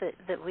stuff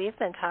that we've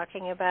been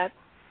talking about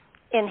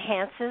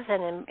enhances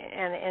and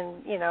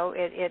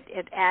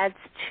it adds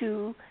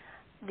to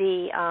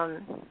the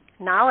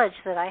knowledge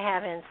that I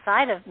have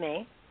inside of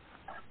me.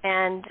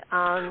 And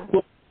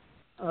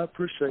I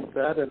appreciate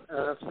that, and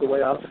that's the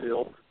way I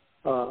feel.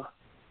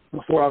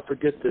 Before I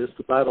forget this,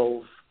 the Battle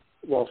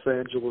of Los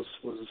Angeles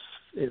was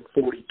in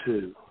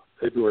 42,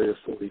 February of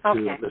 42.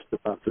 Okay. I missed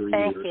about 3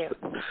 Thank years.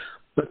 you.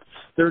 But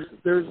there's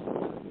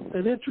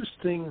an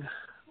interesting,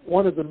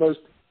 one of the most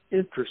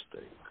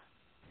interesting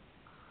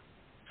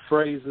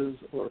phrases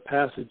or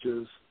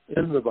passages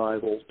in the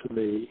Bible to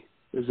me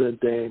is in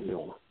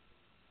Daniel.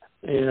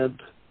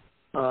 And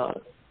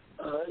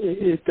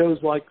it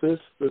goes like this,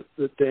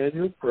 that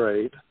Daniel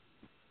prayed,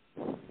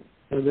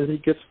 and then he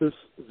gets this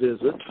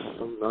visit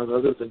from none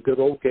other than good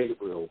old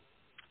Gabriel,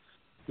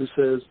 who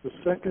says, the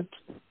second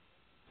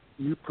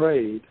you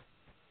prayed,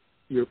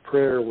 your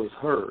prayer was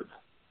heard.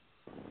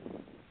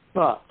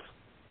 But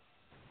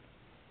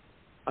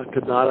I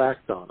could not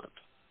act on it.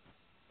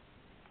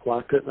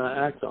 Why couldn't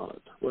I act on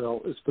it?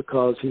 Well, it's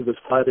because he was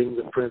fighting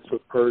the Prince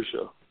of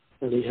Persia,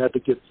 and he had to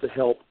get the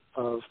help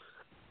of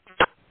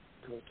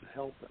to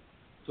help him.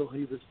 So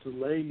he was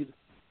delayed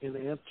in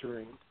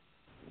answering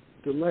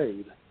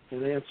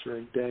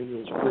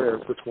Daniel's prayer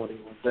for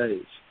 21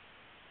 days.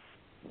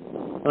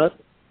 But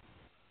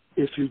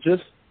if you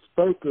just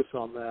focus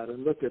on that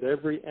and look at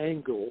every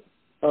angle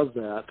of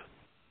that,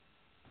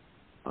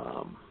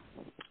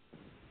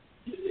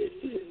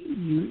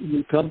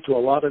 you come to a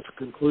lot of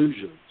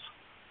conclusions.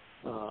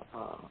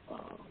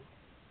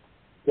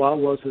 Why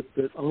was it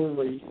that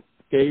only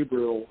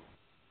Gabriel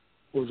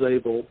was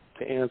able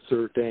to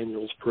answer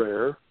Daniel's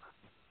prayer?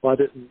 Why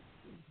didn't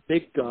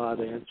Big God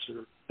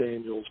answer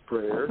Daniel's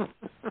prayer?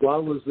 Why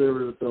was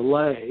there a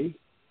delay?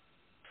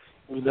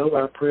 We know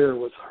our prayer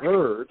was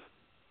heard,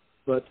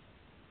 but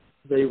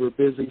they were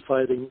busy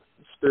fighting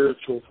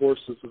spiritual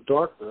forces of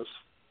darkness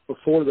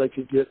before they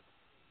could get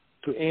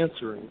to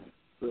answering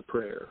the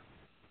prayer.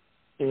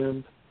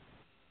 And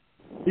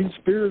these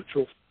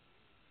spiritual,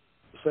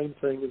 the same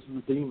thing as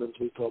the demons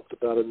we talked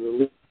about in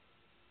the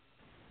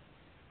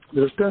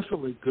there's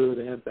definitely good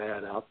and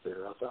bad out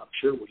there. I'm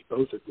sure we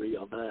both agree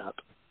on that.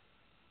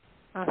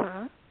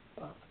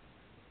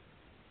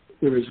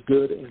 There is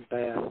good and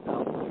bad out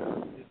there,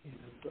 and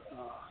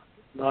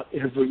not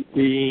every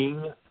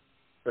being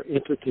or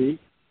entity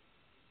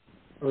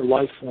or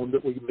life form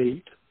that we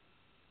meet,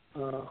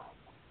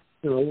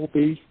 will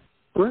be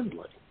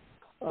friendly.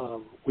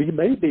 We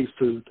may be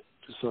food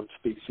to some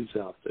species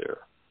out there,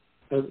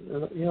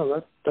 and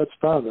that's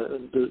fine.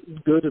 And the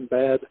good and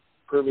bad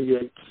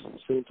permeates,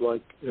 seems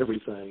like,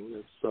 everything.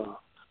 It's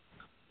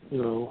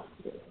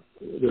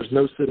there's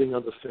no sitting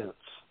on the fence.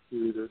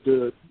 You're either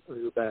good or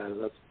you're bad,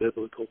 and that's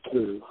biblical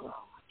too.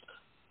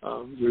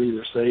 You're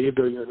either saved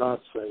or you're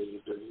not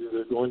saved, or you're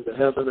either going to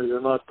heaven or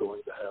you're not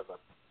going to heaven.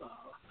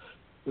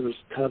 There's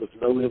kind of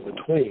no in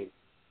between.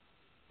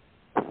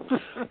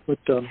 But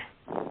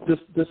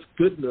this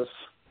goodness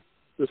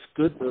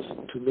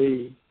to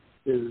me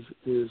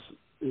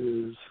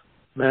is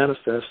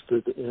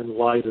manifested in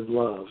light and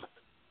love,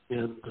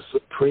 and the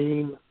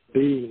supreme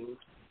being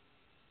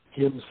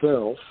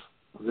himself.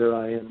 There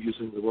I am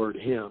using the word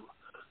him.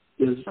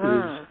 Is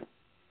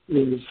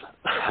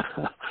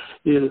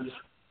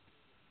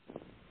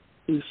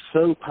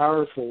so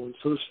powerful and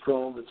so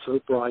strong and so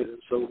bright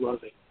and so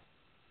loving.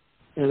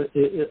 And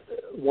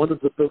one of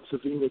the books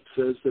of Enoch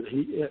says that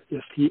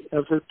if he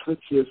ever took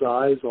his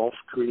eyes off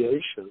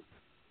creation,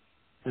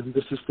 and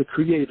this is the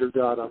Creator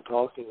God I'm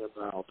talking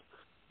about,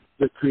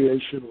 the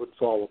creation would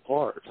fall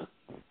apart.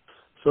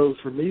 So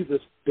for me,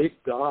 this big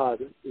God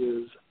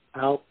is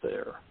out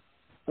there,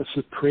 a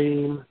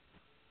supreme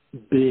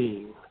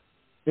being.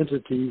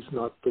 Entity is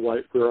not the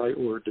right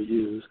word to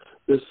use.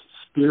 This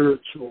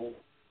spiritual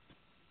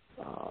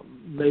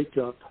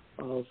makeup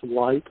of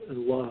light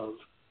and love,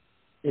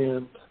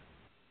 and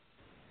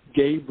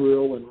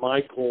Gabriel and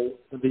Michael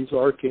and these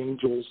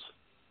archangels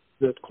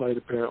that quite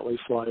apparently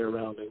fly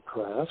around in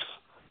crafts,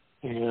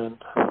 and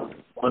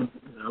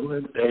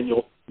in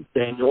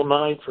Daniel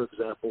 9, for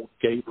example,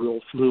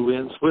 Gabriel flew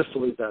in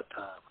swiftly that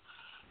time.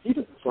 He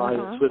didn't fly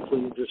in swiftly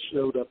and just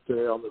showed up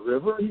there on the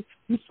river.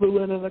 He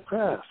flew in a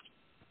craft.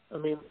 I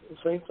mean, the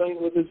same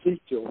thing with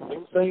Ezekiel.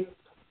 Same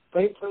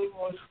thing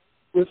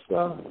with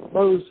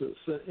Moses.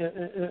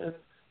 And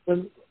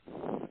when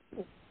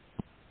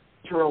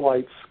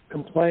Israelites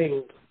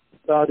complained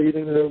about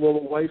eating their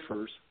little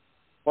wafers,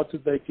 what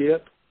did they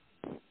get?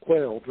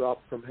 Quail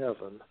dropped from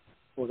heaven.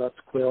 Well, that's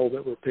quail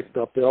that were picked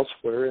up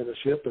elsewhere in a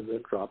ship and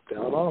then dropped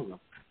down on them.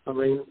 I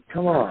mean,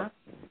 come on.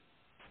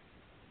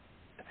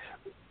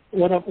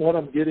 What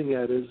I'm getting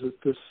at is that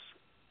this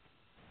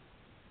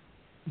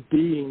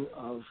being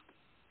of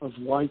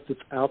light that's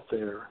out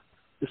there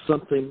is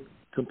something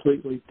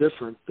completely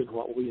different than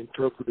what we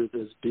interpreted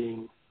as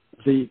being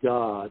the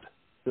God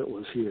that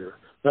was here.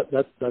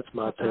 That's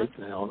my take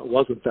now, and it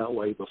wasn't that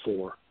way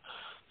before.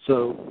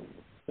 So,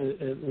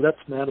 and that's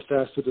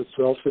manifested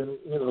itself in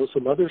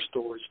some other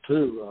stories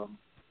too.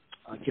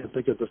 I can't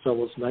think of the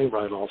fellow's name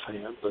right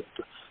offhand, but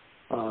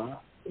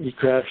he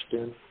crashed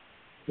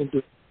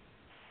into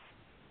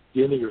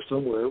Guinea or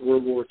somewhere,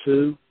 World War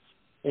II,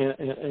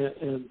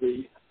 and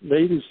the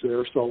natives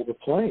there saw the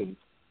plane,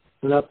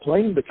 and that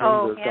plane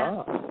became their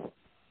God.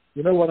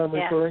 You know what I'm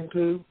referring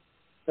to?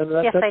 And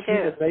that's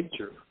human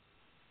nature.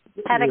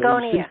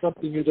 Patagonia. You see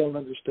something you don't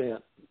understand.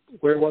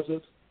 Where was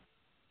it?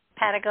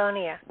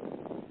 Patagonia.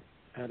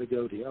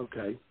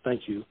 Okay,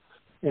 thank you.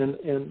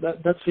 And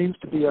that seems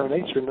to be our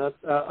nature. And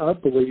I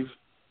believe,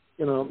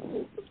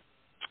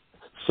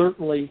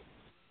 certainly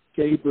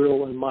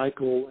Gabriel and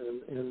Michael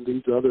and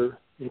these other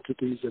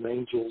entities and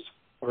angels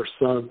are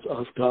sons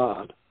of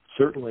God.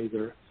 Certainly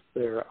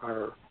they're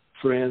our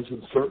friends,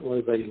 and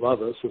certainly they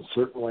love us, and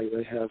certainly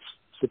they have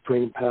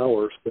supreme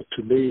powers. But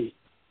to me,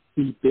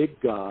 the big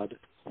God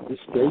is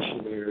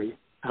stationary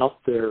out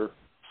there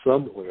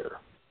somewhere,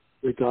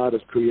 the God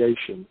of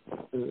creation.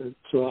 And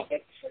so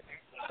I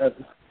have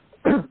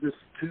this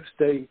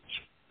two-stage,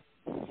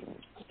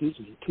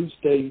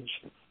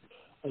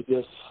 I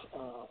guess,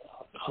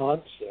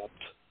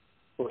 concept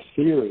or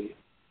theory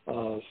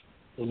of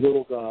the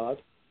little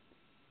God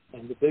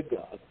and the big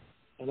God.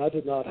 And I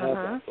did not have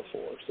that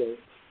before. So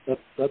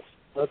that's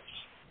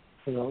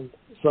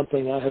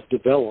something I have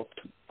developed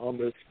on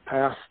this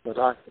path that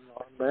I'm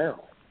on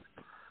now.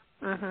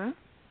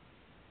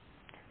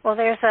 Well,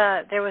 there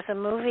was a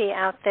movie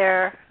out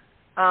there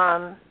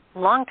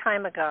long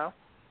time ago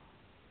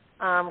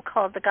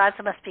called The Gods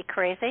Must Be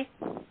Crazy.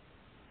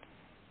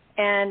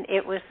 And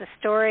it was the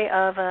story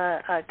of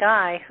a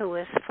guy who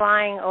was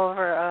flying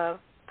over a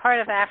part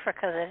of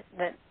Africa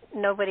that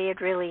nobody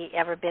had really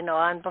ever been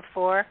on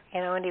before,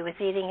 and he was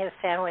eating his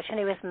sandwich and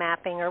he was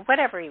mapping or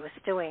whatever he was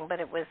doing, but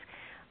it was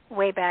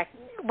way back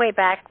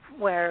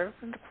where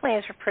the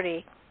planes were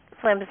pretty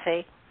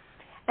flimsy.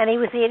 And he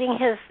was eating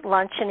his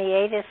lunch and he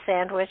ate his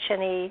sandwich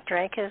and he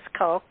drank his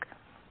Coke.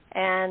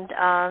 And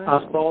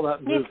I saw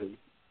that movie.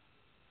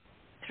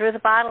 Threw the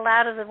bottle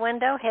out of the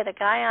window, hit a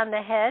guy on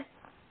the head.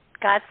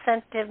 God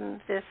sent him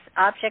this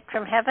object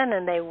from heaven,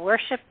 and they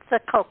worshipped the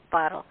Coke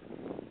bottle.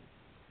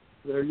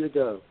 There you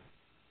go.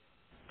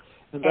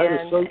 And that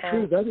is so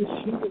true. That is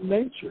human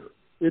nature.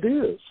 It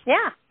is.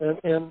 Yeah.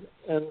 And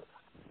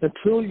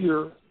until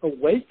you're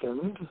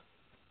awakened,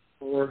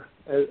 or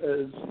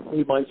as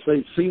we might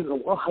say, seen the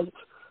light,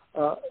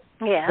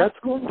 that's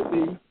going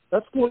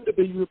to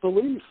be your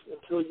belief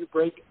until you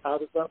break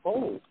out of that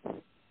mold.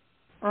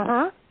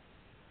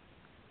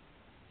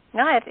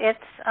 No, it's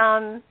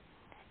and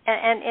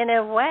in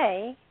a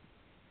way,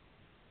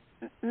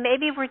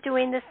 maybe we're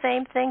doing the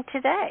same thing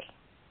today.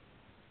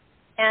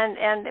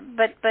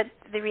 But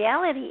the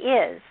reality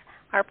is,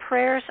 our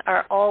prayers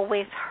are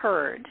always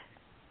heard.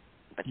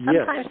 But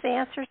sometimes the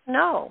answer is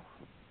no.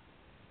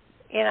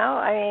 You know,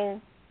 I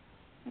mean,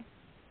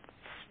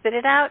 spit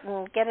it out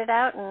and get it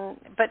out,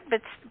 but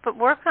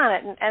work on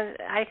it. And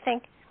I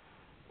think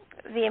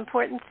the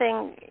important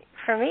thing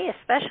for me,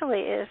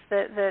 especially, is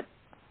that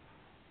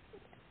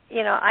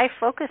you know, I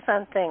focus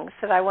on things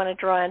that I want to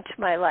draw into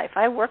my life.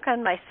 I work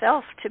on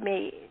myself to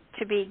be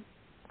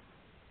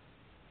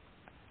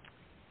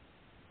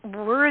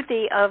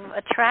worthy of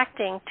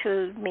attracting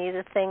to me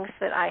the things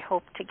that I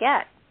hope to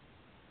get,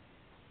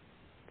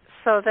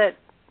 so that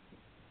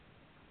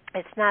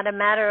it's not a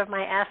matter of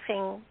my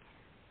asking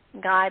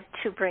God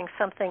to bring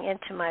something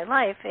into my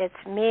life.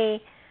 It's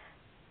me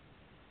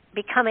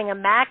becoming a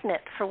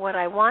magnet for what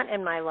I want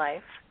in my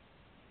life.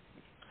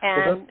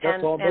 And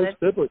that's almost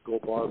biblical,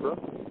 Barbara.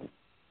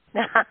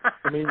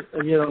 I mean,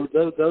 you know,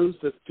 those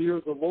that fear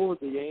the Lord,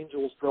 the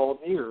angels draw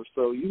near.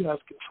 So you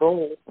have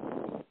control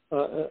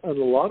in a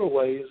lot of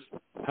ways,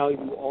 how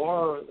you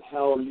are,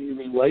 how you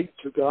relate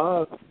to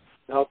God,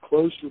 how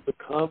close you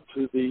become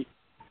to the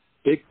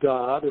big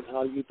God, and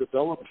how you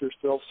develop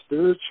yourself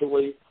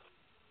spiritually.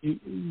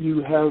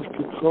 You have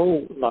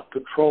control, not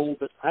control,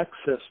 but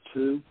access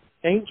to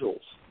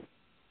angels.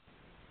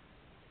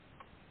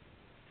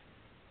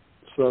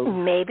 So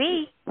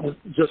maybe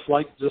just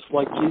like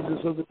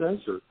Jesus of the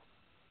desert.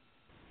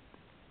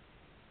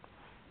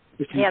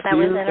 If you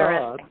fear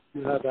God,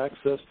 you have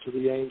access to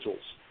the angels.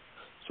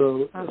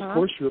 So of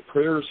course your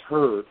prayer is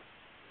heard.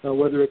 Now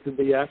whether it can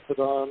be acted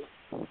on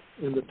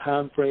in the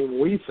time frame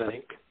we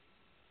think,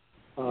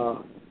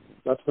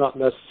 that's not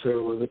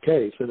necessarily the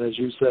case. And as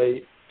you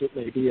say, it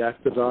may be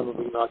acted on and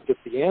we not get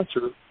the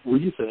answer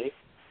we think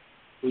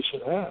we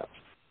should have.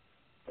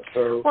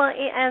 So,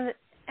 and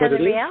the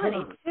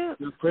reality too.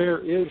 Your prayer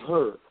is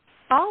heard.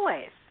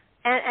 Always.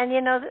 And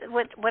you know,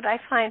 what I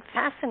find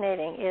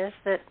fascinating is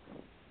that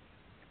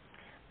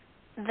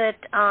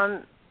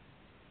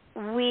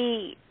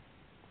we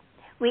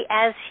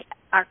as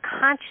our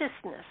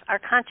consciousness, our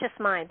conscious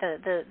mind,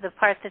 the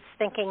part that's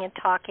thinking and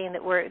talking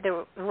that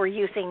we're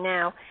using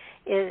now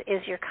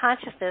is your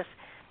consciousness.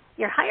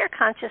 Your higher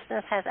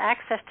consciousness has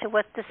access to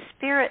what the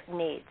spirit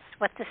needs,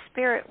 what the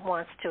spirit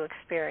wants to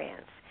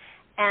experience.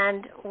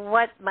 And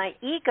what my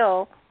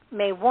ego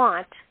may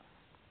want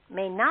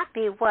may not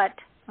be what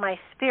my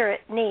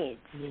spirit needs.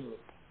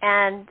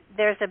 And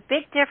there's a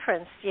big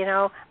difference, you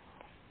know.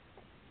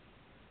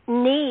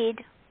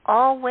 Need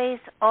always,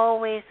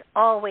 always,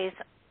 always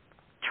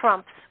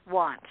trumps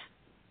want.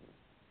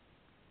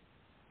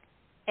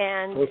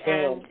 And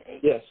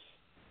yes.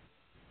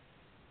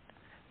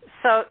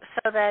 So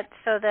that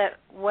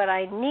what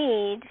I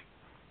need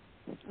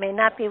may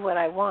not be what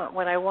I want.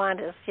 What I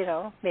want is, you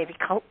know,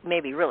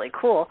 maybe really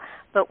cool,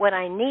 but what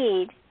I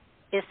need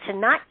is to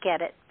not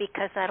get it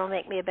because that'll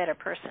make me a better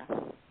person.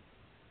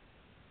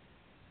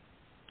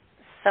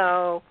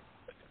 So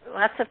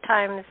lots of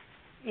times,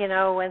 you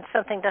know, when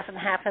something doesn't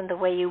happen the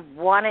way you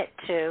want it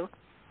to,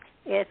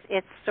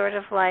 it's sort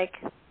of like,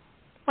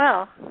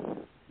 well,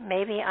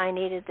 maybe I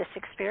needed this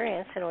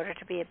experience in order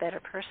to be a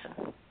better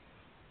person.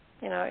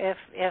 You know,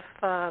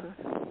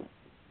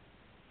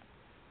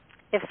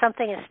 if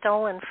something is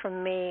stolen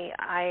from me,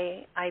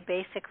 I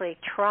basically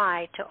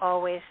try to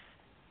always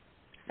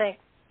think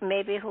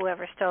maybe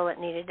whoever stole it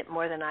needed it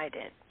more than I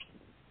did.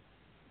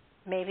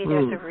 Maybe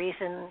there's a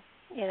reason.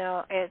 You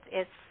know,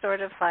 it's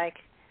sort of like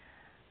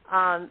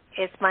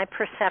it's my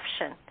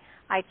perception.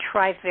 I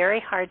try very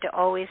hard to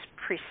always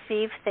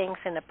perceive things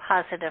in a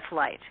positive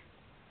light.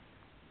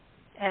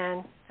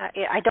 And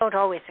I don't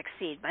always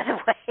succeed, by the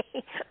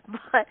way,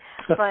 but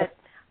that's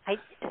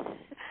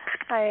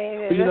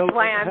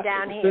why I'm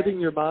down here. Setting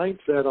your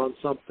mindset on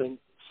something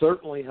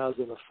certainly has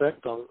an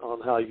effect on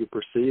how you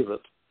perceive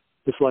it.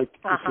 It's like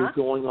if you're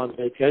going on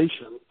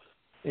vacation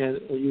and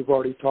you've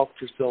already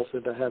talked yourself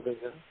into having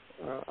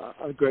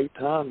a great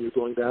time, you're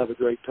going to have a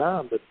great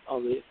time. But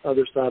on the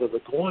other side of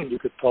the coin, you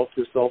could talk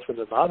yourself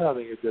into not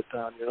having a good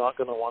time. You're not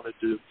going to want to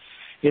do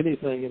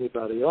anything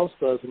anybody else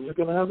does, and you're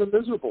going to have a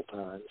miserable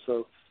time.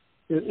 So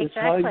it's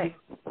how you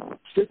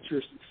set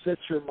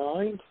your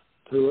mind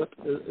to it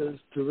as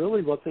to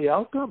really what the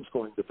outcome's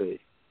going to be.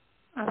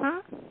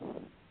 And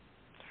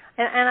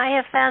I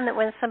have found that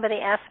when somebody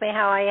asks me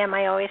how I am,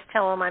 I always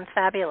tell them I'm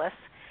fabulous.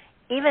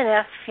 Even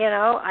if, you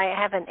know, I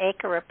have an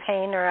ache or a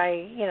pain or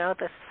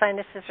the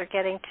sinuses are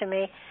getting to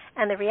me.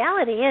 And the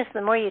reality is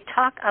the more you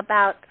talk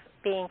about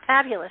being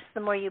fabulous,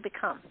 the more you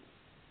become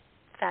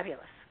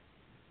fabulous.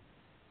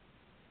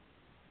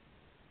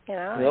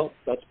 Well,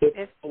 that's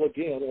biblical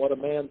again. What a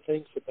man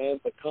thinks, a man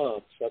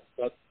becomes. That's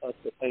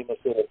a famous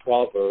little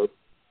proverb,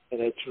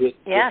 and it's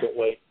written different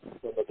ways in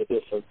some of the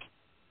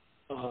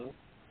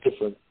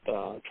different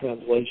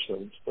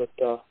translations. But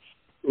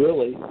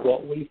really,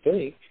 what we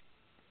think,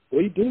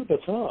 we do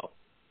become.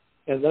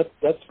 And that's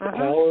the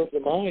power of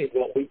the mind,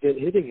 what we've been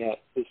hitting at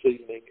this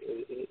evening.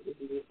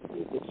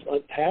 It's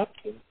untapped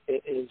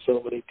in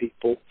so many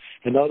people,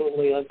 and not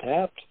only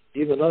untapped,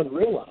 even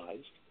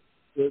unrealized,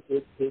 that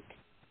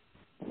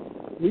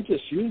we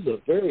just use a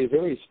very,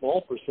 very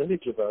small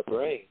percentage of our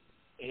brain.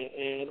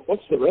 And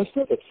what's the rest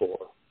of it for?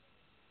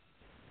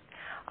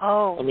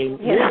 Oh, I mean,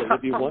 really,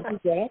 have you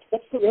wondered that?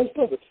 What's the rest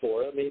of it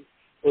for? I mean,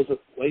 was it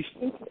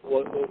wasted?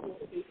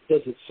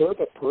 Does it serve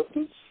a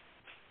purpose?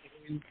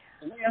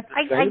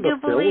 I do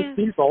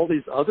believe all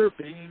these other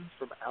beings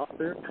from out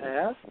there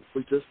past,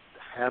 we just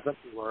haven't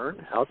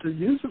learned how to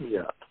use them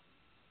yet.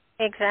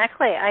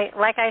 Exactly.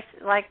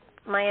 Like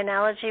my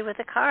analogy with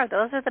the car.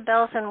 Those are the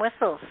bells and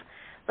whistles.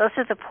 Those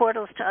are the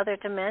portals to other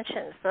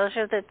dimensions. Those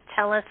are the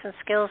talents and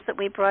skills that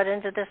we brought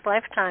into this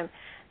lifetime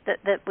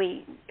that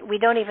we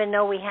don't even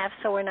know we have,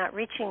 so we're not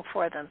reaching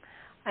for them.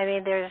 I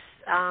mean, there's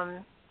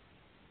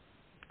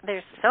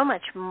so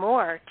much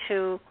more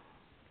to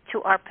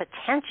our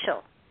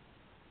potential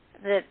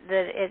that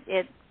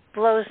it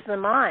blows the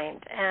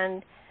mind.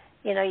 And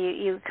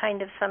you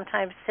kind of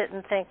sometimes sit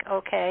and think,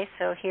 okay,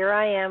 so here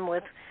I am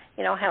with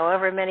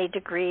however many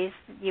degrees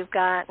you've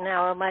got, and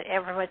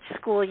however much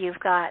school you've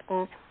got,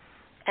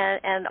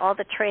 and all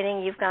the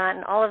training you've got,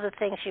 and all of the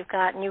things you've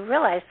got, and you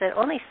realize that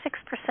only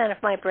 6%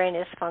 of my brain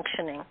is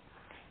functioning,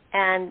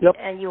 and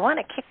you want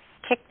to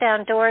kick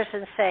down doors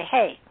and say,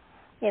 hey,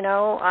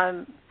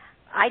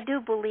 I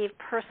do believe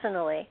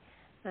personally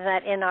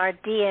that in our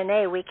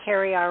DNA we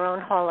carry our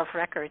own hall of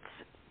records,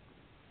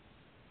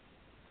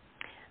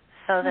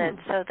 so that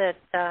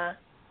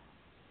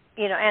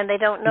and they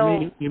don't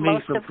know. You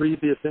mean from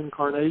previous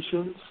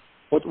incarnations?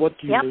 What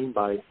do you mean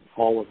by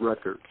hall of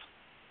records?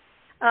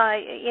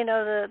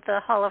 The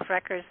hall of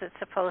records that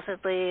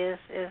supposedly is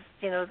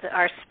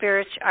our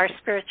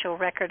spiritual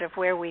record of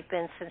where we've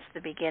been since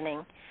the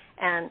beginning,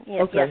 and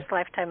yes,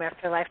 lifetime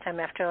after lifetime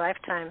after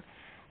lifetime,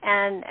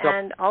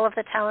 and all of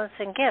the talents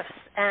and gifts,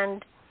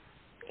 and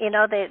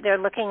they're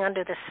looking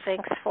under the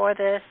Sphinx for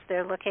this.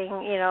 They're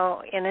looking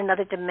in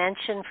another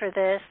dimension for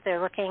this. They're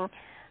looking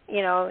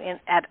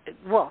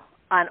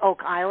on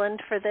Oak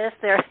Island for this.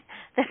 They're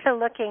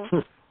looking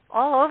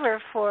all over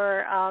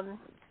for.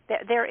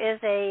 There is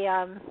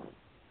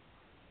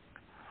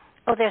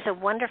there's a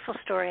wonderful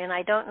story, and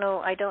I don't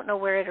know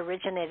where it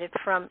originated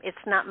from.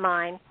 It's not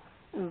mine,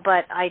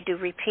 but I do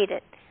repeat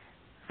it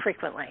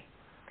frequently.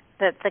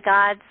 That the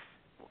gods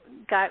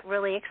got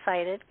really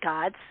excited,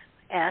 gods,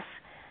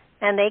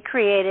 and they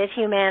created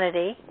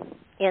humanity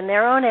in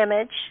their own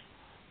image,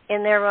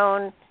 in their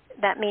own,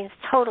 that means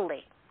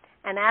totally.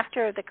 And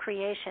after the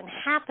creation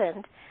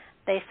happened,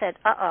 they said,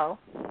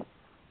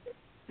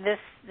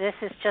 this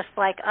is just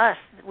like us.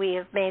 We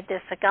have made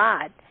this a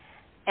god.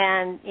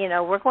 And,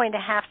 we're going to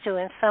have to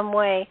in some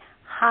way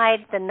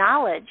hide the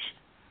knowledge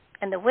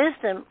and the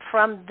wisdom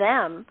from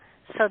them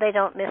so they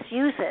don't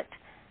misuse it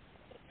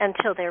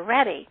until they're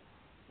ready.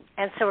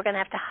 And so we're going to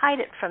have to hide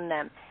it from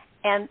them.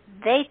 And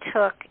they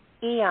took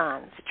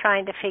eons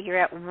trying to figure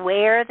out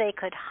where they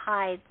could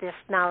hide this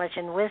knowledge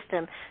and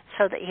wisdom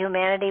so that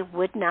humanity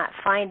would not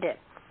find it.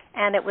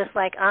 And it was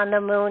like on the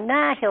moon,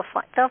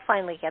 they'll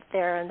finally get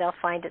there, and they'll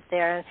find it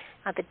there. And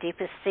on the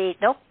deepest sea,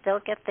 nope,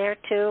 they'll get there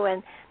too.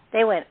 And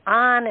they went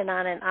on and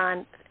on and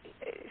on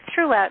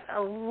throughout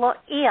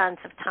eons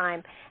of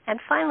time. And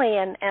finally,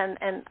 and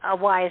a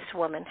wise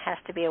woman, has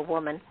to be a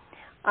woman,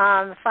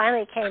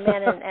 finally came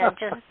in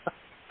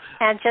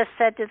and just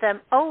said to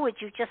them, would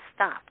you just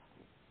stop?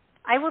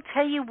 I will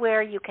tell you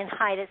where you can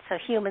hide it so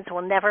humans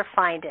will never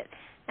find it.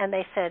 And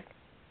they said,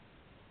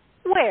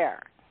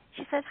 where?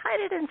 She said, hide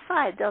it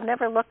inside. They'll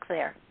never look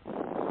there.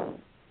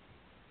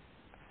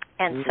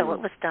 And so it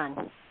was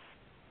done.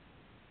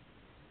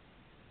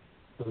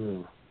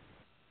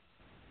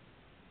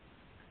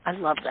 I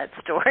love that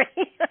story.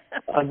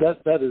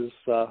 That is,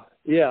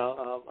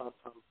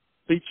 I'm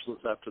speechless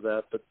after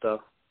that, but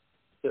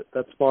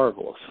that's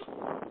marvelous.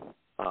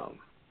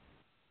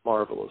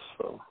 Marvelous.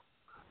 So,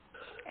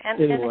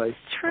 anyway, and it's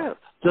true.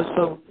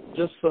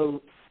 Just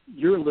so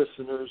your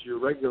listeners, your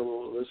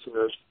regular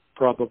listeners,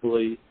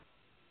 probably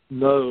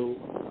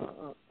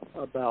know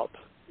about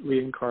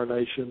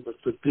reincarnation, but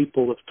the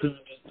people have tuned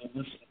in to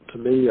listen to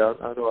me.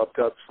 I know I've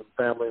got some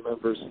family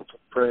members and some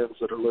friends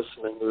that are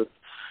listening.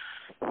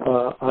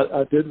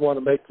 I did want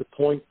to make the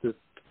point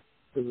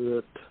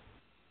that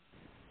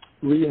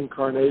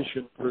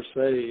reincarnation per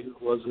se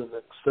was an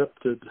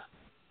accepted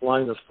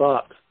line of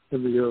thought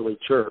in the early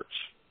church.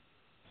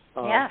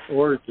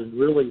 Origen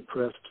really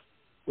pressed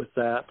with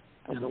that,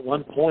 and at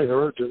one point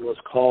Origen was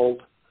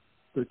called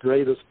the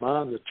greatest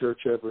mind the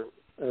church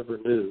ever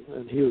knew,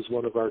 and he was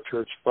one of our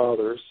church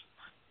fathers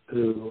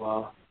who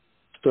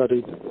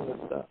studied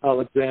at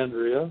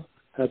Alexandria,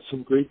 had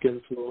some Greek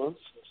influence,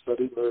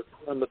 studied the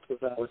Clement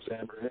of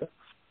Alexandria,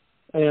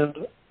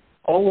 And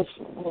all of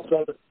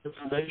that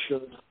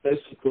information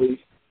basically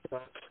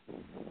got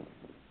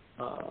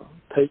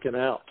taken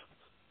out.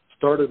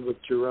 Started with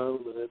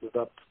Jerome and ended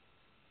up,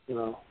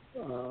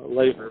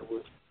 later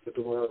with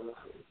Fedora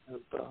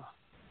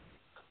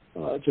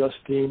and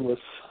Justine was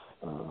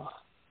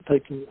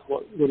taking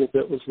what little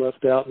bit was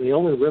left out. And the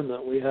only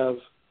remnant we have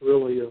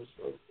really of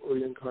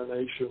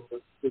reincarnation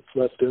that's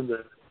left in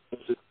there,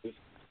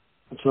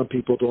 and some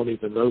people don't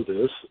even know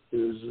this,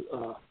 is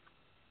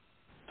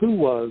who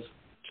was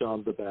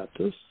John the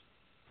Baptist?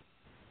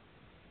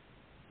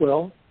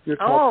 Well, you're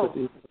taught that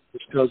he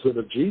was cousin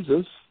of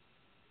Jesus,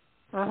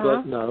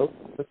 but no,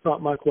 that's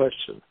not my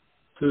question.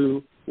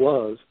 Who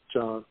was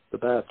John the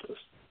Baptist?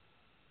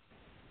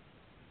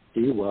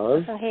 He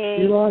was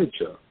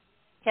Elijah.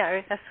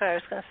 Yeah, that's what I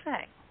was going to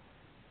say.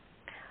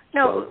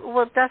 No,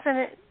 well,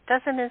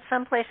 doesn't in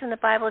some place in the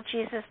Bible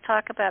Jesus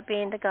talk about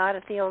being the God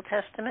of the Old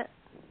Testament?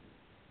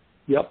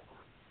 Yep.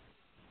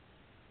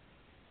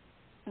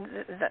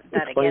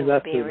 That again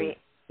would be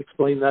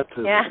explain that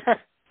to me. Yeah,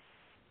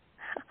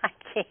 I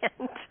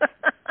can't.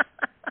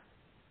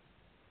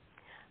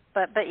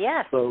 but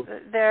yes, so,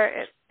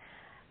 there.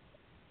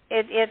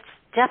 It's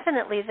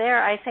definitely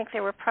there. I think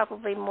there were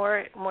probably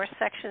more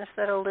sections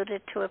that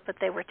alluded to it, but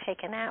they were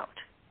taken out.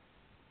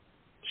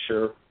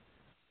 Sure.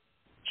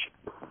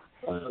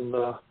 And,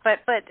 but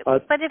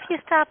if you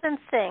stop and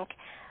think,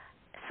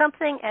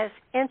 something as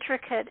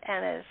intricate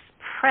and as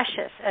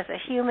precious as a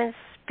human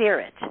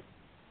spirit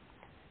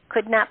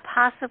could not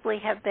possibly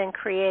have been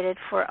created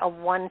for a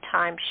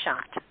one-time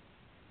shot.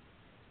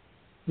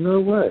 No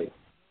way.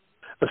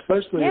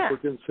 Especially if we're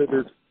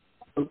considered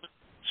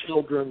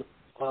children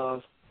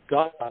of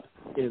God,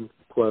 end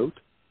quote.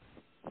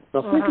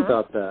 Now think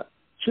about that.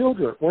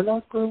 Children, we're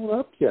not grown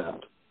up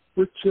yet.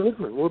 We're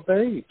children. We're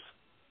babes.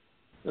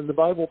 And the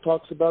Bible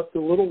talks about the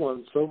little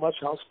ones so much,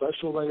 how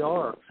special they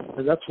are.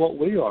 And that's what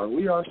we are.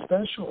 We are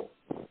special.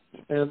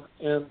 And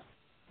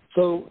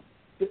so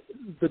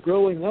the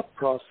growing up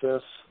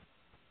process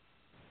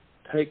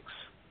takes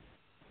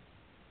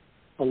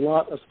a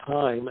lot of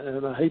time.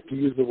 And I hate to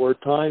use the word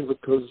time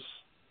because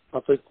I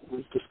think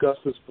we've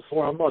discussed this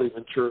before. I'm not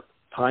even sure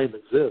time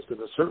exists, and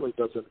it certainly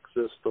doesn't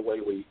exist the way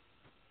we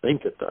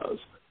think it does.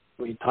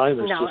 I mean, time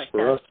is just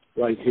for us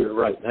right here,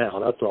 right now.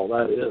 That's all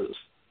that is.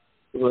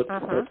 But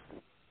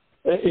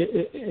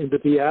and to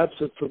be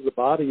absent from the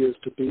body is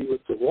to be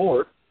with the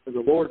Lord, and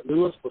the Lord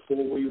knew us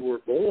before we were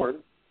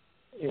born.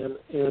 And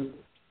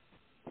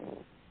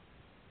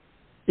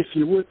if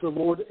you're with the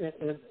Lord,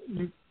 and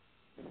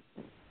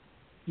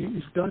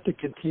you've got to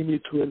continue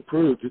to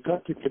improve. You've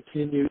got to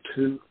continue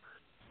to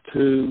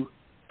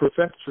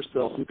perfect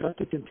yourself. You've got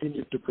to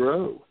continue to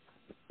grow.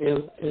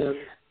 And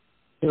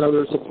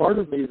there's a part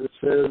of me that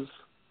says,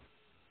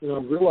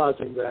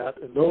 realizing that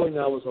and knowing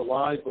I was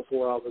alive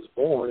before I was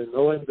born and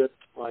knowing that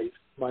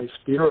my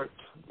spirit,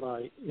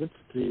 my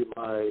entity,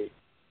 my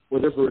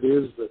whatever it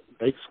is that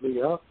makes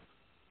me up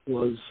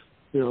was,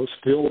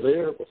 still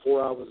there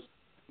before I was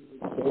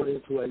born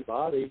into a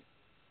body,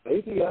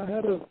 maybe I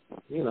had a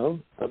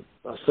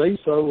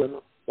say-so in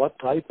what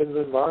type of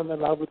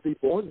environment I would be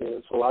born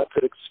in, so I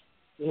could,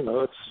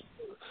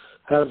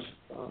 have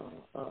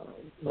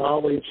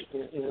knowledge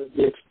and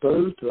be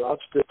exposed to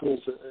obstacles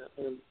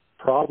and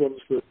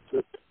problems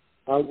that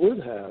I would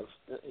have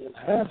and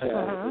have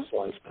had in this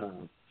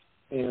lifetime.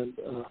 And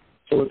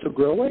so it's a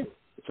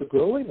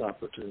growing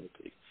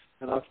opportunity.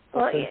 And I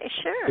think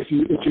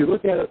if you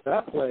look at it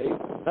that way,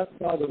 that's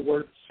why the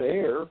word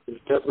fair is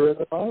never in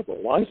the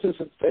Bible. Life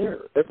isn't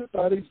fair.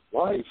 Everybody's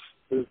life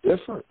is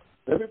different.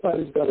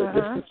 Everybody's got a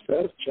different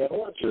set of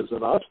challenges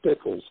and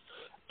obstacles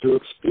to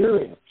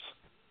experience.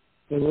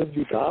 And when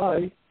you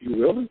die, you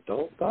really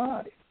don't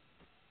die.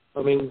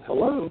 I mean,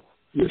 hello,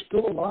 you're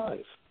still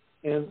alive.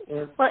 It's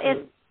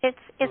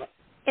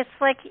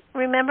like,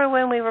 remember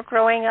when we were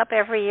growing up,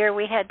 every year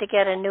we had to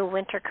get a new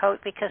winter coat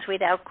because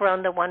we'd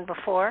outgrown the one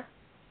before?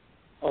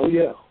 Oh,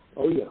 yeah.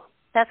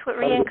 That's what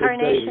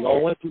reincarnation is. We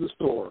all went to the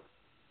store.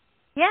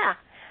 Yeah,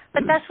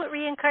 but that's what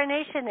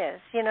reincarnation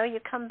is. You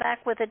come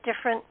back with a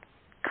different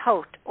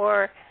coat,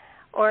 or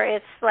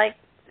it's like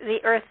the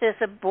earth is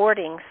a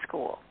boarding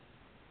school.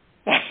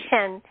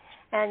 and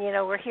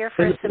we're here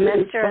for a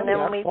semester, and then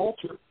when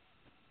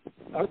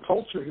our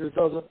culture here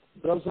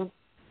doesn't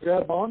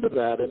grab onto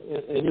that,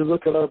 and you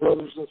look at our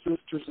brothers and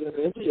sisters in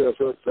India,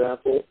 for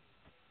example,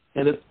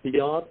 and it's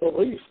beyond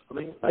belief. I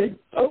mean, they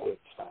know it's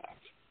fact.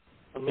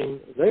 I mean,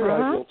 they're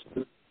able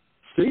to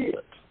see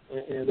it,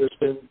 and there's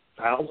been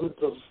thousands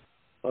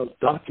of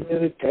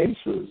documented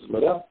cases,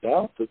 without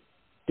doubt, that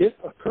it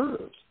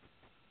occurs.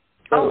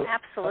 Oh,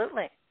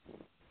 absolutely.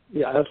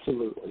 Yeah,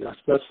 absolutely.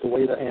 That's the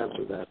way to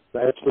answer that.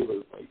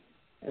 Absolutely.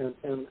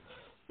 And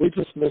we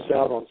just miss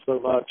out on so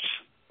much.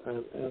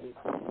 And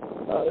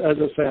as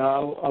I say,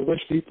 I wish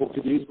people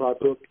could use my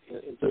book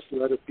and just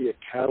let it be a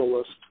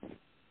catalyst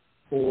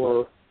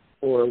or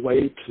a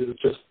way to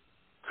just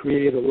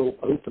create a little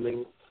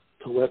opening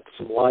to let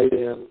some light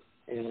in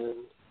and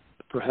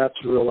perhaps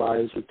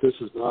realize that this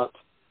is not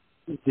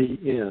the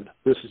end.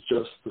 This is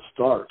just the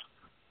start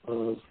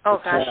of the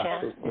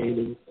path of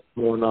gaining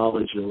more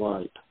knowledge and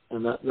light.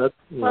 And that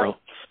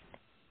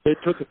it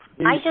took me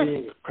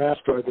seeing a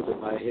craft started in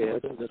my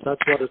head, and if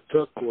that's what it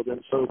took, well,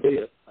 then so be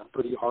it. I'm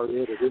pretty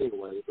hard-headed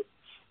anyway.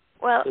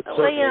 But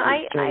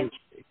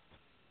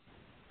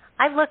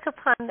I look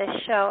upon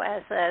this show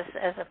as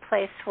a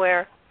place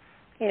where,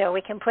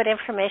 we can put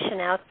information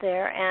out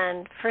there,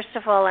 and first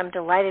of all, I'm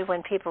delighted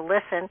when people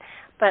listen,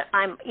 but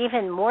I'm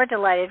even more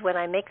delighted when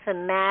I make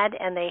them mad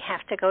and they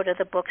have to go to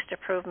the books to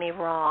prove me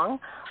wrong,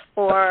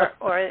 or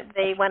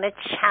they want to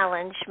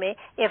challenge me.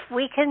 If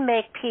we can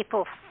make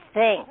people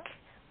think,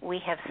 we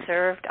have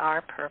served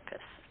our purpose,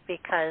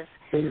 because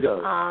it's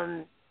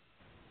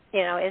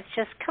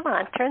just, come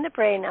on, turn the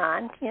brain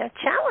on,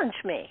 challenge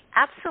me,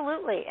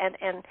 absolutely.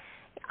 And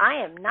I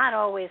am not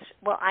always,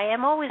 I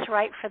am always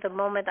right for the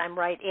moment I'm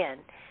right in.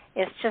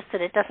 It's just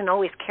that it doesn't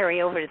always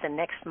carry over to the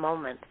next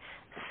moment.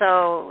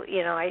 So,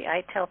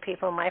 I tell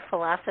people my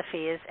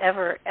philosophy is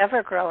ever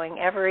growing,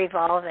 ever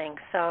evolving.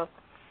 So,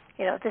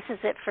 this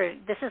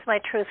is my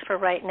truth for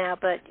right now,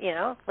 but,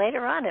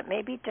 later on it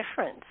may be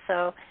different.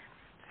 So,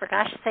 for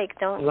gosh sake,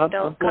 don't carve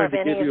any of the... I'm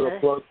going to give you a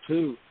plug,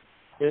 too,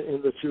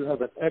 in that you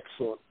have an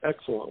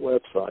excellent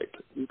website.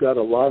 You've got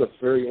a lot of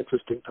very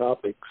interesting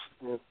topics,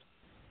 and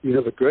you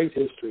have a great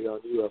history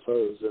on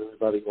UFOs, and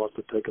everybody wants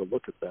to take a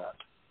look at that.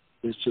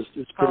 It's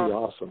pretty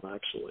awesome,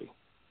 actually.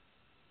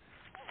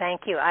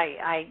 Thank you.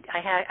 I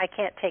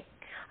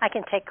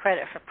can take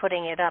credit for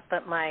putting it up,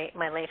 but my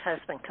late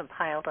husband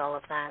compiled all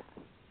of that.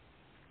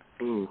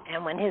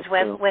 And when his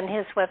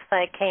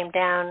website came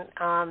down,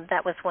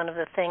 that was one of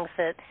the things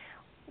that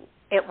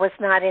it was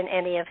not in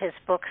any of his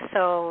books.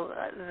 So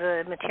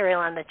the material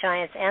on the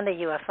giants and the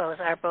UFOs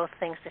are both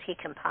things that he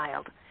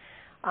compiled.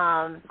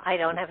 I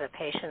don't have the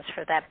patience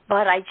for that,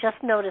 but I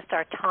just noticed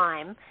our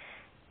time,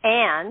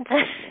 and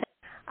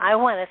I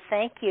want to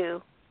thank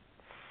you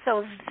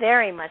so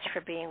very much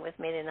for being with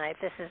me tonight.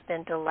 This has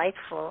been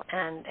delightful,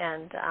 and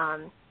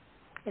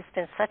it's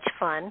been such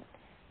fun.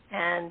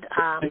 And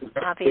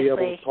obviously, be able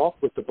to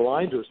talk with the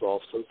blinders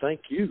off. So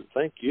thank you.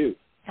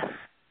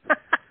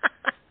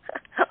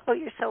 Oh,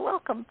 you're so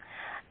welcome.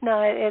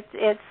 No,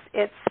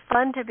 it's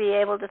fun to be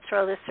able to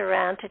throw this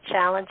around, to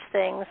challenge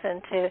things,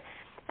 and to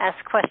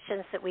ask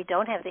questions that we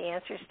don't have the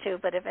answers to.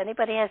 But if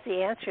anybody has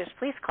the answers,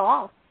 please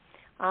call.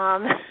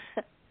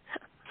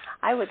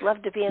 I would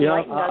love to be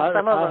enlightened on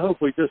some of them. I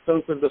hope we just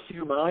opened a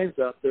few minds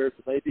out there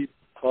to maybe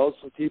cause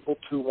some people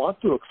to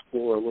want to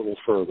explore a little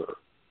further.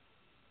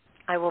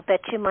 I will bet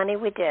you money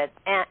we did.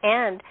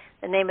 And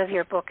the name of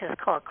your book is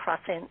called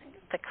Crossing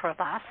the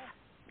Crevasse.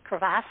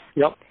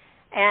 Yep.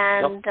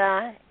 And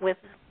with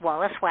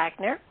Wallace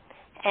Wagner,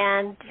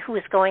 and who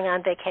is going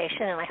on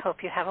vacation, and I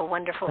hope you have a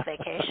wonderful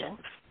vacation.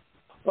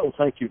 Oh,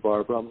 thank you,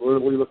 Barbara. I'm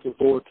really looking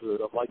forward to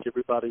it. I'm like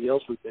everybody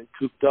else. We've been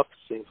cooped up,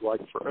 it seems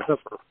like,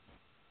 forever.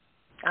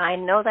 I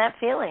know that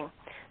feeling.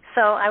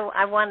 So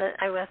I want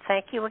to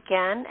thank you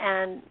again,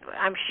 and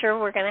I'm sure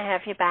we're going to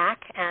have you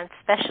back, and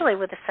especially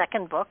with the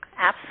second book,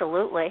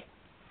 absolutely.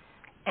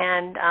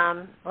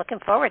 And looking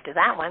forward to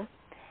that one.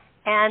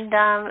 And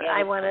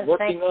I want to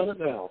thank you. Working on it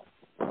now.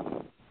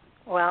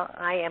 Well,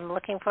 I am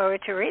looking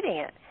forward to reading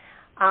it.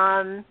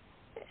 And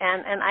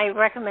I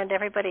recommend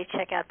everybody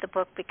check out the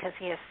book because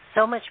he has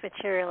so much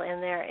material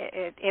in there.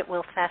 It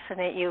will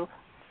fascinate you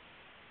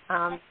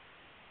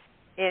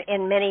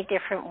in many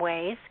different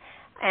ways.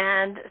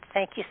 And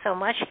thank you so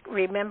much.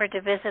 Remember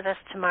to visit us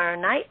tomorrow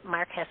night.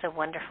 Mark has a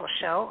wonderful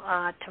show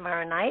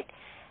tomorrow night.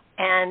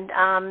 And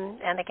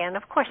again,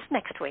 of course,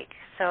 next week.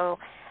 So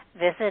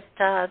visit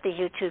the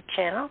YouTube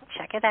channel.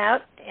 Check it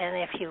out. And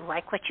if you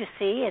like what you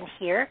see and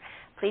hear,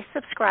 please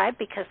subscribe,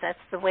 because that's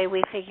the way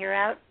we figure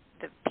out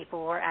the people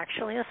who are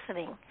actually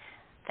listening.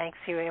 Thanks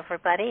to you,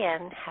 everybody,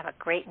 and have a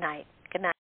great night. Good night.